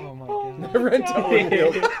wheels. Oh my Oh goodness. my Rent-to-own God.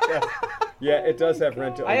 wheels. Yeah, it does have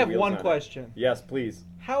rent-to-own I have wheels one on it. question. Yes, please.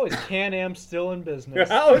 How is Can-Am still in business?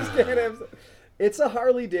 How is Can-Am? It's a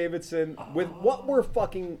Harley Davidson with what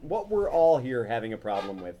we're all here having a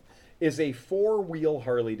problem with is a four-wheel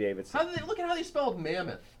Harley Davidson. Look at how they spelled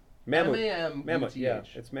mammoth. Mammoth. M-A-M-U-T-H. Mammoth, yeah.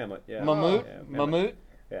 It's Mammoth, yeah. Mammut? Yeah, Mammut?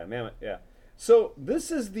 Yeah, Mammoth, yeah. So this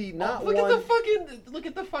is the not look one.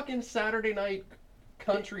 at the fucking Saturday night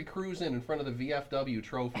country cruising in front of the VFW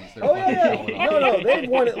trophies. They're Oh fucking yeah, showing yeah. up. No, they've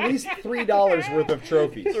won at least $3 worth of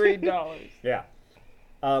trophies. $3. Yeah.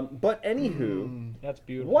 But anywho, That's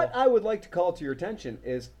beautiful. what I would like to call to your attention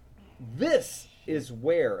is this is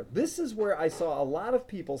where I saw a lot of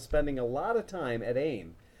people spending a lot of time at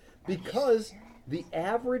AIM because the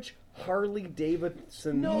average Harley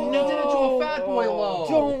Davidson. No, they did it to a fat boy low.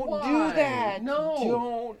 Don't Why? do that. No.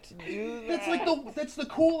 Don't do that. That's the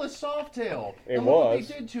coolest Softail. It And look what was.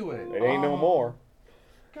 they did to it. It ain't no more.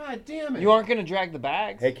 God damn it. You aren't gonna drag the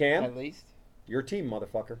bags. Hey, Cam? At least. Your team,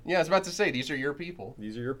 motherfucker. Yeah, I was about to say these are your people.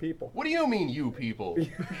 These are your people. What do you mean, you people?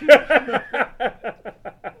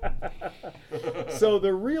 So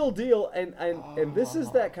the real deal, and this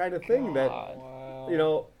is that kind of thing that God. you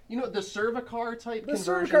know. You know, the Cervicar type The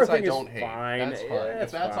conversions Cervicar I thing is don't hate. fine. That's fine. Yeah, If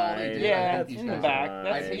that's that's all they fine. did, Yeah, I hate that's these in the guys. back. fine.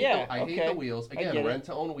 That's I hate, yeah. I hate okay. the wheels. I Again, get it.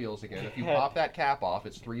 rent-to-own wheels again. If you Yeah. pop that cap off,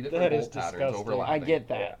 it's three different That bolt is patterns disgusting. overlapping. I get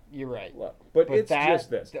that. You're right. Look, but it's that, just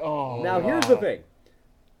this. Oh, Now here's the wow. thing.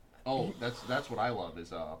 Oh, that's what I love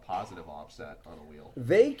is a positive offset on a wheel.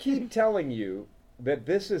 They keep telling you that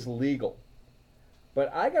this is legal,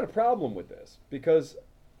 but I got a problem with this because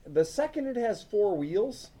the second it has four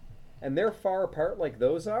wheels, and they're far apart like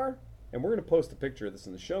those are. And we're going to post a picture of this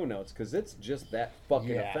in the show notes because it's just that fucking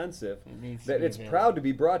Yeah. offensive It needs to that be it's available. proud to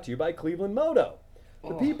be brought to you by Cleveland Moto.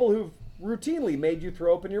 The Oh. people who've routinely made you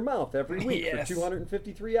throw open your mouth every week Yes. for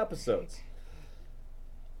 253 episodes.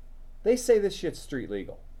 They say this shit's street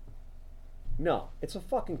legal. No, it's a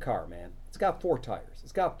fucking car, man. It's got four tires.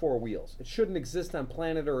 It's got four wheels. It shouldn't exist on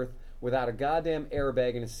planet Earth without a goddamn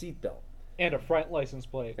airbag and a seatbelt. And a front license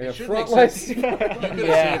plate. And a shouldn't front exist. license. You could have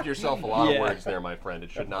Yeah. saved yourself a lot of Yeah. words there, my friend. It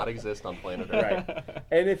should not exist on planet Earth. Right.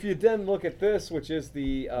 And if you then look at this, which is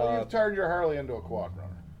the Well, you've turned your Harley into a quad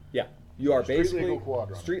runner. yeah, You are Street basically legal quad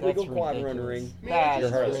runner. street That's legal quad ridiculous. runnering. Maybe That Your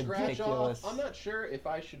is Harley. scratch off. ridiculous. I'm not sure if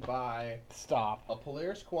I should buy Stop. a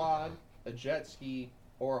Polaris quad, a jet ski,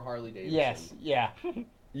 or a Harley Davidson. Yes. Yeah.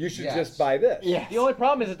 You should Yes. just buy this. Yeah. The only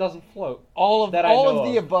problem is it doesn't float. All of that I know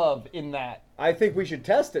the of. above in that. I think we should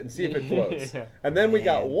test it and see if it floats. Yeah. And then we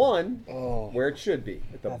got Man. one Oh. where it should be,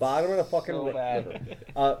 at the That's bottom of the fucking so river.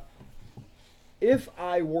 bad. If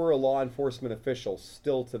I were a law enforcement official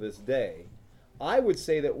still to this day, I would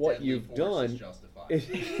say that what Deadly you've force done is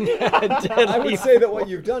justified. I would say that what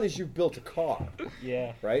you've done is you've built a car,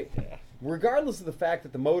 Yeah. right? Yeah. Regardless of the fact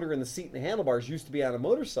that the motor and the seat and the handlebars used to be on a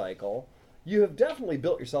motorcycle, you have definitely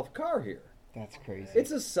built yourself a car here. That's crazy. It's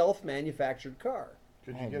a self-manufactured car.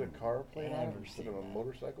 Could I you get a haven't car plate on it ever instead seen of a that.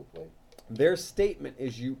 motorcycle plate? Their statement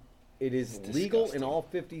is it is It's legal in disgusting. all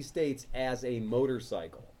 50 states as a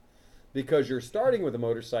motorcycle. Because you're starting with a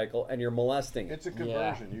motorcycle and you're molesting it. It's a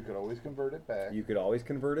conversion. You could always convert it back. You could always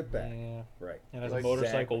convert it back. Yeah. Right. And as Like a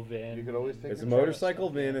motorcycle VIN. You could always take It's a your motorcycle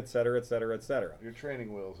VIN, et cetera, et cetera, et cetera. your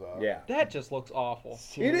training wheels off. Yeah. That just looks awful.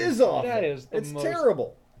 It is awful. That is the it's most-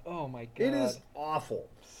 terrible. Oh my god. It is awful.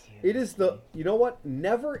 It is the, you know what?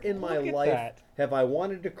 Never in my Look at life that. have I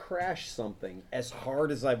wanted to crash something as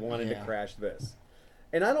hard as I've wanted to Yeah. crash this.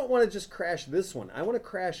 And I don't want to just crash this one. I want to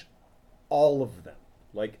crash all of them.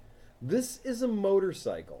 Like, this is a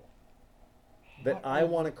motorcycle that What I are-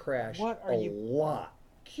 want to crash what are a you- lot.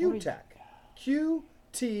 what are you- QTEC.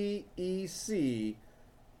 QTEC.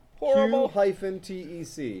 Horrible.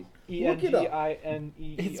 Q-TEC. E Look N it up. G I N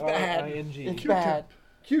E It's E R bad. I N G. It's bad.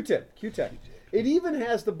 Q-tip. It even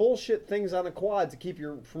has the bullshit things on a quad to keep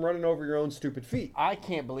you from running over your own stupid feet. I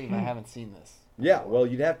can't believe I haven't seen this. Yeah, well,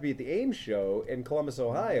 you'd have to be at the Ames show in Columbus,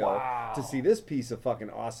 Ohio Wow. to see this piece of fucking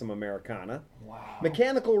awesome Americana. Wow.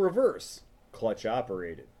 Mechanical reverse, clutch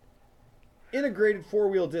operated. Integrated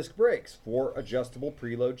four-wheel disc brakes, 4 adjustable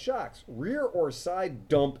preload shocks, rear or side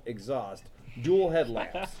dump exhaust, dual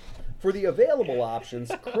headlamps. For the available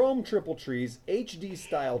options, chrome triple trees, HD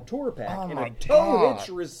style tour pack, Oh and my a tow God. hitch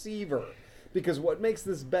receiver. Because what makes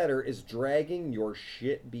this better is dragging your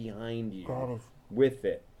shit behind you That is- with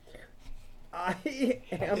it. I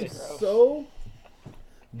am gross. so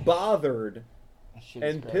bothered That shit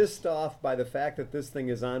is and gross. pissed off by the fact that this thing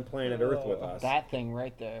is on planet Earth with us. That thing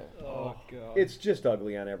right there. Oh god. It's just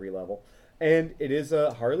ugly on every level. And it is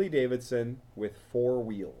a Harley Davidson with 4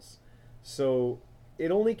 wheels. So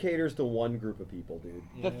it only caters to one group of people, dude.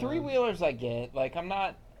 The three wheelers I get. Like I'm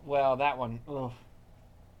not. Well, that one. Ugh.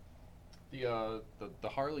 The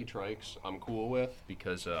Harley trikes I'm cool with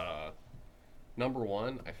because number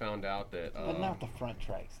one, I found out that But not the front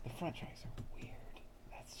trikes. The front trikes are weird.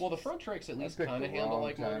 That's well, the just- front trikes at I least picked kind of the handle wrong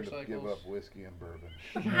like time to give motorcycles. up whiskey and bourbon.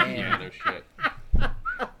 Yeah, no shit.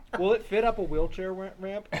 Will it fit up a wheelchair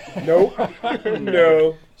ramp? Nope.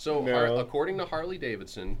 No. So, No. according to Harley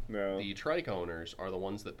Davidson, No. the trike owners are the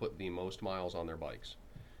ones that put the most miles on their bikes.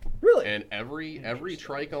 Really? And every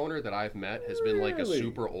trike owner that I've met has been like a Really?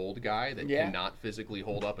 super old guy that Yeah. cannot physically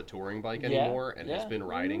hold up a touring bike Yeah, anymore and has yeah. been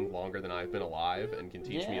riding longer than I've been alive and can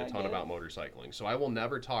teach me Yeah, a I ton get about motorcycling. So I will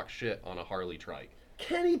never talk shit on a Harley trike.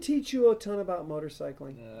 Can he teach you a ton about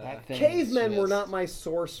motorcycling? That thing. Cavemen is were just- not my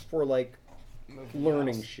source for, like,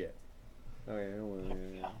 learning shit. Oh, yeah, well,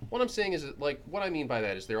 yeah. What I'm saying is, that, like, what I mean by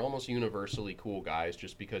that is they're almost universally cool guys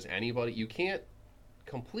just because anybody, you can't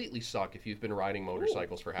completely suck if you've been riding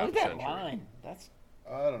motorcycles for half Look a at that century. line. That's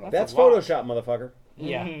I don't know. That's a lot. Photoshop, motherfucker.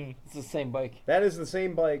 yeah. Mhm. It's the same bike. That is the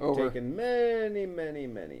same bike Over. taken many, many,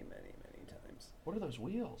 many, many, many times. What are those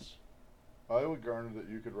wheels? I would garner that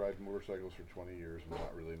you could ride motorcycles for 20 years and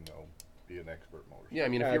not really be an expert motorcycle. Yeah, I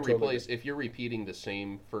mean, Yeah, if I you're totally if you're repeating the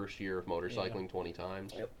same first year of motorcycling 20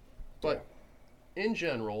 times, Yep. but in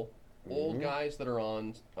general, old Mhm. guys that are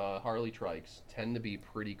on Harley trikes tend to be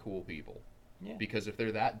pretty cool people. Yeah. Because if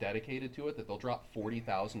they're that dedicated to it that they'll drop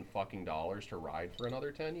 $40,000 fucking dollars to ride for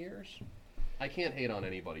another 10 years, I can't hate on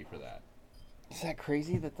anybody for that. Is that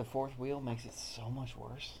crazy that the fourth wheel makes it so much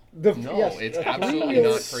worse? The, No, it's a absolutely three-wheeler-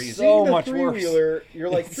 not crazy. So the much worse. three-wheeler, you're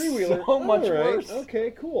like It's three-wheeler. so much all right, worse.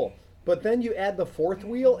 Okay, cool. But then you add the fourth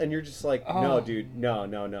wheel, and you're just like, no, Oh. dude, no.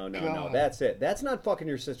 God. That's it. That's not fucking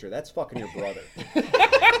your sister. That's fucking your brother.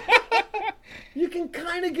 You can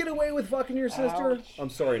kind of get away with fucking your sister. Ouch. I'm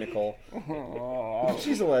sorry, Nicole. Oh,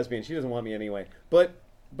 She's a lesbian. She doesn't want me anyway. But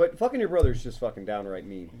fucking your brother's just fucking downright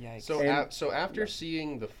mean. yikes. So, And- so after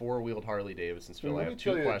seeing the four-wheeled Harley Davidsons, Phil, I Let have me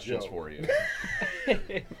tell 2 you a questions joke. for you.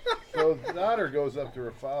 So the daughter goes up to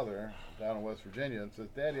her father down in West Virginia and says,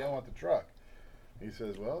 "Daddy, I want the truck." He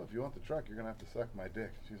says, "Well, if you want the truck, you're going to have to suck my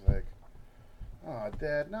dick." She's like, "Oh,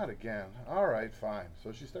 Dad, not again." "All right, fine."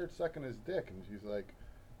 So she starts sucking his dick, and she's like,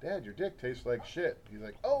 Dad, your dick tastes like shit. He's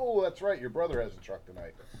like, oh, that's right, your brother has a truck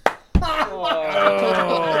tonight.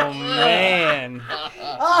 Oh man!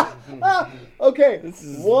 Okay, This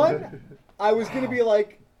is- one, I was going to be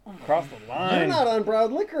like, Cross the you're line. not on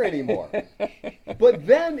brown liquor anymore. But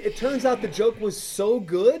then it turns out the joke was so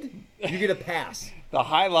good, you get a pass. The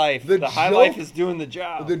high life. The The high joke- life is doing the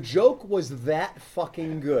job. The joke was that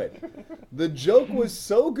fucking good. The joke was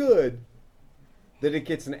so good that it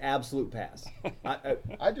gets an absolute pass.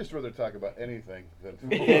 I'd just rather talk about anything than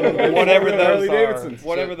Whatever those Harley are. Davidsons.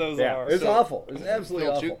 Whatever those Yeah, are. it's So- awful. It's absolutely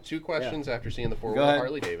Phil, awful. two questions after seeing the Go four-wheel ahead.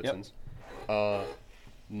 Harley Davidsons.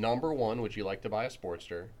 Number one, would you like to buy a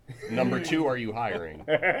Sportster? Number two, are you hiring?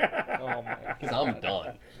 Oh my. Because I'm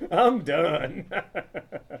done. I'm done.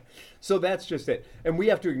 So that's just it. And we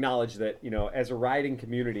have to acknowledge that, you know, as a riding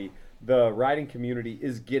community, the riding community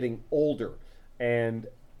is getting older. And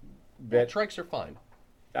that Trikes are fine.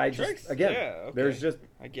 I just, Tricks? again, Yeah, okay. there's just,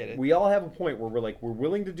 I get it. we all have a point where we're like, we're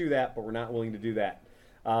willing to do that, but we're not willing to do that.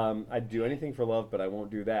 I'd do anything for love, but I won't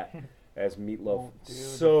do that, as Meatloaf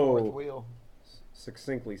so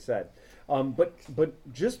succinctly said. But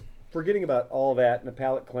just forgetting about all that and a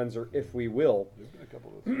palate cleanser, if we will. There's been a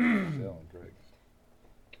couple of those selling Craig's.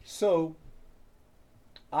 So,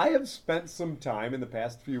 I have spent some time in the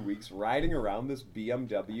past few weeks riding around this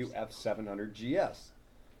BMW F700 GS.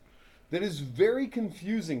 That is very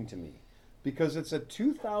confusing to me because it's a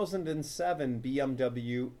 2007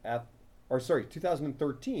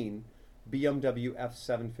 2013 BMW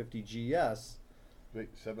F750 GS. Wait,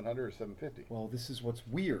 700 or 750? Well, this is what's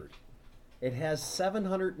weird. It has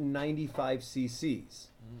 795 cc's.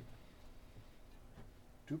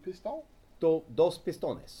 Two piston? Dos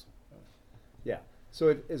pistones. Yeah. So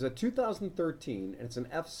it is a 2013, and it's an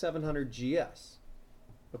F700 GS,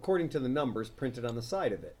 according to the numbers printed on the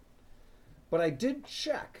side of it. But I did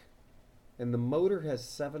check, and the motor has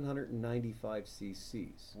 795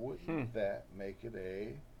 cc's. Wouldn't that make it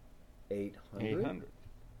a 800? 800.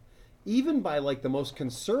 Even by like the most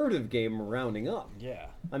conservative game rounding up. Yeah.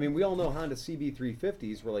 I mean, we all know Honda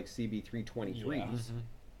CB350s were like CB323s, Yeah.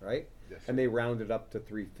 right? Yes, And they rounded up to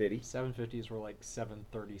 350. 750s were like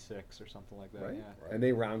 736 or something like that. Right. Yeah. And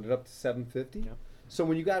they rounded up to 750. Yep. So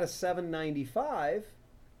when you got a 795,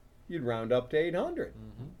 you'd round up to 800.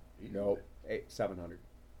 Mm-hmm. Nope, 700.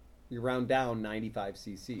 You round down 95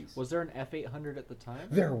 cc's. Was there an F800 at the time?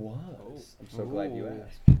 There was. I'm so glad you Ooh.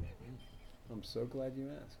 asked. I'm so glad you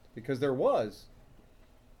asked. Because there was,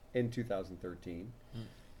 in 2013,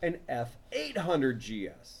 an F800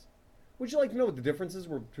 GS. Would you like to know what the differences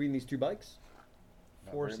were between these two bikes?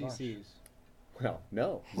 Not 4 very much. cc's. Well,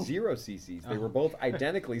 no, 0 cc's. They were both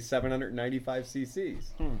identically 795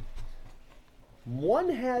 cc's. One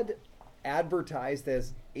had advertised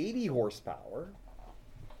as 80 horsepower,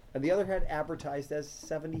 and the other had advertised as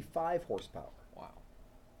 75 horsepower. Wow.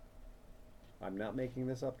 I'm not making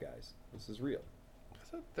this up, guys. This is real.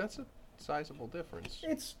 That's a sizable difference.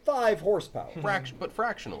 It's 5 horsepower. But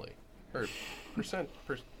fractionally. Or percent.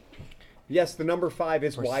 Yes, the number 5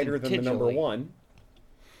 is wider than the number Percentually. 1.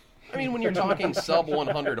 I mean, when you're talking sub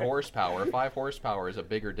 100 horsepower, 5 horsepower is a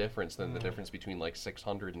bigger difference than the difference between like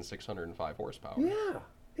 600 and 605 horsepower.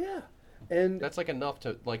 Yeah. And That's like enough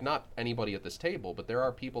to, like, not anybody at this table, but there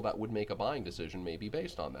are people that would make a buying decision maybe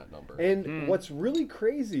based on that number. And what's really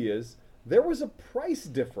crazy is there was a price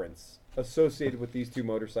difference associated with these two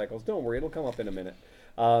motorcycles. Don't worry, it'll come up in a minute.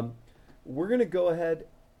 We're going to go ahead,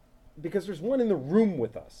 because there's one in the room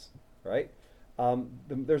with us, right?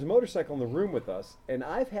 There's a motorcycle in the room with us, and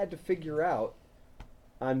I've had to figure out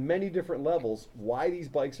on many different levels why these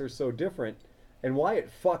bikes are so different and why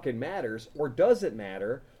it fucking matters, or does it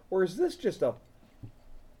matter, or is this just a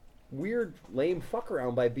weird, lame fuck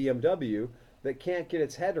around by BMW that can't get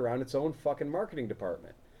its head around its own fucking marketing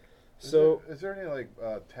department? So is there any like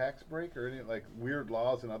tax break or any like weird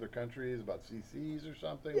laws in other countries about CCs or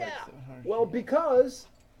something? yeah, Like, well, because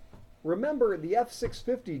remember the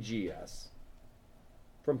F650 GS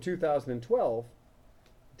from 2012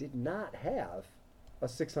 did not have a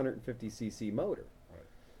 650cc motor.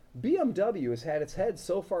 BMW has had its head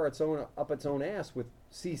so far up its own ass with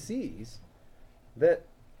CCs that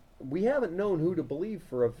we haven't known who to believe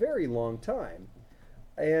for a very long time.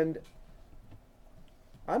 And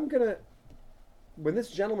when this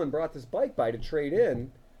gentleman brought this bike by to trade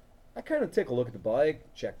in, I kind of took a look at the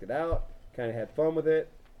bike, checked it out, kind of had fun with it.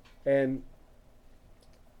 And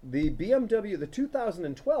the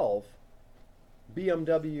 2012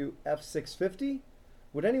 BMW F650,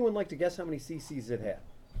 would anyone like to guess how many cc's it had?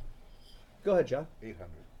 Go ahead, John. 800.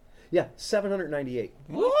 Yeah, 798.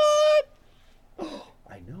 What?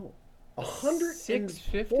 I know.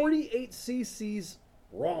 650? 148 cc's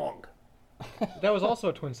Wrong. That was also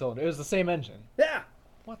a twin cylinder. It was the same engine. Yeah.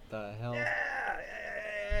 What the hell? Yeah.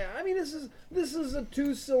 I mean, this is a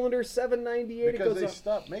 2-cylinder 798. Because it they goes up.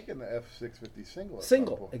 stopped making the F650 single. at some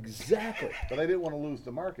Single. point. Exactly. But they didn't want to lose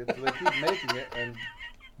the market, so they keep making it. And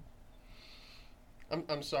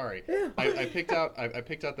I'm sorry. Yeah. I picked out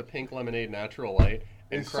the pink lemonade natural light,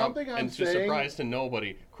 and Is something I'm and to saying- surprise to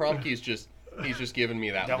nobody, Kromke's just giving me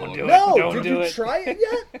that Don't look. do it. No, Don't did do you it. try it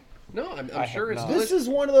yet? No, I'm I sure have it's not. delicious. This is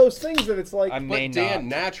one of those things that it's like. I may But Dan,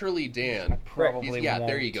 not. naturally Dan. Probably Yeah, there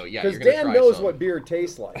won't. you go. Yeah, Because you're gonna Dan try knows some. what beer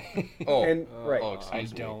tastes like. Oh, and right. oh,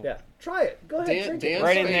 excuse I me. don't. Yeah, try it. Go ahead. Dan, drink Dan's it.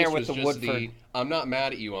 Right in face there with was the just Woodford. I'm not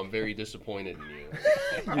mad at you. I'm very disappointed in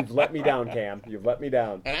you. You've let me down, Cam. You've let me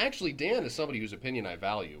down. And actually, Dan is somebody whose opinion I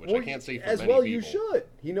value, which Well, I can't say for as many well. people. You should.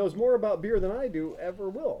 He knows more about beer than I do ever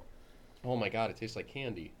will. Oh my God, it tastes like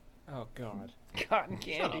candy. Oh God. Cotton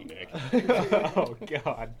Shut up, candy. Nick. Oh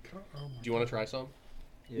God. Do you want to try some?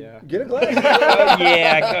 Yeah. Get a glass.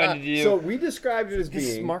 Yeah, I kind of do. So we described it as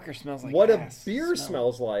this being marker smells like what ass. a beer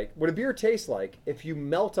smells like, what a beer tastes like if you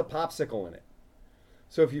melt a popsicle in it.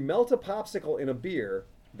 So if you melt a popsicle in a beer,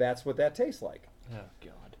 that's what that tastes like. Oh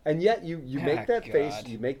God. And yet you make that face, God.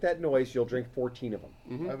 you make that noise, you'll drink 14 of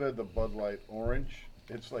them. I've had the Bud Light Orange.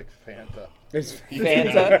 It's like Fanta, It's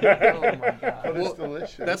Fanta. Oh my god. but Well, it's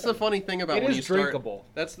delicious. That's the funny thing about It when is you start. drinkable.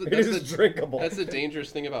 That's the It that's is the, drinkable. That's the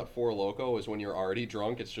dangerous thing about Four Loko is when you're already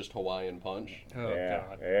drunk, it's just Hawaiian Punch. Oh Yeah.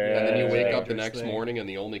 God. Yeah. And then you wake Yeah. up the next Dangerous thing. morning, and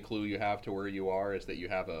the only clue you have to where you are is that you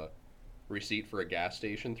have a receipt for a gas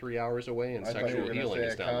station 3 hours away, and I thought you sexual were healing going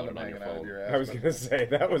is to say a condom downloaded on your hanging out of phone. your ass. I was going to say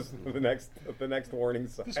that was the next warning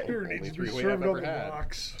sign. This beer Only needs to be three-way served I've on ever the had.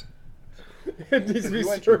 rocks. It needs to be You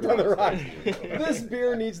went served too on the fast. rocks. This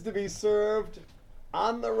beer needs to be served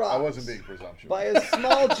on the rocks. I wasn't being presumptuous. by a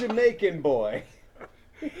small Jamaican boy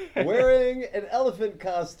wearing an elephant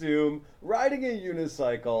costume, riding a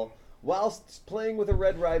unicycle, whilst playing with a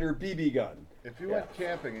Red Ryder BB gun. If you went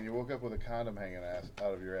camping and you woke up with a condom hanging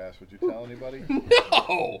out of your ass, would you tell anybody?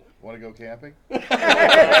 No! Want to go camping?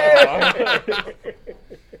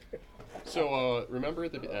 So, remember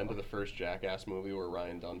at the end of the first Jackass movie where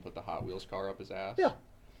Ryan Dunn put the Hot Wheels car up his ass? Yeah.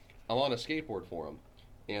 I'm on a skateboard forum,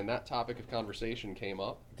 and that topic of conversation came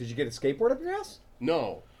up. Did you get a skateboard up your ass?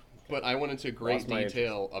 No, but I went into great Lost my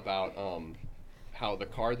detail about how the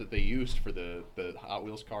car that they used for the Hot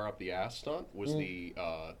Wheels car up the ass stunt was the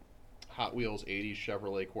Hot Wheels 80s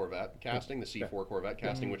Chevrolet Corvette casting, the C4 Corvette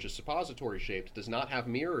casting, which is suppository shaped, does not have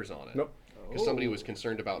mirrors on it. Nope. Because somebody was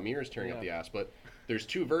concerned about mirrors tearing up the ass, but there's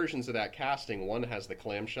two versions of that casting. One has the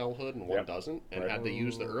clamshell hood and one Yep. doesn't. And Right. had they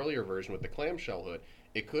used the earlier version with the clamshell hood,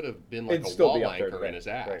 it could have been like It'd a still wall be up there anchor today. in his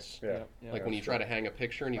ass. Right. Yeah. Yeah. Like when you try to hang a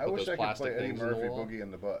picture and you I put wish those I could plastic play Eddie things in Murphy the wall. Boogie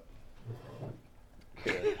in the butt.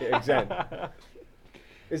 Exactly.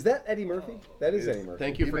 Is that Eddie Murphy? That is Eddie Murphy.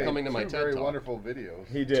 Thank you He for made coming to my two TED very Talk. wonderful videos.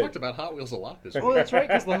 He We did. talked about Hot Wheels a lot this week. Oh, that's right,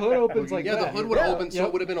 because the hood opens like Yeah, that. the hood would have Yeah. opened, so Yep,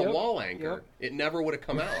 it would have been a yep, wall anchor. yep. It never would have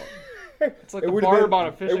come out. It's like It the would have barb been. on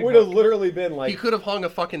a fishing It would have hook. literally been like. He could have hung a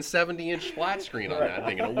fucking 70-inch flat screen on that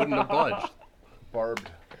thing, and it wouldn't have budged. Barbed.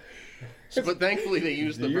 So, but thankfully, they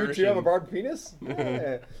used Do the you version. two have a barbed penis?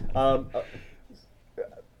 Yeah.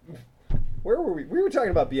 Where were we? We were talking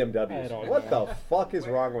about I BMWs. don't What know. the fuck is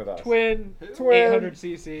wrong with us? Twin, Twin.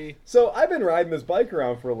 800cc. So I've been riding this bike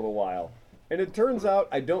around for a little while, and it turns out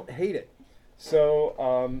I don't hate it.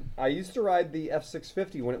 So I used to ride the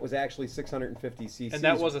F650 when it was actually 650 cc. And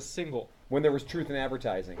that was a single. when there was truth in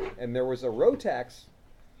advertising, and there was a Rotax.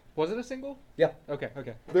 Was it a single? Yeah, Okay,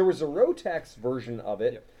 okay. there was a Rotax version of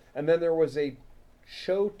it, Yep. and then there was a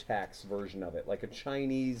Showtax version of it, like a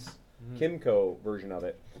Chinese Kimco version of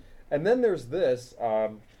it. And then there's this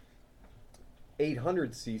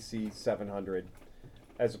 800cc 700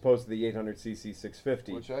 as opposed to the 800cc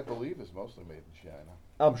 650. Which I believe is mostly made in China.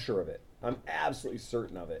 I'm sure of it. I'm absolutely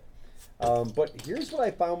certain of it. But here's what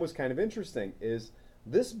I found was kind of interesting is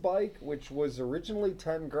this bike, which was originally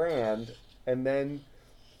 10 grand, and then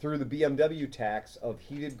through the BMW tax of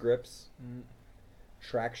heated grips,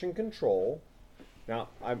 traction control. Now,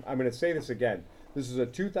 I'm going to say this again. This is a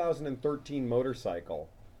 2013 motorcycle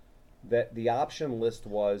that the option list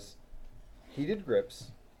was heated grips,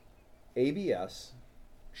 ABS,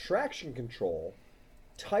 traction control,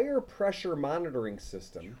 tire pressure monitoring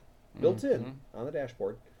system built in on the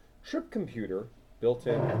dashboard, trip computer built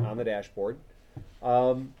in on the dashboard,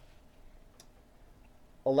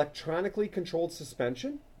 electronically controlled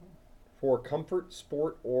suspension for comfort,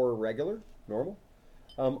 sport, or regular, normal.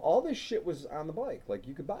 All this shit was on the bike. Like,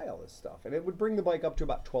 you could buy all this stuff, and it would bring the bike up to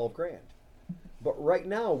about 12 grand. But right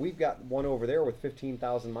now, we've got one over there with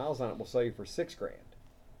 15,000 miles on it. We'll sell you for 6 grand.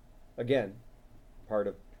 Again, part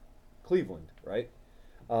of Cleveland, right?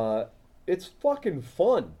 It's fucking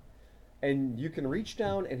fun. And you can reach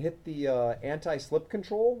down and hit the anti-slip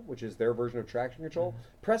control, which is their version of traction control.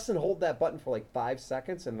 Press and hold that button for like 5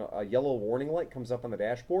 seconds, and a yellow warning light comes up on the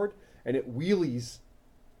dashboard, and it wheelies.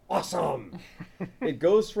 Awesome! It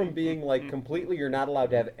goes from being like completely you're not allowed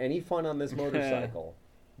to have any fun on this motorcycle,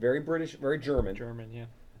 very British, very German, Yeah.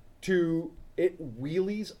 to it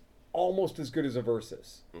wheelies almost as good as a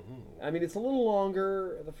Versys. I mean, it's a little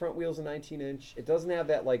longer. The front wheel's a 19-inch. It doesn't have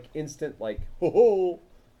that like instant like ho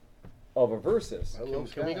of a Versys.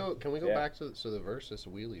 Can we go Yeah. back to the Versys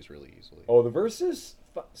wheelies really easily? Oh, the Versys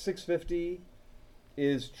 650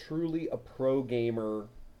 is truly a pro gamer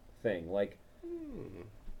thing. Like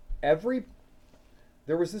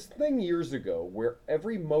there was this thing years ago where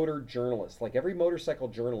every motor journalist, like every motorcycle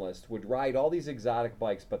journalist, would ride all these exotic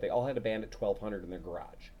bikes, but they all had a Bandit 1200 in their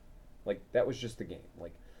garage. Like that was just the game.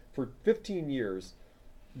 Like for 15 years,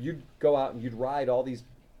 you'd go out and you'd ride all these,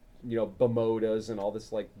 Bamodas and all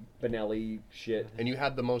this like Benelli shit. And you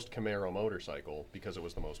had the most Camaro motorcycle because it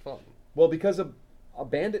was the most fun. Well, because a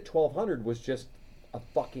Bandit 1200 was just a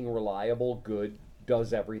fucking reliable, good,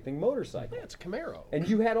 does everything motorcycle. Yeah, it's a Camaro. And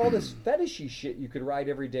you had all this fetishy shit you could ride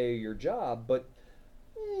every day of your job, but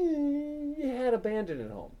you had a Bandit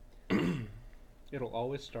at home. It'll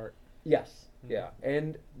always start. Yes, yeah.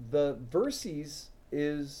 And the Versys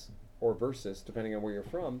or Versys, depending on where you're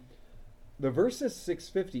from, the Versys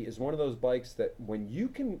 650 is one of those bikes that when you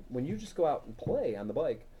just go out and play on the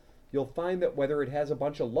bike, you'll find that whether it has a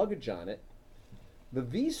bunch of luggage on it, the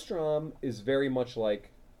V-Strom is very much like,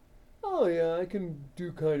 oh yeah, I can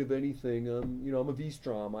do kind of anything. I'm a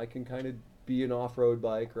V-Strom. I can kind of be an off-road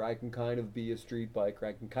bike, or I can kind of be a street bike, or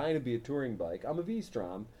I can kind of be a touring bike. I'm a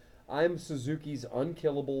V-Strom. I'm Suzuki's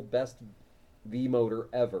unkillable best V motor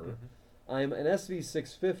ever. I'm an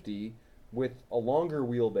SV650 with a longer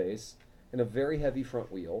wheelbase and a very heavy front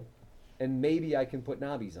wheel, and maybe I can put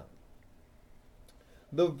knobbies on.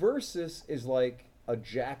 The Versys is like a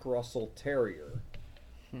Jack Russell Terrier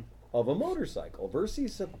of a motorcycle.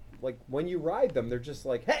 Versys, like when you ride them, they're just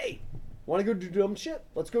like, hey, want to go do dumb shit?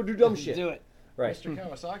 Let's go do dumb shit. Do it. Right. Mr.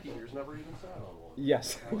 Kawasaki here's never even sat on one.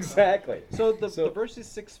 Yes, exactly. So the Versys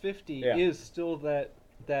 650 Yeah. is still that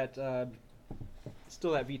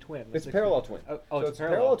V twin. It's a parallel twin. Oh, so it's it's a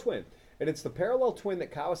parallel twin. And it's the parallel twin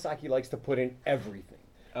that Kawasaki likes to put in everything.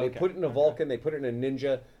 They Okay. put it in a Vulcan, they put it in a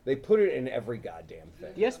Ninja, they put it in every goddamn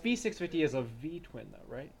thing. The SB 650 is a V twin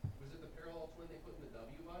though, right? Was it the parallel twin they put in the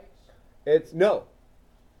W bikes?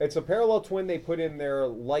 It's a parallel twin they put in their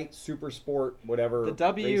light super sport whatever. The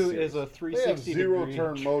W race is series. a They have 360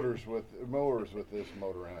 zero-turn degree. motors with this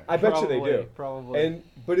motor in it. I bet you they do. Probably.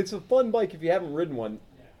 But it's a fun bike if you haven't ridden one.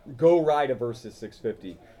 Go ride a Versys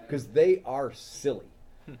 650 because they are silly,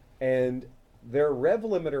 and their rev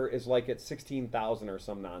limiter is like at 16,000 or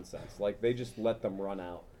some nonsense. Like they just let them run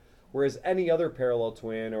out. Whereas any other parallel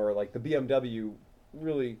twin or like the BMW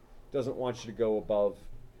really doesn't want you to go above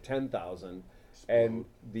 10,000. And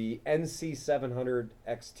the NC 700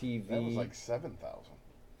 XTV That was like 7,000.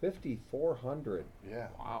 5,400 Yeah.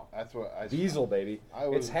 Wow. That's what I diesel, baby.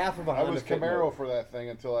 It's half of a Honda I was Fit Camaro motor. for that thing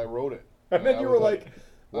until I rode it. And then I you was were like,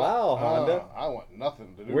 wow, Honda. I want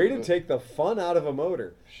nothing to do Way with to it. take the fun out of a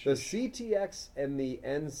motor. The CTX and the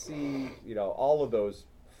NC, all of those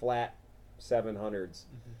flat 700s.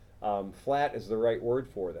 Flat is the right word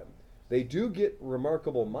for them. They do get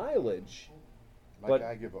remarkable mileage. Like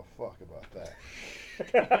I give a fuck about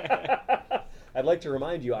that. I'd like to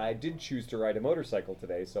remind you, I did choose to ride a motorcycle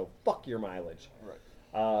today, so fuck your mileage.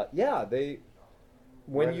 Right.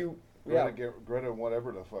 Greta,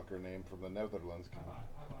 whatever the fuck her name from the Netherlands.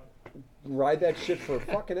 Ride that shit for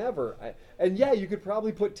fucking ever. And you could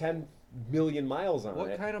probably put 10 million miles on it.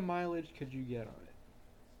 What kind of mileage could you get on it?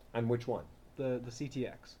 On which one? The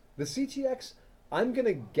CTX. The CTX, I'm going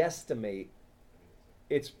to guesstimate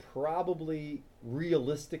it's probably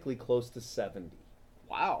realistically close to 70.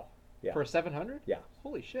 Wow. Yeah. For a 700? Yeah.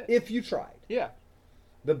 Holy shit. If you tried. Yeah.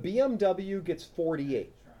 The BMW gets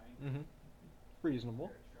 48 Mm-hmm.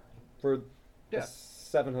 Reasonable. for Yeah. a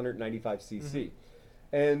 795cc.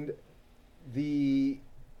 And the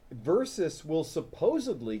Versys will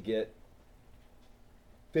supposedly get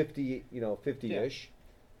 50, 50-ish.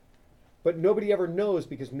 But nobody ever knows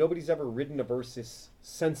because nobody's ever ridden a Versys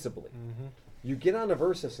sensibly. You get on a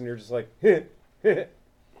Versys and you're just like, the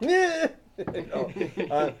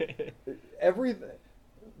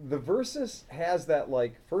Versys has that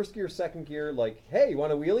like first gear, second gear, like, hey, you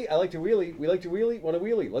want a wheelie? I like to wheelie. We like to wheelie. Want a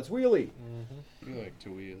wheelie? Let's wheelie. You like to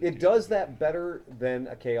wheel. It does that better than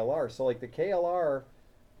a KLR. So like the KLR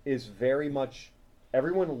is very much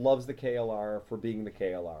Everyone loves the KLR for being the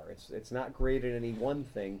KLR. It's not great at any one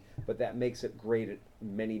thing, but that makes it great at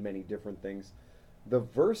many, many different things. The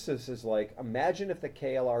Versus is like, imagine if the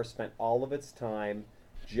KLR spent all of its time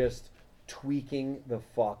just tweaking the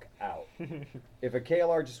fuck out. If a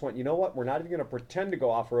KLR just went, you know what, we're not even going to pretend to go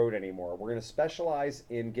off-road anymore. We're going to specialize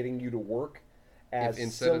in getting you to work as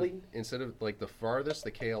silly. Instead of, like, the farthest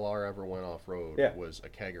the KLR ever went off-road was a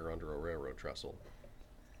kegger under a railroad trestle.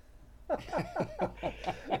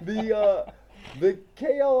 The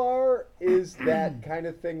KLR is that kind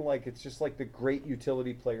of thing, like it's just like the great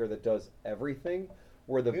utility player that does everything.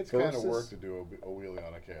 Where the It's Versus, kind of work to do a wheelie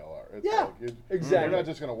on a KLR. It's Yeah, like exactly. You're not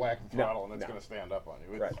just going to whack the throttle and it's no. going to stand up on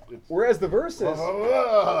you. It's, right? It's, Whereas the Versus,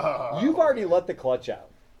 you've already let the clutch out.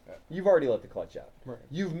 Yeah. You've already let the clutch out. Right.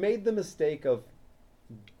 You've made the mistake of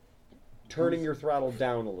turning your throttle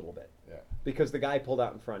down a little bit. Yeah. Because the guy pulled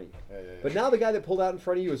out in front of you. Yeah. But now the guy that pulled out in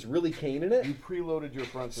front of you is really caning it. You preloaded your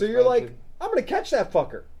front So you're like, I'm going to catch that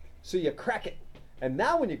fucker. So you crack it. And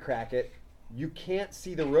now when you crack it, you can't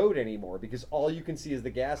see the road anymore because all you can see is the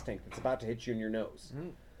gas tank that's about to hit you in your nose.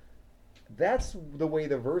 That's the way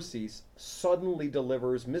the Versys suddenly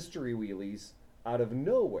delivers mystery wheelies out of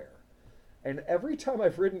nowhere. And every time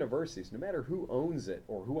I've ridden a Versys, no matter who owns it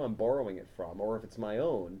or who I'm borrowing it from or if it's my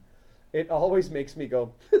own, it always makes me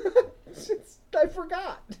go, I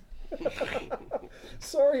forgot.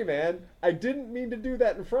 Sorry, man. I didn't mean to do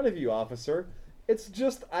that in front of you, officer. It's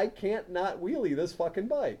just I can't not wheelie this fucking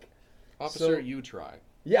bike. Officer, So- you try.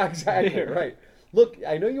 Yeah, exactly, right. Look,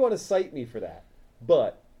 I know you want to cite me for that,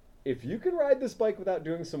 but if you can ride this bike without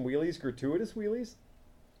doing some wheelies, gratuitous wheelies,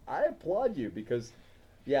 I applaud you because,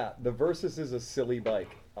 yeah, the Versus is a silly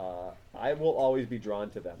bike. I will always be drawn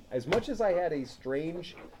to them. As much as I had a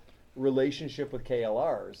strange relationship with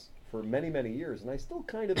KLRs for many, many years, and I still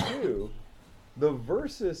kind of do, the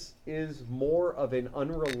Versus is more of an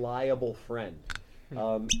unreliable friend.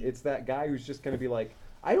 It's that guy who's just going to be like,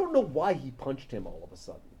 I don't know why he punched him all of a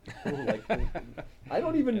sudden. Like, I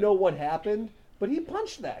don't even know what happened, but he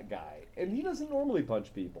punched that guy, and he doesn't normally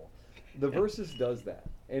punch people. The Versus does that,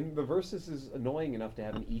 and the Versus is annoying enough to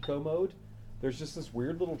have an eco mode. There's just this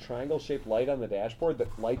weird little triangle-shaped light on the dashboard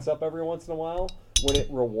that lights up every once in a while when it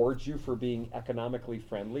rewards you for being economically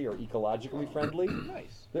friendly or ecologically friendly.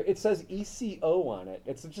 Nice. It says ECO on it.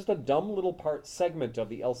 It's just a dumb little segment of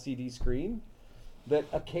the LCD screen that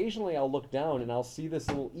occasionally I'll look down and I'll see this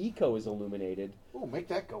little eco is illuminated. oh, make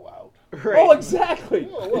that go out. Right. Oh, exactly.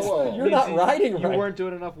 Whoa, whoa, whoa. You're not riding You right. weren't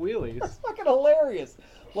doing enough wheelies. That's fucking hilarious.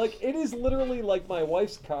 Like, it is literally like my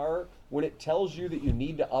wife's car when it tells you that you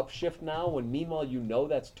need to upshift now, when meanwhile you know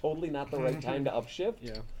that's totally not the right time to upshift.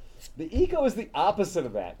 Yeah. The eco is the opposite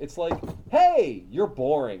of that. It's like, hey, you're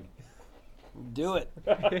boring. Do it.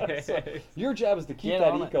 So your job is to keep Get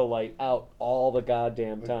that on it. eco light out all the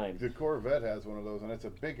goddamn time. The Corvette has one of those, and it's a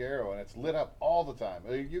big arrow, and it's lit up all the time.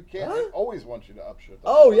 You can't. Huh? It always wants you to upshift.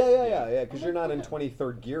 Oh yeah, because you're not in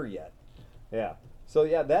 23rd gear yet. Yeah. So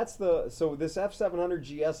yeah, that's the this F700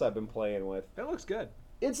 GS I've been playing with. That looks good.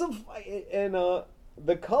 It's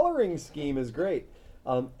the coloring scheme is great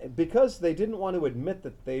because they didn't want to admit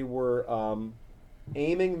that they were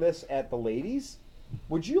aiming this at the ladies.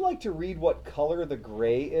 Would you like to read what color the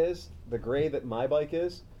gray is? The gray that my bike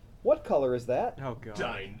is? What color is that? Oh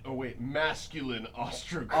god. Masculine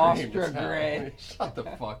Ostra Gray. Ostra metallic. Gray. Shut the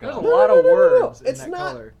fuck There's up. a lot of words in It's that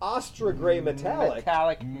not color. Ostra Gray metallic.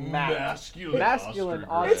 Metallic matte. Masculine, Masculine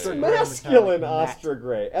Ostra It's Gray. Ostra Gray masculine metallic matte. Ostra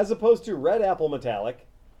Gray, as opposed to red apple metallic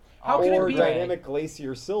How can or it be? dynamic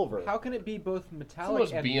glacier silver. How can it be both It's the metallic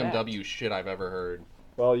most and BMW matte? shit I've ever heard.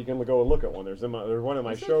 Well, you can go and look at one. There's one in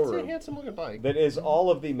my It's a showroom handsome looking bike. that is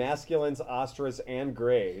all of the masculines, Ostras, and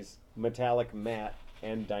grays, metallic matte,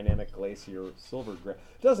 and dynamic glacier silver gray.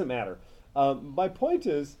 Doesn't matter. My point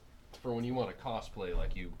is, For when you want to cosplay,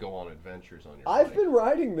 like you go on adventures on your I've bike. been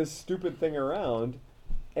riding this stupid thing around,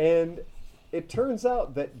 and it turns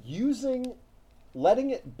out that letting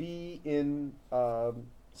it be in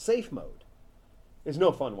safe mode is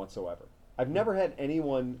no fun whatsoever. I've never had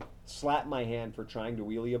anyone slap my hand for trying to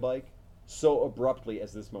wheelie a bike so abruptly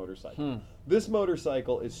as this motorcycle. This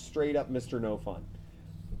motorcycle is straight up Mr. No Fun.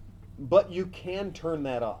 But you can turn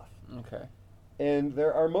that off. Okay. And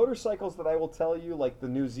there are motorcycles that I will tell you, like the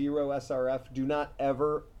new Zero SRF, do not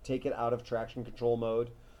ever take it out of traction control mode.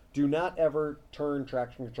 Do not ever turn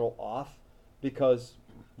traction control off because,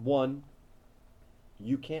 one,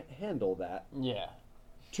 you can't handle that. Yeah.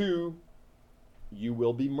 Two, you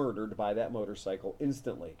will be murdered by that motorcycle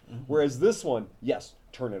instantly. Whereas this one, yes,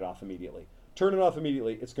 turn it off immediately. Turn it off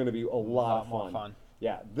immediately. It's going to be a lot of more fun. fun.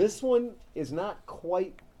 Yeah, this one is not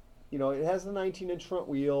quite, it has the 19-inch front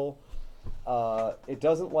wheel. It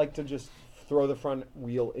doesn't like to just throw the front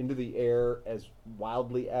wheel into the air as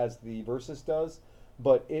wildly as the Versys does,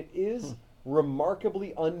 but it is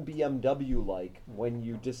remarkably un-BMW like when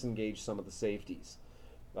you disengage some of the safeties.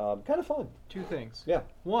 Kind of fun. 2 things. Yeah.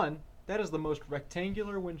 One, that is the most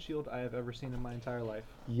rectangular windshield I have ever seen in my entire life.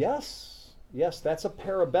 Yes, that's a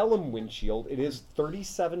Parabellum windshield. It is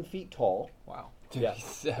 37 feet tall. Wow. Yeah,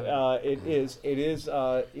 it is.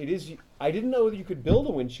 I didn't know that you could build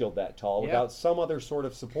a windshield that tall without some other sort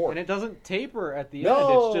of support. And it doesn't taper at the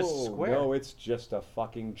No, end. It's just square. no, it's just a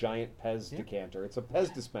fucking giant Pez decanter. It's a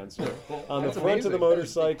Pez dispenser on the That's front of the amazing.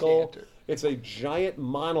 motorcycle. Decanter. It's a giant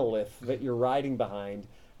monolith that you're riding behind,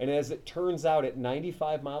 and as it turns out, at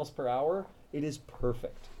 95 miles per hour, it is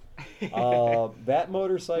perfect. That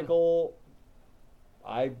motorcycle,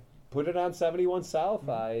 I put it on 71 South.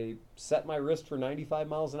 I set my wrist for 95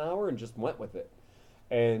 miles an hour and just went with it.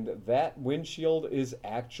 And that windshield is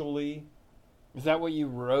actually, Is that what you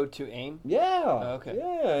rode to AIM? yeah, Okay.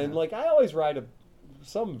 yeah. And like I always ride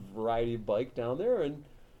some variety of bike down there, and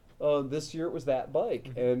this year it was that bike.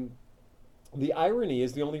 And the irony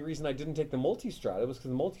is the only reason I didn't take the Multistrada was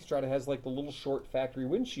because the Multistrada has like the little short factory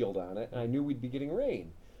windshield on it, and I knew we'd be getting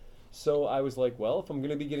rain. So I was like, well, if I'm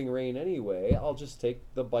going to be getting rain anyway, I'll just take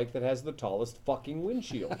the bike that has the tallest fucking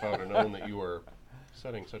windshield. If I would have known that you were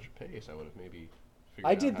setting such a pace, I would have maybe figured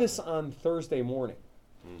I out did how this to- on Thursday morning.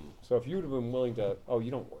 So if you would have been willing to... Oh,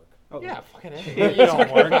 you don't work. Oh, Yeah, fucking You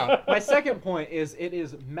don't work. My second point is it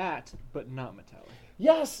is matte but not metallic.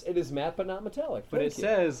 Yes, it is matte but not metallic. But Thank it you.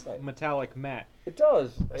 says Right. metallic matte. It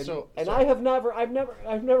does. And, So- and so- I've never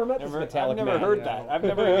met this metallic I've never man. heard Yeah. that. I've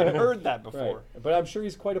never even heard that Right. before. But I'm sure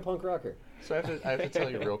he's quite a punk rocker. So I have to tell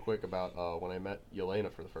you real quick about when I met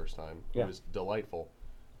Yelena for the first time. Yeah. It was delightful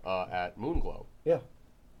at Moonglow. Yeah.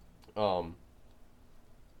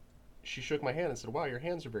 She shook my hand and said, "Wow, your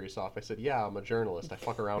hands are very soft." I said, "Yeah, I'm a journalist. I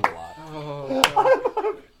fuck around a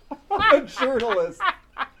lot." I'm a journalist.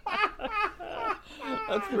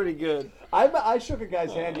 That's pretty good. I shook a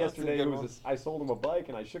guy's hand that's a yesterday. good Who one. was I sold him a bike,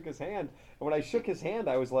 and I shook his hand. And when I shook his hand,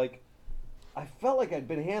 I was like, I felt like I'd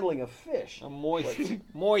been handling a fish. I'm moist.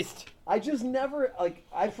 Moist. I just never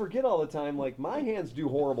I forget all the time. Like my hands do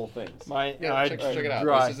horrible things. My Yeah, check it out.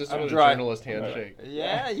 Dry. This is I'm a dry. journalist handshake.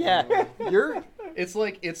 Yeah. You're It's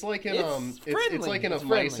like in It's it's friendly. like in It's a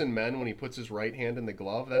Mice friendly. and Men when he puts his right hand in the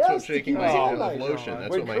glove. That's Yes, what to shaking keep my his hand hand with nice. lotion. That's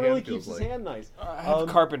when what my Curly hand keeps feels his like. hand nice. I have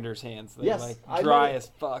carpenter's hands. They're yes, like I dry know- as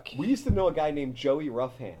fuck. We used to know a guy named Joey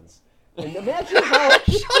Rough Hands. And imagine how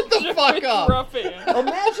Shut the fuck up! Rough hand.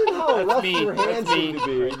 imagine how rough me. your hands That's me need to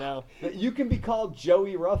be right now. that you can be called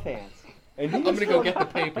Joey Rough Hands. And he I'm was gonna go from- get the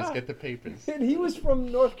papers. Get the papers. And he was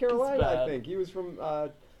from North Carolina, I bad. think. He was from,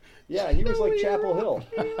 he was like Chapel Hill.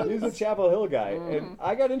 He was a Chapel Hill guy. And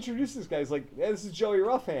I got introduced to this guy. He's like, hey, this is Joey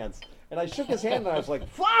Rough Hands. And I shook his hand and I was like,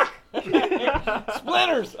 fuck!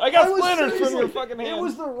 Splinters. I got I was splinters from your seriously- fucking hand. It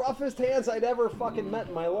was the roughest hands I'd ever fucking met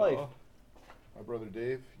in my life. My brother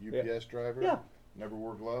Dave, UPS driver. Yeah. Never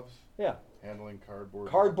wore gloves. Yeah. Handling cardboard.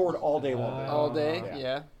 Cardboard all day long. all day. Yeah.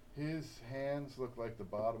 Yeah. His hands look like the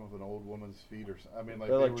bottom of an old woman's feet, or something. I mean, like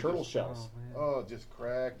They're they like were turtle just, shells. Oh, just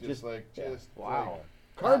cracked, Just- yeah. wow.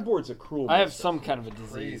 Cardboard's a cruel I have monster. some kind of a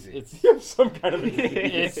disease. Crazy. It's You have some kind of a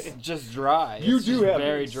disease. it's just dry. You It's do just have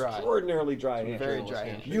very dry. extraordinarily dry hands. Very dry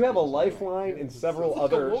hands. You have a lifeline and several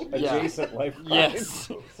other Yeah. adjacent lifelines.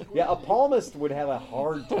 Yes. Yeah, a palmist would have a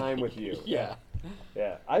hard time with you. Yeah.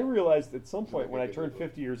 Yeah. I realized at some point when I turned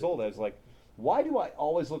 50 years old, I was like, why do I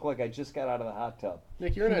always look like I just got out of the hot tub?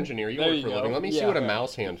 Nick, you're an engineer. You There work you for a go. living. Let me see Yeah. what a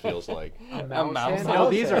mouse hand feels like. A mouse hand? No,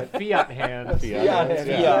 these are Fiat hands. Yeah,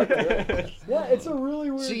 Yeah. yeah, it's a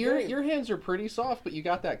really weird See, your thing. your hands are pretty soft, but you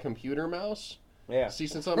got that computer mouse. Yeah. See,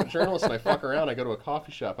 since I'm a journalist and I fuck around, I go to a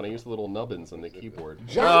coffee shop and I use the little nubbins on the keyboard.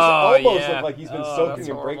 John's Oh, elbows yeah. look like he's been Oh, soaking that's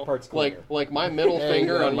in brake horrible. parts cleaner. Like my middle There you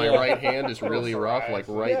finger go, on my yeah. right hand is really rough, like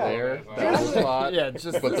right Yeah. there. Yeah. That's the spot. Yeah,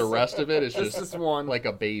 just But the this- rest of it is just just this one. like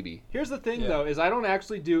a baby. Here's the thing, Yeah. though, is I don't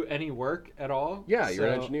actually do any work at all. Yeah, you're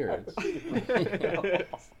an so- engineer.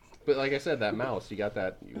 But like I said, that mouse, you got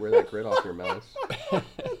that. You wear that grit off your mouse.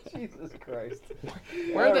 Jesus Christ.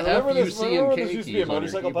 Where the remember F U this- C remember and this K used to be a keys on your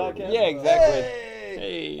motorcycle keyboard? podcast? Yeah, exactly.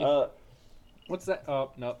 Hey! Hey. What's that?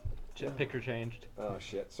 Oh, no. Picture changed. Oh,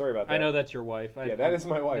 shit. Sorry about that. I know that's your wife. Yeah, that is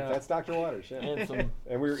my wife. Yeah. That's Dr. Waters. Yeah. And some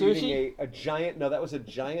And we were Sushi? eating a giant, no, that was a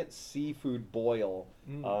giant seafood boil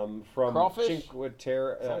from Crawfish? Cinque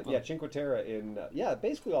Terre. Something. Yeah, Cinque Terre in,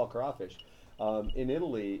 basically all crawfish. In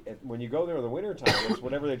Italy, when you go there in the wintertime, it's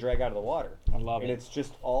whatever they drag out of the water. I love and it. it's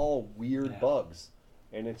just all weird Yeah. bugs.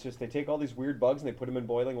 And it's just, they take all these weird bugs and they put them in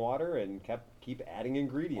boiling water and kept keep adding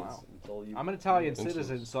ingredients Wow. until you. I'm an Italian Influence.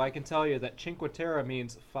 citizen, so I can tell you that Cinque Terre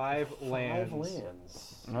means 5 lands. 5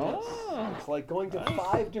 lands. Oh. It's like going to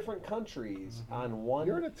 5 different countries on one.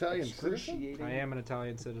 You're an Italian citizen? excruciating- I am an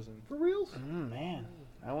Italian citizen. For reals? Man,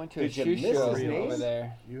 I went to Did a you shoe miss show his name? over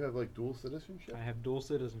there. You have like dual citizenship? I have dual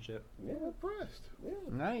citizenship. Yeah, I'm impressed. yeah.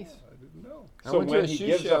 Nice. I didn't know. I So went to when a he shoe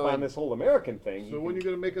gives show up on and- this whole American thing, So when you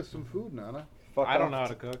gonna make us some food, Nana? fuck I don't off. know how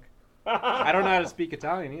to cook. I don't know how to speak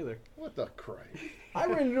Italian either. What the Christ? I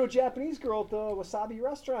ran into a Japanese girl at the wasabi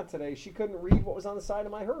restaurant today. She couldn't read what was on the side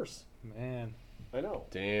of my hearse. Man. I know.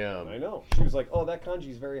 Damn. I know. She was like, "Oh, that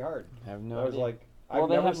kanji's very hard." I have no I was idea. like, Well, "I've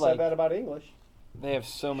they never have, said like- that about English." They have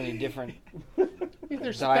so many different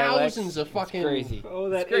There's dialects. thousands of It's fucking. crazy. Oh,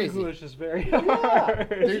 that It's crazy. English is very Yeah. hard.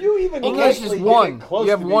 If you even English actually is get one. close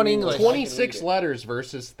You have to one being English. 26 letters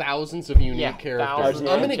versus thousands of unique Yeah, characters. thousands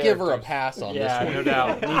I'm of going to give her a characters. pass on Yeah, this no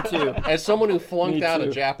one. doubt. Me too. As someone who flunked Me out a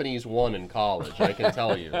too. Japanese 1 in college, I can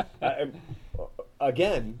tell you.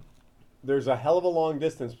 Again, there's a hell of a long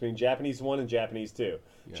distance between Japanese 1 and Japanese 2.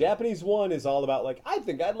 Yeah. Japanese 1 is all about like, I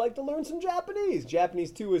think I'd like to learn some Japanese.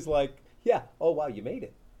 Japanese 2 is like, yeah, oh wow, you made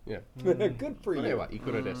it. Yeah. Good for you. これはい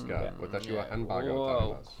くらですか? 私はハンバーガーを食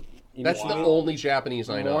べます. You That's know, the only Japanese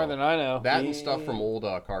I know. More than I know. That and stuff from old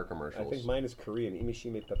car I commercials. think mine is Korean.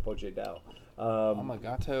 Imishime Pepoje Dao.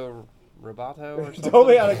 Omagato Robato or something. Dome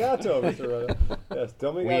arigato, Mr. Yes,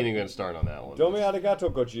 dome We ain't even going to start on that one. Dome arigato,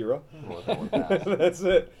 Gojira. We'll go with that. That's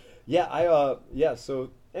it. Yeah, so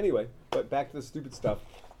anyway, but back to the stupid stuff.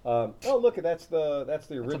 Oh, look, that's the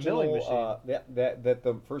original milling machine. that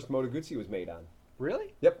the first Moto Guzzi was made on.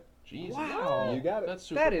 Really? Yep. Jesus. Wow. You got it. That's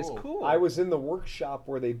super That is cool. cool. I was in the workshop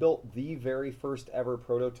where they built the very first ever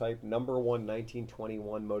prototype number 1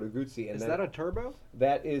 1921 Moto Guzzi, and Is then that a turbo?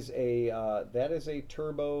 that is a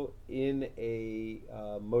turbo in a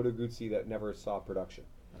Moto Guzzi that never saw production.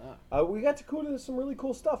 We got to go to some really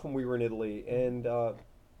cool stuff when we were in Italy, and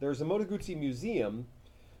there's a Moto Guzzi museum,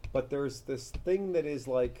 but there's this thing that is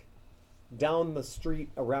like down the street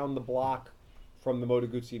around the block from the Moto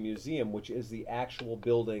Guzzi Museum, which is the actual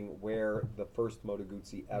building where the first Moto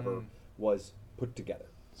Guzzi ever was put together.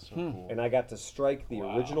 So cool. And I got to strike the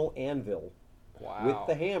original anvil with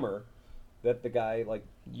the hammer that the guy like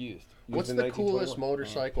Used. What's used in the coolest 1921.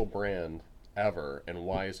 motorcycle brand ever, and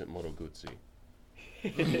why is it Moto Guzzi?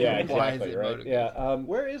 Yeah, Why is exactly, it right? Moto Yeah,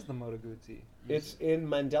 Where is the Moto Guzzi? it's in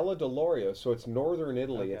Mandela Delorio, so it's northern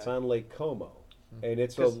Italy. Okay. It's on Lake Como, and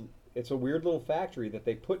it's a weird little factory that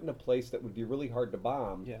they put in a place that would be really hard to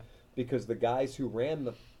bomb. Yeah. Because the guys who ran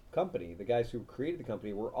the company, the guys who created the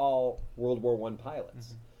company, were all World War I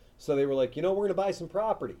pilots. So they were like, we're going to buy some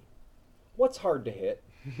property. What's hard to hit?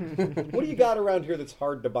 What do you got around here that's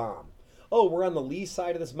hard to bomb? Oh, we're on the lee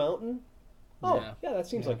side of this mountain? Oh, yeah, that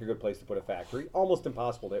seems like a good place to put a factory. Almost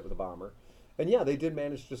impossible to hit with a bomber. And yeah, they did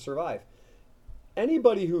manage to survive.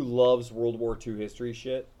 Anybody who loves World War II history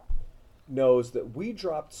shit knows that we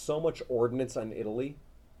dropped so much ordnance on Italy.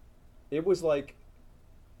 It was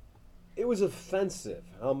offensive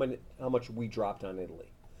how much we dropped on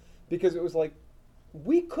Italy. Because it was like,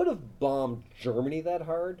 we could have bombed Germany that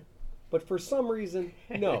hard, but for some reason,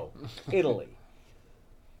 no, Italy.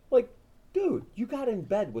 Like, dude, you got in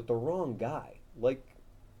bed with the wrong guy. Like,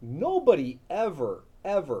 nobody ever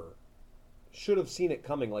should have seen it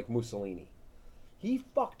coming like Mussolini. He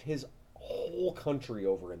fucked his whole country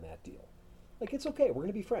over in that deal. Like, it's okay. We're going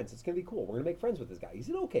to be friends. It's going to be cool. We're going to make friends with this guy. He's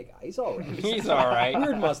an okay guy. He's all right. He's all right.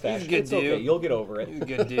 Weird mustache. He's a good It's okay. dude. You'll get over it. He's a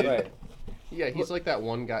good dude. Right. Yeah, he's like that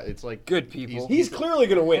one guy. It's like Good people. He's clearly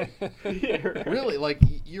going to win. really like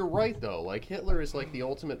you're right though. Like Hitler is like the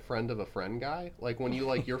ultimate friend of a friend guy. Like when you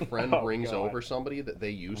like your friend Oh, brings God. over somebody that they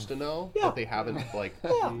used to know Yeah. that they haven't like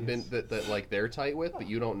Yeah. been that like they're tight with but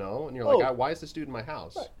you don't know and you're like Oh. why is this dude in my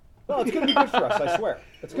house? Right. No, it's going to be good for us, I swear.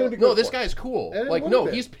 It's going to be good No, this for us. guy's cool. And it Like would've no,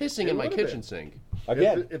 been. he's pissing It in my would've kitchen been. sink.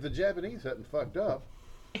 Again. If the Japanese hadn't fucked up,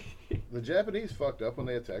 the Japanese fucked up when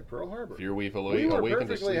they attacked Pearl Harbor. If you're weak, We were awakened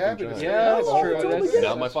to perfectly sleeping happy to giant. stay Yeah, out. that's Oh, true. totally That's, get it.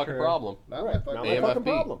 Not my that's fucking true. problem. Not Right. my fucking Not my AMFP. fucking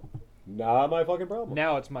problem. Not my fucking problem.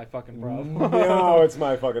 Now it's my fucking problem. No, it's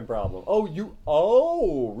my fucking problem.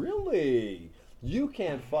 Oh, really? You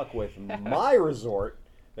can't fuck with my resort.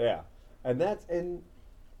 Yeah. And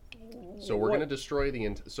So we're what- gonna destroy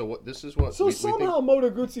the. So what? This is what. So we somehow Moto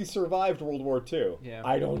Guzzi survived World War II. Yeah.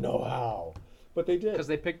 I don't know how, but they did. Because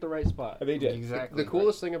they picked the right spot. They did. Exactly. The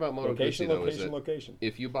coolest thing about Moto Location, Guzzi though is location, that location.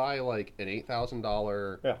 if you buy like an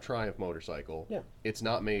 $8,000 Yeah. Triumph motorcycle, Yeah. it's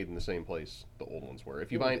not made in the same place the old ones were.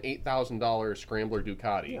 If you buy an $8,000 Scrambler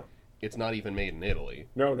Ducati, Yeah. it's not even made in Italy.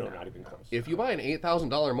 No, not even close. If you buy an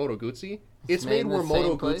 $8,000 Moto Guzzi, it's made made in where the same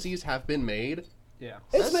Moto place? Guzzis have been made Yeah.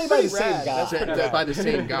 It's That's made by the pretty same rad. guy. That's pretty rad. By the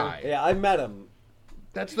same guy. Yeah, I've met him.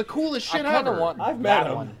 That's the coolest I shit kind of ever. want I've met that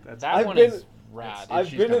him. one. That I've one been- is rad. I've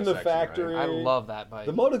she's been in kinda the sexy, right? factory. I love that bike.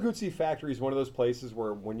 The Moto Guzzi factory is one of those places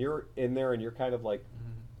where when you're in there and you're kind of like,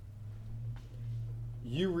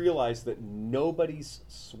 you realize that nobody's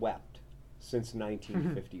swept since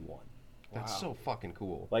 1951. That's so fucking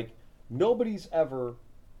cool. Like, nobody's ever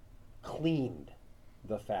cleaned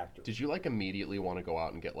the factory. Did you like immediately want to go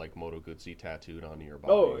out and get like Moto Guzzi tattooed onto your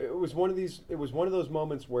body? Oh, it was one of these. It was one of those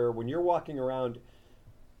moments where when you're walking around,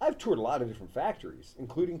 I've toured a lot of different factories,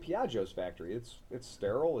 including Piaggio's factory. It's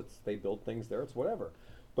sterile. They build things there. It's whatever.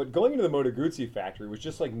 But going into the Moto Guzzi factory was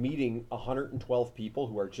just like meeting 112 people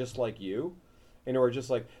who are just like you, and who are just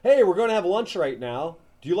like, "Hey, we're going to have lunch right now.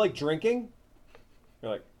 Do you like drinking?"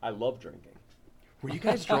 You're like, "I love drinking." Were you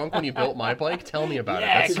guys drunk when you built my bike? Tell me about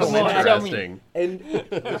Yeah, it. That's so come on, tell me. interesting. And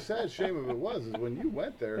The sad shame of it was is when you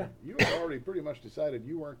went there, you had already pretty much decided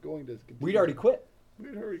you weren't going to. Continue. we'd already quit.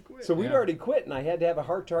 We'd already quit. So we'd Yeah. already quit, and I had to have a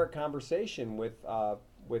heart-to-heart conversation with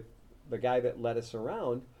the guy that led us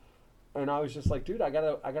around, and I was just like, dude, I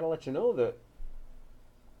gotta let you know that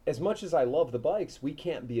as much as I love the bikes, we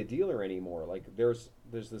can't be a dealer anymore. Like there's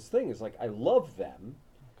this thing. It's like I love them,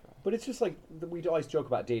 but it's just like we always joke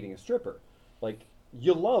about dating a stripper. Like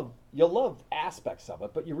you love aspects of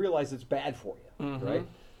it, but you realize it's bad for you, right?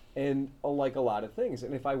 And like a lot of things.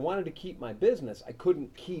 And if I wanted to keep my business, I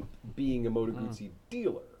couldn't keep being a Moto Guzzi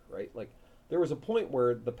dealer, right? Like there was a point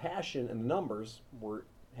where the passion and the numbers were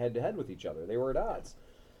head to head with each other. They were at odds.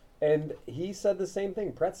 And he said the same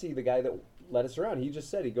thing. Pretzi, the guy that led us around, he just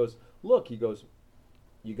said, he goes,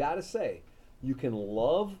 you got to say, you can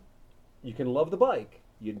love the bike,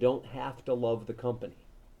 you don't have to love the company.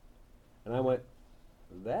 And I went,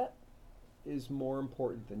 that is more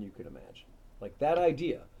important than you could imagine. Like that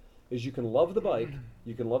idea is you can love the bike,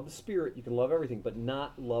 you can love the spirit, you can love everything, but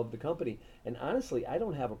not love the company. And honestly, I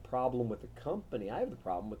don't have a problem with the company. I have the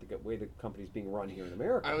problem with the way the company's being run here in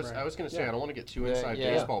America. I was going to say, Yeah. I don't want to get too Yeah, inside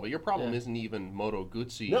yeah. baseball, but your problem Yeah. isn't even Moto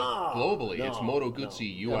Guzzi No, globally. no, It's Moto no.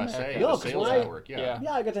 Guzzi USA, No, the 'cause sales when I- network. Yeah.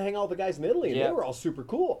 Yeah, I got to hang out with the guys in Italy, and Yeah. they were all super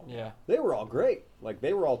cool. Yeah. They were all great. Like,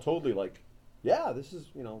 they were all totally like, yeah, this is,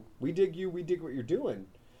 we dig you, we dig what you're doing.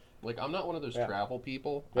 Like I'm not one of those Yeah. travel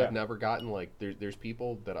people. Yeah. I've never gotten like there's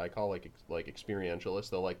people that I call like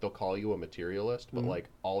experientialists. They'll call you a materialist, but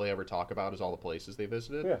like all they ever talk about is all the places they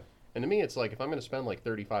visited. Yeah. And to me, it's like if I'm going to spend like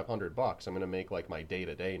 $3,500, I'm going to make like my day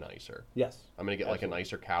to day nicer. Yes. I'm going to get like a Absolutely.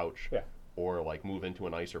 nicer couch, Yeah. or like move into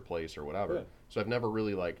a nicer place or whatever. Yeah. So I've never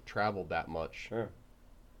really like traveled that much Yeah.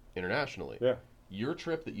 internationally. Yeah. Your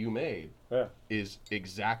trip that you made Yeah. is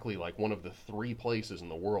exactly like one of the 3 places in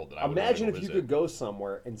the world that I would Imagine wanna if go you visit. could go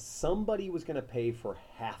somewhere and somebody was going to pay for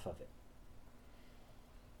half of it.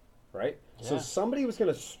 Right? So Yeah. somebody was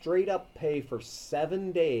going to straight up pay for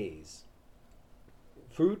 7 days.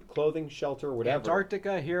 Food, clothing, shelter, whatever.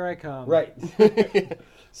 Antarctica, here I come. Right.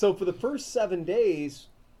 So for the first 7 days,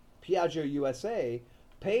 Piaggio USA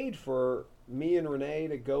paid for me and Renee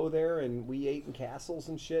to go there, and we ate in castles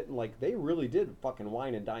and shit, and like they really did fucking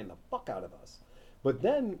wine and dine the fuck out of us. But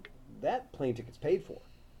then that plane ticket's paid for.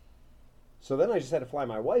 So then I just had to fly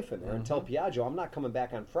my wife in there and tell Piaggio I'm not coming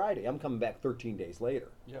back on Friday. I'm coming back 13 days later.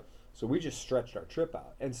 Yep. So we just stretched our trip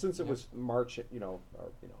out. And since it was March,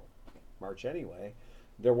 March anyway,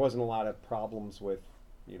 there wasn't a lot of problems with,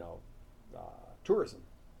 tourism.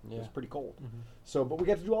 It was Yeah. pretty cold. So, but we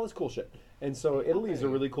got to do all this cool shit. And so Italy is a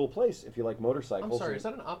really cool place if you like motorcycles. I'm sorry, And is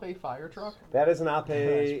that an Ape fire truck? that is an Ape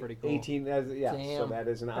That's pretty cool. 18. So Damn. that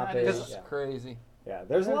is an That Ape. is yeah. Crazy. Yeah,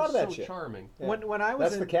 there's a lot of that so shit. charming. Yeah. When I was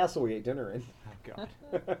That's in, the castle we ate dinner in. Oh,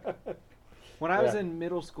 God. When I was Yeah. in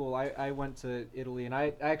middle school, I went to Italy, and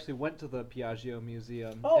I actually went to the Piaggio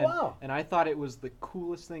Museum. Oh, and, wow. And I thought it was the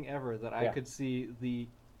coolest thing ever that I Yeah. could see the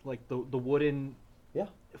wooden Yeah.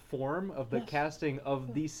 form of the Yes. casting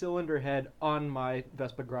of the cylinder head on my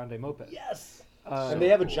Vespa Grande moped. Yes. And they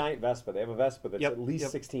have a giant Vespa. They have a Vespa that's Yep, at least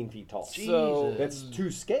yep. 16 feet tall. So That's to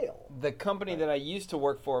scale. the company that I used to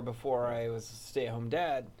work for before I was a stay-at-home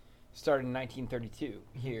dad started in 1932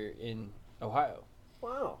 here in Ohio.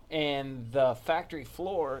 Wow. And the factory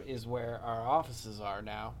floor is where our offices are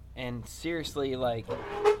now. And seriously, like,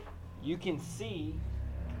 you can see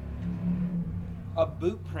a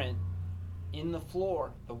boot print in the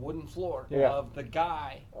floor, the wooden floor, Yeah. of the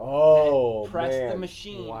guy Oh, that pressed man. the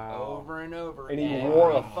machine Wow. over and over. And he every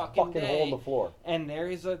wore a fucking fucking day. hole in the floor. And there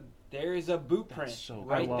is a boot print so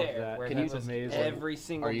right I love there that. where Can he you- was amazing. every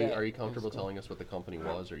single Are you day. are you comfortable telling us what the company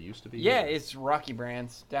was or used to be? Yeah, it's Rocky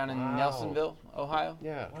Brands down in Wow. Nelsonville, Ohio.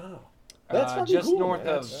 Yeah. Wow. That's fucking just cool, north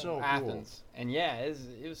man. of That's so cool. Athens. And yeah,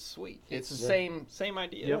 it was sweet. It's It's- the same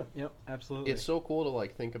idea. Yep, absolutely. It's so cool to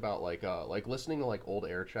like think about like listening to like old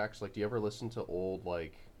air checks. Like, do you ever listen to old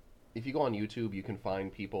like? If you go on YouTube, you can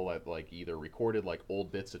find people that like either recorded like old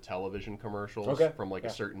bits of television commercials Okay. from like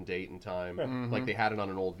Yeah. a certain date and time. Mhm. Like they had it on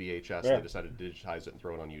an old VHS, Yeah. they decided to digitize it and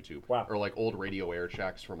throw it on YouTube. Wow. Or like old radio air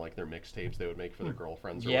checks from like their mixtapes they would make for their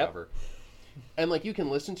girlfriends or Yep. whatever. And like you can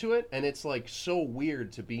listen to it, and it's like so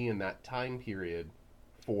weird to be in that time period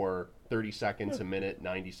for 30 seconds, a minute,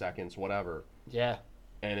 90 seconds, whatever. Yeah.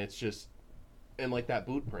 And it's just, and like that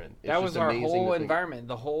boot print. It's That was just our amazing whole to think- environment.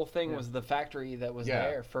 The whole thing was the factory that was Yeah.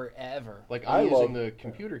 there forever. Like I I'm using love- the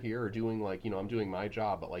computer here, or doing like I'm doing my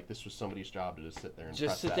job, but like this was somebody's job to just sit there and Just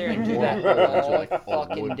press sit that there and thing do that forward onto, all like, a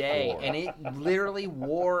fucking wood day, floor. and it literally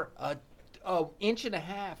wore a inch and a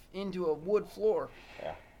half into a wood floor.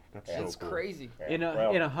 That's It's so cool. crazy. In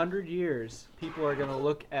Well- 100 years, people are gonna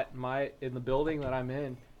look at in the building that I'm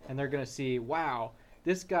in, and they're gonna see, wow,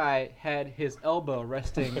 this guy had his elbow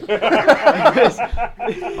resting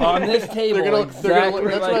On this table, They're gonna, exactly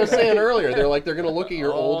that's what I was like saying earlier. They're gonna look at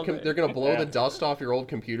your Oh, old. They're gonna blow the dust off your old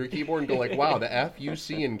computer keyboard and go like, "Wow, the F, U,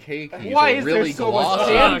 C, and K keys Why are is really there so much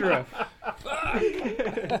glossy." dandruff?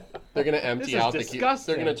 They're gonna empty This is out the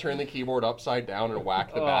disgusting. They're gonna turn the keyboard upside down and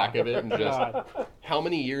whack the Oh, back of it, and just God. how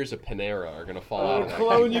many years of Panera are gonna fall out of that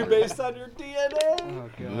Clone you keyboard? based on your DNA. Oh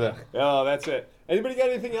god. Oh, that's it. Anybody got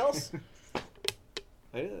anything else?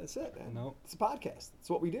 That's it, man. Nope. It's a podcast. It's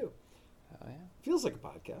what we do. Oh, yeah. Feels like a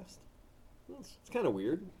podcast. It's kind of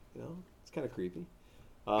weird, It's kind of creepy.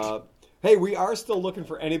 Hey, we are still looking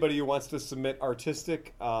for anybody who wants to submit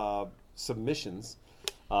artistic submissions.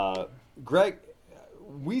 Greg,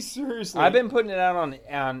 we seriously. I've been putting it out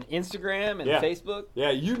on Instagram and Yeah. Facebook.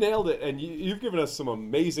 Yeah, you nailed it, and you've given us some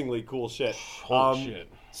amazingly cool shit. Holy shit.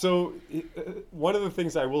 So, one of the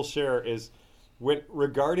things I will share is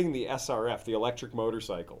regarding the SRF, the electric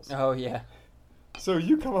motorcycles. Oh yeah. So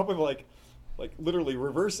you come up with like literally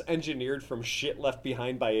reverse engineered from shit left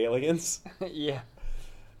behind by aliens. Yeah.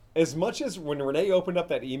 As much as when Renee opened up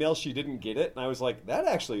that email, she didn't get it, and I was like, that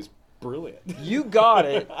actually is brilliant. You got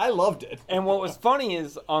it. I loved it. And what was funny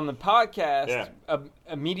is on the podcast, Yeah.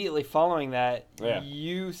 immediately following that, Yeah.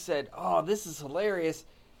 you said, "Oh, this is hilarious,"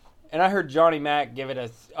 and I heard Johnny Mac give it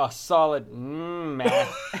a solid meh.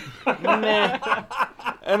 Meh.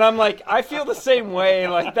 And I'm like, I feel the same way.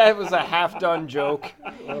 Like that was a half-done joke,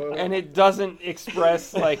 and it doesn't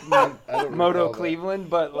express like don't recall Moto that. Cleveland,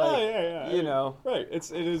 but like yeah. you know, Right.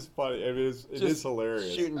 It is funny. It is just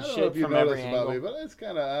hilarious. shooting I don't know shit if you from every noticed about angle. me, but it's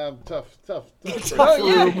kind of tough. Oh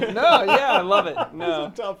yeah, no, yeah, I love it. No,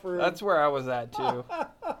 It's a tough room. that's where I was at too.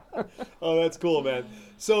 Oh, that's cool, man.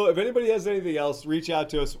 So if anybody has anything else, reach out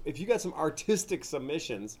to us. If you got some artistic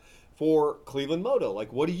submissions for Cleveland Moto,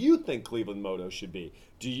 like what do you think Cleveland Moto should be?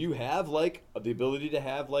 Do you have like the ability to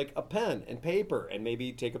have like a pen and paper and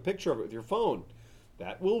maybe take a picture of it with your phone?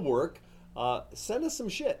 That will work. Send us some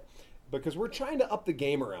shit because we're trying to up the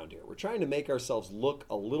game around here. We're trying to make ourselves look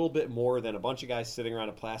a little bit more than a bunch of guys sitting around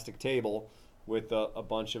a plastic table with a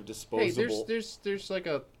bunch of Hey, disposable. there's like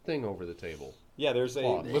a thing over the table. Yeah, there's a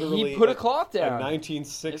Cloth. literally He put a cloth down. a It's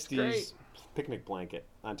 1960s great. picnic blanket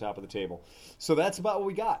on top of the table. So that's about what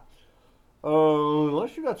we got.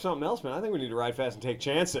 Unless you got something else, man, I think we need to ride fast and take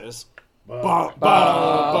chances. No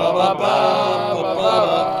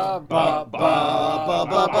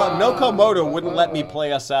Komodo wouldn't let me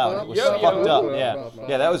play us out. It was fucked up.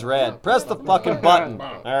 Yeah, that was rad. Press the fucking button.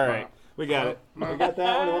 All right, we got it. We got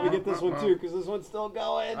that one. Let me get this one too, because this one's still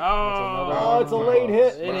going. Oh, Oh, it's a late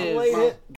hit. It It's a is. late hit.